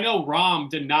 I know Rom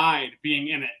denied being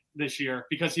in it this year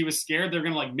because he was scared they're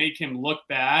going to like make him look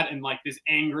bad and like this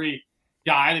angry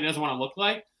guy that he doesn't want to look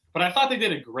like. But I thought they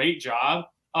did a great job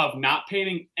of not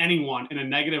painting anyone in a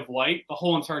negative light the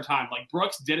whole entire time. Like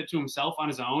Brooks did it to himself on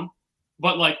his own.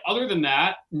 But like, other than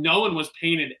that, no one was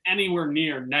painted anywhere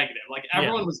near negative. Like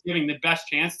everyone was giving the best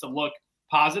chance to look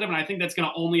positive. And I think that's going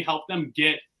to only help them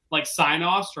get like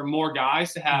sign-offs for more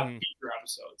guys to have feature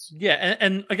episodes. Yeah.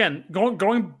 And again,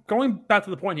 going back to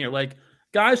the point here, like,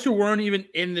 guys who weren't even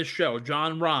in this show,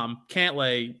 John Rahm,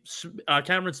 Cantlay,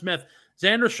 Cameron Smith,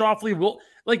 Xander Schauffele,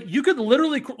 you could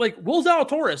literally, like, Will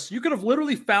Zalatoris, you could have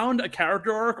literally found a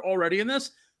character arc already in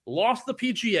this, lost the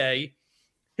PGA,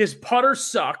 his putter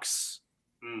sucks,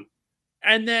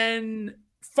 and then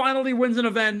finally wins an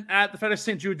event at the FedEx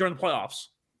St. Jude during the playoffs.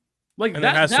 Like,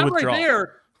 that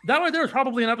right there is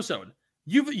probably an episode.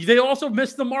 They also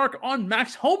missed the mark on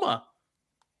Max Homa.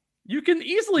 You can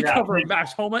easily cover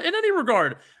Max Homa in any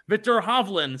regard. Victor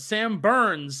Hovland, Sam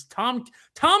Burns, Tom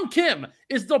Kim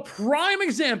is the prime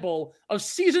example of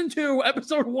season 2,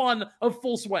 episode 1 of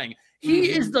Full Swing.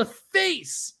 He is the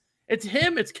face. It's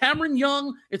him. It's Cameron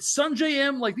Young. It's Sunjay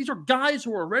M. Like, these are guys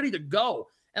who are ready to go.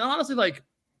 And honestly, like,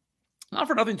 not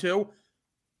for nothing too,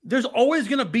 there's always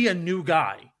going to be a new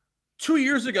guy. 2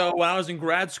 years ago, when I was in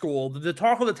grad school, the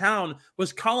talk of the town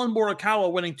was Colin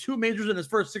Morikawa winning 2 majors in his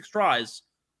first 6 tries.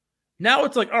 Now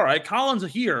it's like, all right, Colin's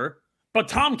here, but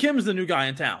Tom Kim's the new guy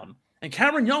in town, and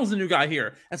Cameron Young's the new guy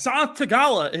here, and Sanath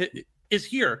Tagala is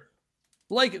here.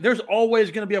 Like, there's always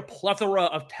going to be a plethora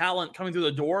of talent coming through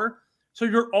the door, so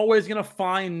you're always going to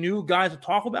find new guys to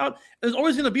talk about. There's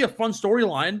always going to be a fun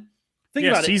storyline. Think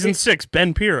about it. Season 6,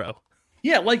 Ben Pirro.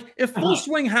 Yeah, like, if Full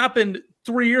Swing happened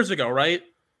 3 years ago, right?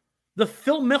 The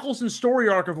Phil Mickelson story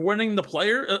arc of winning the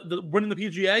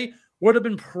PGA would have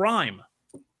been prime.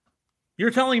 You're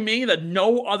telling me that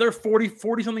no other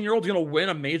 40-something-year-old is going to win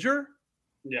a major?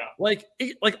 Yeah.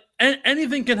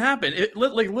 Anything can happen.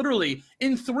 Literally,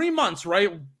 in 3 months,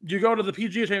 right? You go to the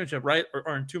PGA Championship, right?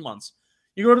 Or in 2 months.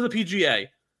 You go to the PGA.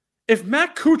 If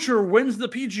Matt Kuchar wins the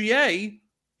PGA,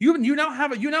 you now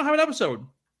have an episode.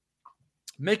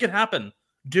 Make it happen.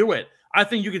 Do it. I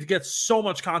think you could get so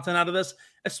much content out of this,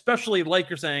 especially like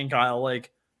you're saying, Kyle,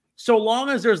 like, so long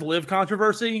as there's live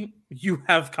controversy, you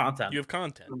have content. You have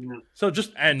content. So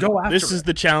just go after it. This is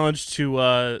the challenge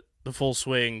to the Full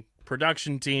Swing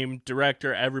production team,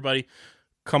 director, everybody.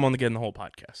 Come on to Get in the Hole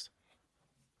podcast.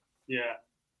 Yeah.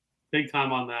 Big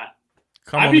time on that.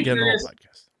 Come on to Get in the Hole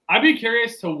podcast. I'd be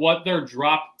curious to what their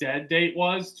drop dead date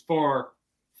was for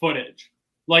footage.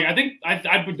 Like, I think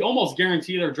I would almost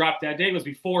guarantee their drop dead date was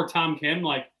before Tom Kim,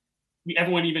 like,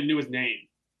 everyone even knew his name.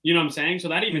 You know what I'm saying? So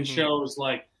that even shows,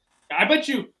 like, I bet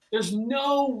you there's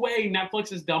no way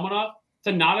Netflix is dumb enough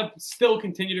to not still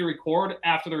continue to record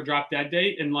after their drop dead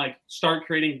date and like start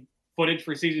creating footage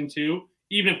for season 2,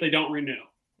 even if they don't renew.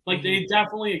 Like they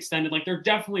definitely extended, like they're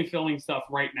definitely filming stuff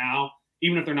right now,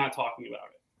 even if they're not talking about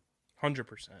it.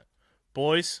 100%.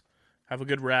 Boys, have a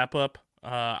good wrap up.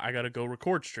 I got to go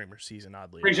record Streamer season,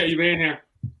 oddly. Appreciate you being here.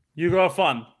 You go have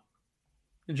fun.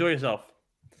 Enjoy yourself.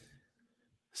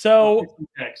 So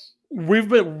we've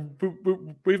been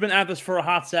at this for a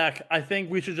hot sec. I think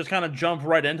we should just kind of jump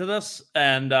right into this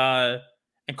and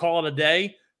call it a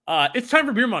day. It's time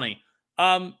for beer money.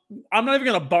 I'm not even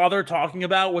going to bother talking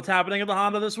about what's happening at the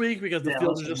Honda this week because the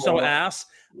fields are just so ass.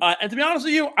 And to be honest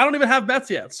with you, I don't even have bets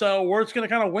yet. So we're just going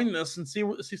to kind of wing this and see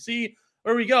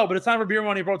where we go. But it's time for Beer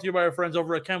Money, brought to you by our friends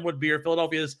over at Kenwood Beer,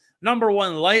 Philadelphia's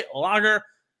 #1 light lager.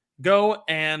 Go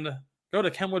to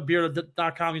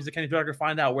kenwoodbeer.com. Use the Kenny tracker to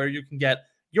find out where you can get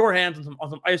your hands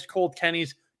on some ice cold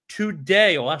Kenny's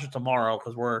today. Well, actually tomorrow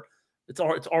because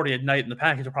it's already at night and the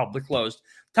package are probably closed.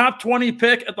 Top 20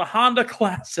 pick at the Honda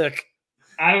Classic.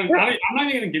 I'm not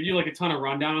even going to give you like a ton of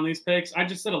rundown on these picks. I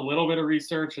just did a little bit of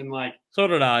research and like. So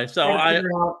did I.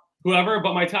 So whoever,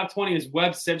 but my top 20 is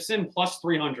Webb Simpson plus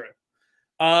 300.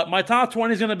 My top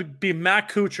 20 is going to be Matt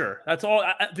Kuchar. That's all.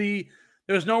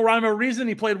 There's no rhyme or reason.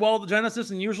 He played well at the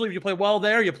Genesis, and usually if you play well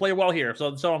there, you play well here. So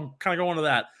I'm kind of going to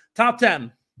that. Top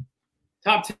 10.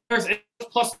 Top 10 Harris English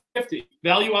plus 50.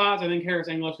 Value odds, I think Harris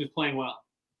English is playing well.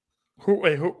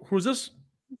 Who's this?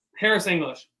 Harris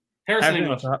English. Harrison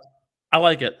English. I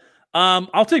like it.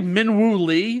 I'll take Minwoo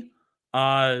Lee.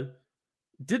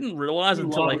 Didn't realize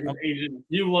until like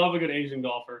you love a good Asian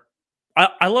golfer.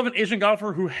 I love an Asian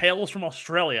golfer who hails from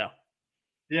Australia.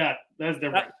 Yeah, that's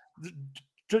different.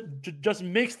 Just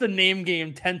makes the name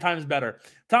game 10 times better.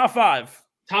 Top 5.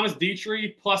 Thomas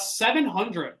Dietrich plus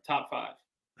 700. Top 5.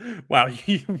 Wow,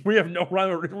 we have no rhyme.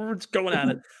 We're just going at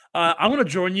it. I'm going to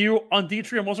join you on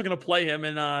Dietrich. I'm also going to play him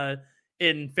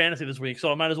in fantasy this week,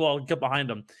 so I might as well get behind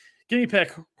him. Give me a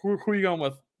pick. Who are you going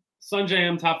with? Sungjae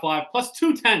Im top 5 plus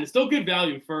 210. Still good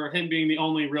value for him being the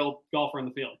only real golfer in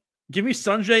the field. Give me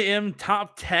Sungjae Im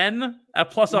top 10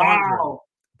 at plus 100. Wow.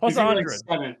 Plus 100.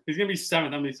 He's going to be 7th.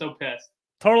 I'm going to be so pissed.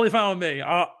 Totally fine with me.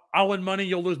 I'll win money.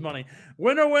 You'll lose money.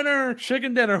 Winner,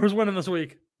 chicken dinner. Who's winning this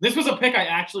week? This was a pick I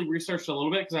actually researched a little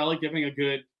bit because I like giving a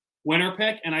good winner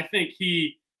pick, and I think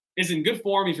he is in good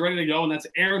form. He's ready to go, and that's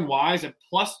Aaron Wise at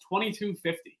plus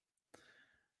 2250.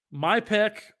 My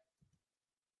pick.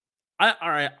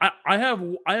 I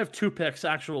have 2 picks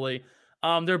actually.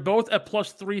 They're both at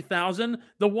plus 3,000.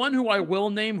 The one who I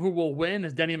will name who will win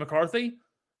is Denny McCarthy.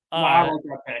 I like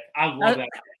that pick. I love that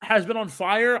pick. Has been on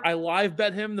fire. I live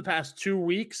bet him the past 2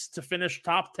 weeks to finish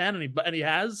top 10, and he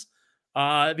has.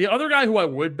 The other guy who I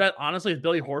would bet, honestly, is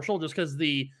Billy Horschel, just because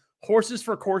the horses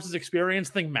for courses experience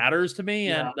thing matters to me,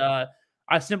 and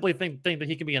I simply think that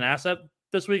he can be an asset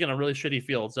this week in a really shitty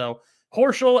field. So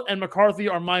Horschel and McCarthy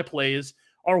are my plays.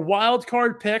 Our wild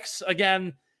card picks,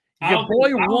 again, your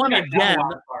boy won again.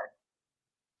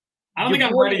 I don't think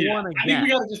I'm ready yet. I think we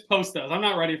got to just post those. I'm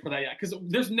not ready for that yet because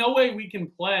there's no way we can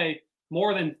play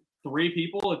more than 3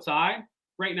 people aside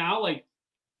right now. Like,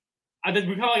 I think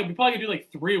we probably could do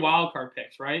like 3 wild card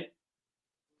picks, right?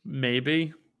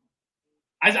 Maybe.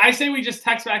 I say we just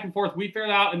text back and forth. We figure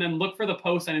it out and then look for the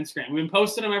posts on Instagram. We've been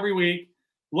posting them every week.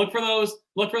 Look for those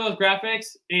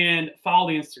graphics and follow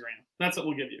the Instagram. That's what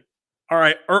we'll give you. All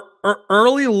right.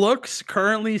 Early looks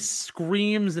currently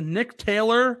screams Nick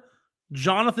Taylor,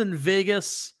 Jonathan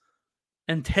Vegas,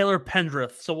 and Taylor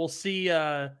Pendrith. So we'll see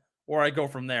where I go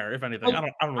from there, if anything. I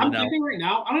don't really know. I'm thinking right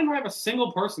now, I don't even have a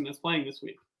single person that's playing this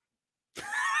week.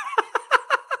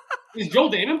 Is Joel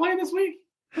Damon playing this week?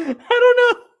 I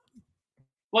don't know.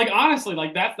 Like, honestly,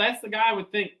 like that's the guy I would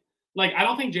think. Like, I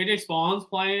don't think JJ Spawn's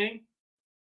playing.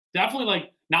 Definitely,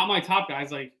 like, not my top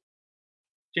guys. Like,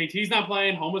 JT's not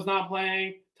playing. Homa's not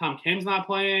playing. Tom Kim's not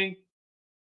playing.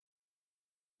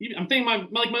 I'm thinking my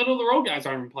middle of the road guys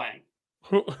aren't even playing.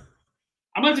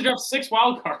 I'm going to draft 6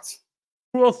 wild cards.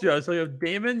 Who else do you have? So you have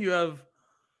Damon.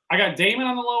 I got Damon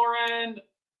on the lower end.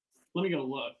 Let me go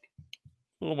look.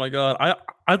 Oh my God. I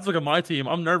have to look at my team.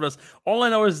 I'm nervous. All I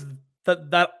know is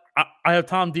that I have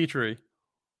Tom Dietrich.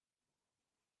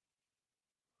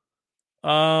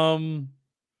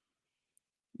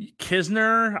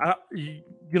 Kisner. You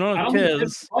don't have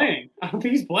Kiz. I don't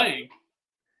think he's playing.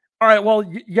 All right. Well,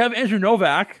 you have Andrew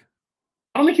Novak.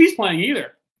 I don't think he's playing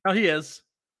either. Oh, he is.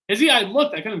 Is he? I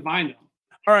looked. I couldn't find him.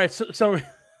 All right. So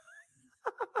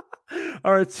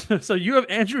all right. So you have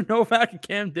Andrew Novak and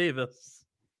Cam Davis.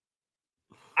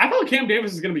 I thought Cam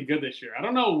Davis is going to be good this year. I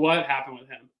don't know what happened with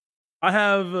him.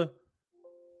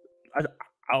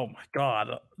 Oh my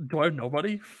God. Do I have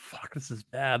nobody? Fuck, this is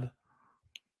bad.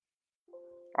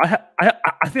 I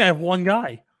think I have one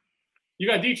guy. You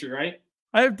got Dietrich, right?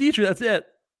 I have Dietrich. That's it.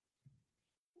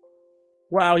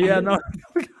 Wow. Yeah. No.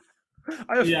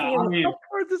 I have 4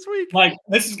 cards this week. Like,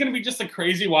 this is going to be just a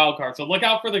crazy wild card. So look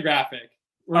out for the graphic.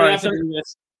 We're going to have to do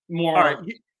this more. All right.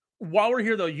 While we're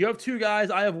here, though, you have 2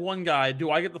 guys. I have 1 guy. Do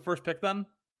I get the first pick then?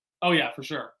 Oh, yeah, for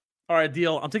sure. All right,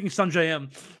 deal. I'm taking Sungjae Im.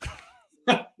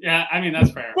 Yeah, I mean,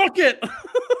 that's fair. Book it.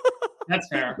 That's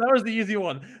fair. That was the easy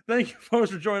one. Thank you,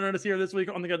 folks, for joining us here this week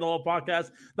on the Get the Hole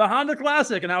podcast. The Honda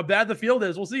Classic and how bad the field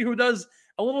is. We'll see who does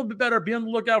a little bit better. Be on the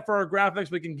lookout for our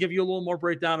graphics. We can give you a little more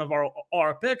breakdown of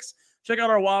our picks. Check out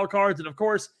our wild cards. And, of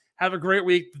course, have a great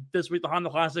week this week. The Honda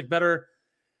Classic. Better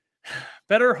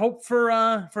hope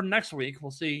for next week.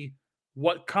 We'll see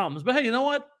what comes. But, hey, you know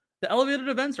what? The elevated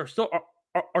events are still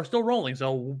rolling.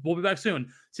 So we'll be back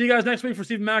soon. See you guys next week. For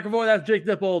Stephen McAvoy, that's Jake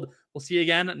Dippold. We'll see you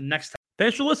again next time.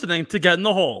 Thanks for listening to Get in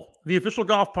the Hole, the official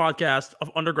golf podcast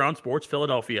of Underground Sports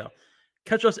Philadelphia.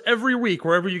 Catch us every week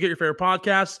wherever you get your favorite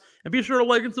podcasts, and be sure to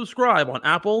like and subscribe on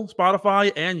Apple,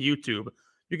 Spotify, and YouTube.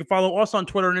 You can follow us on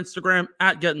Twitter and Instagram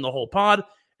at Get in the Hole Pod,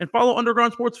 and follow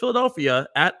Underground Sports Philadelphia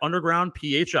at Underground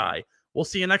PHI. We'll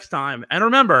see you next time, and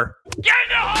remember, get in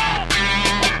the hole!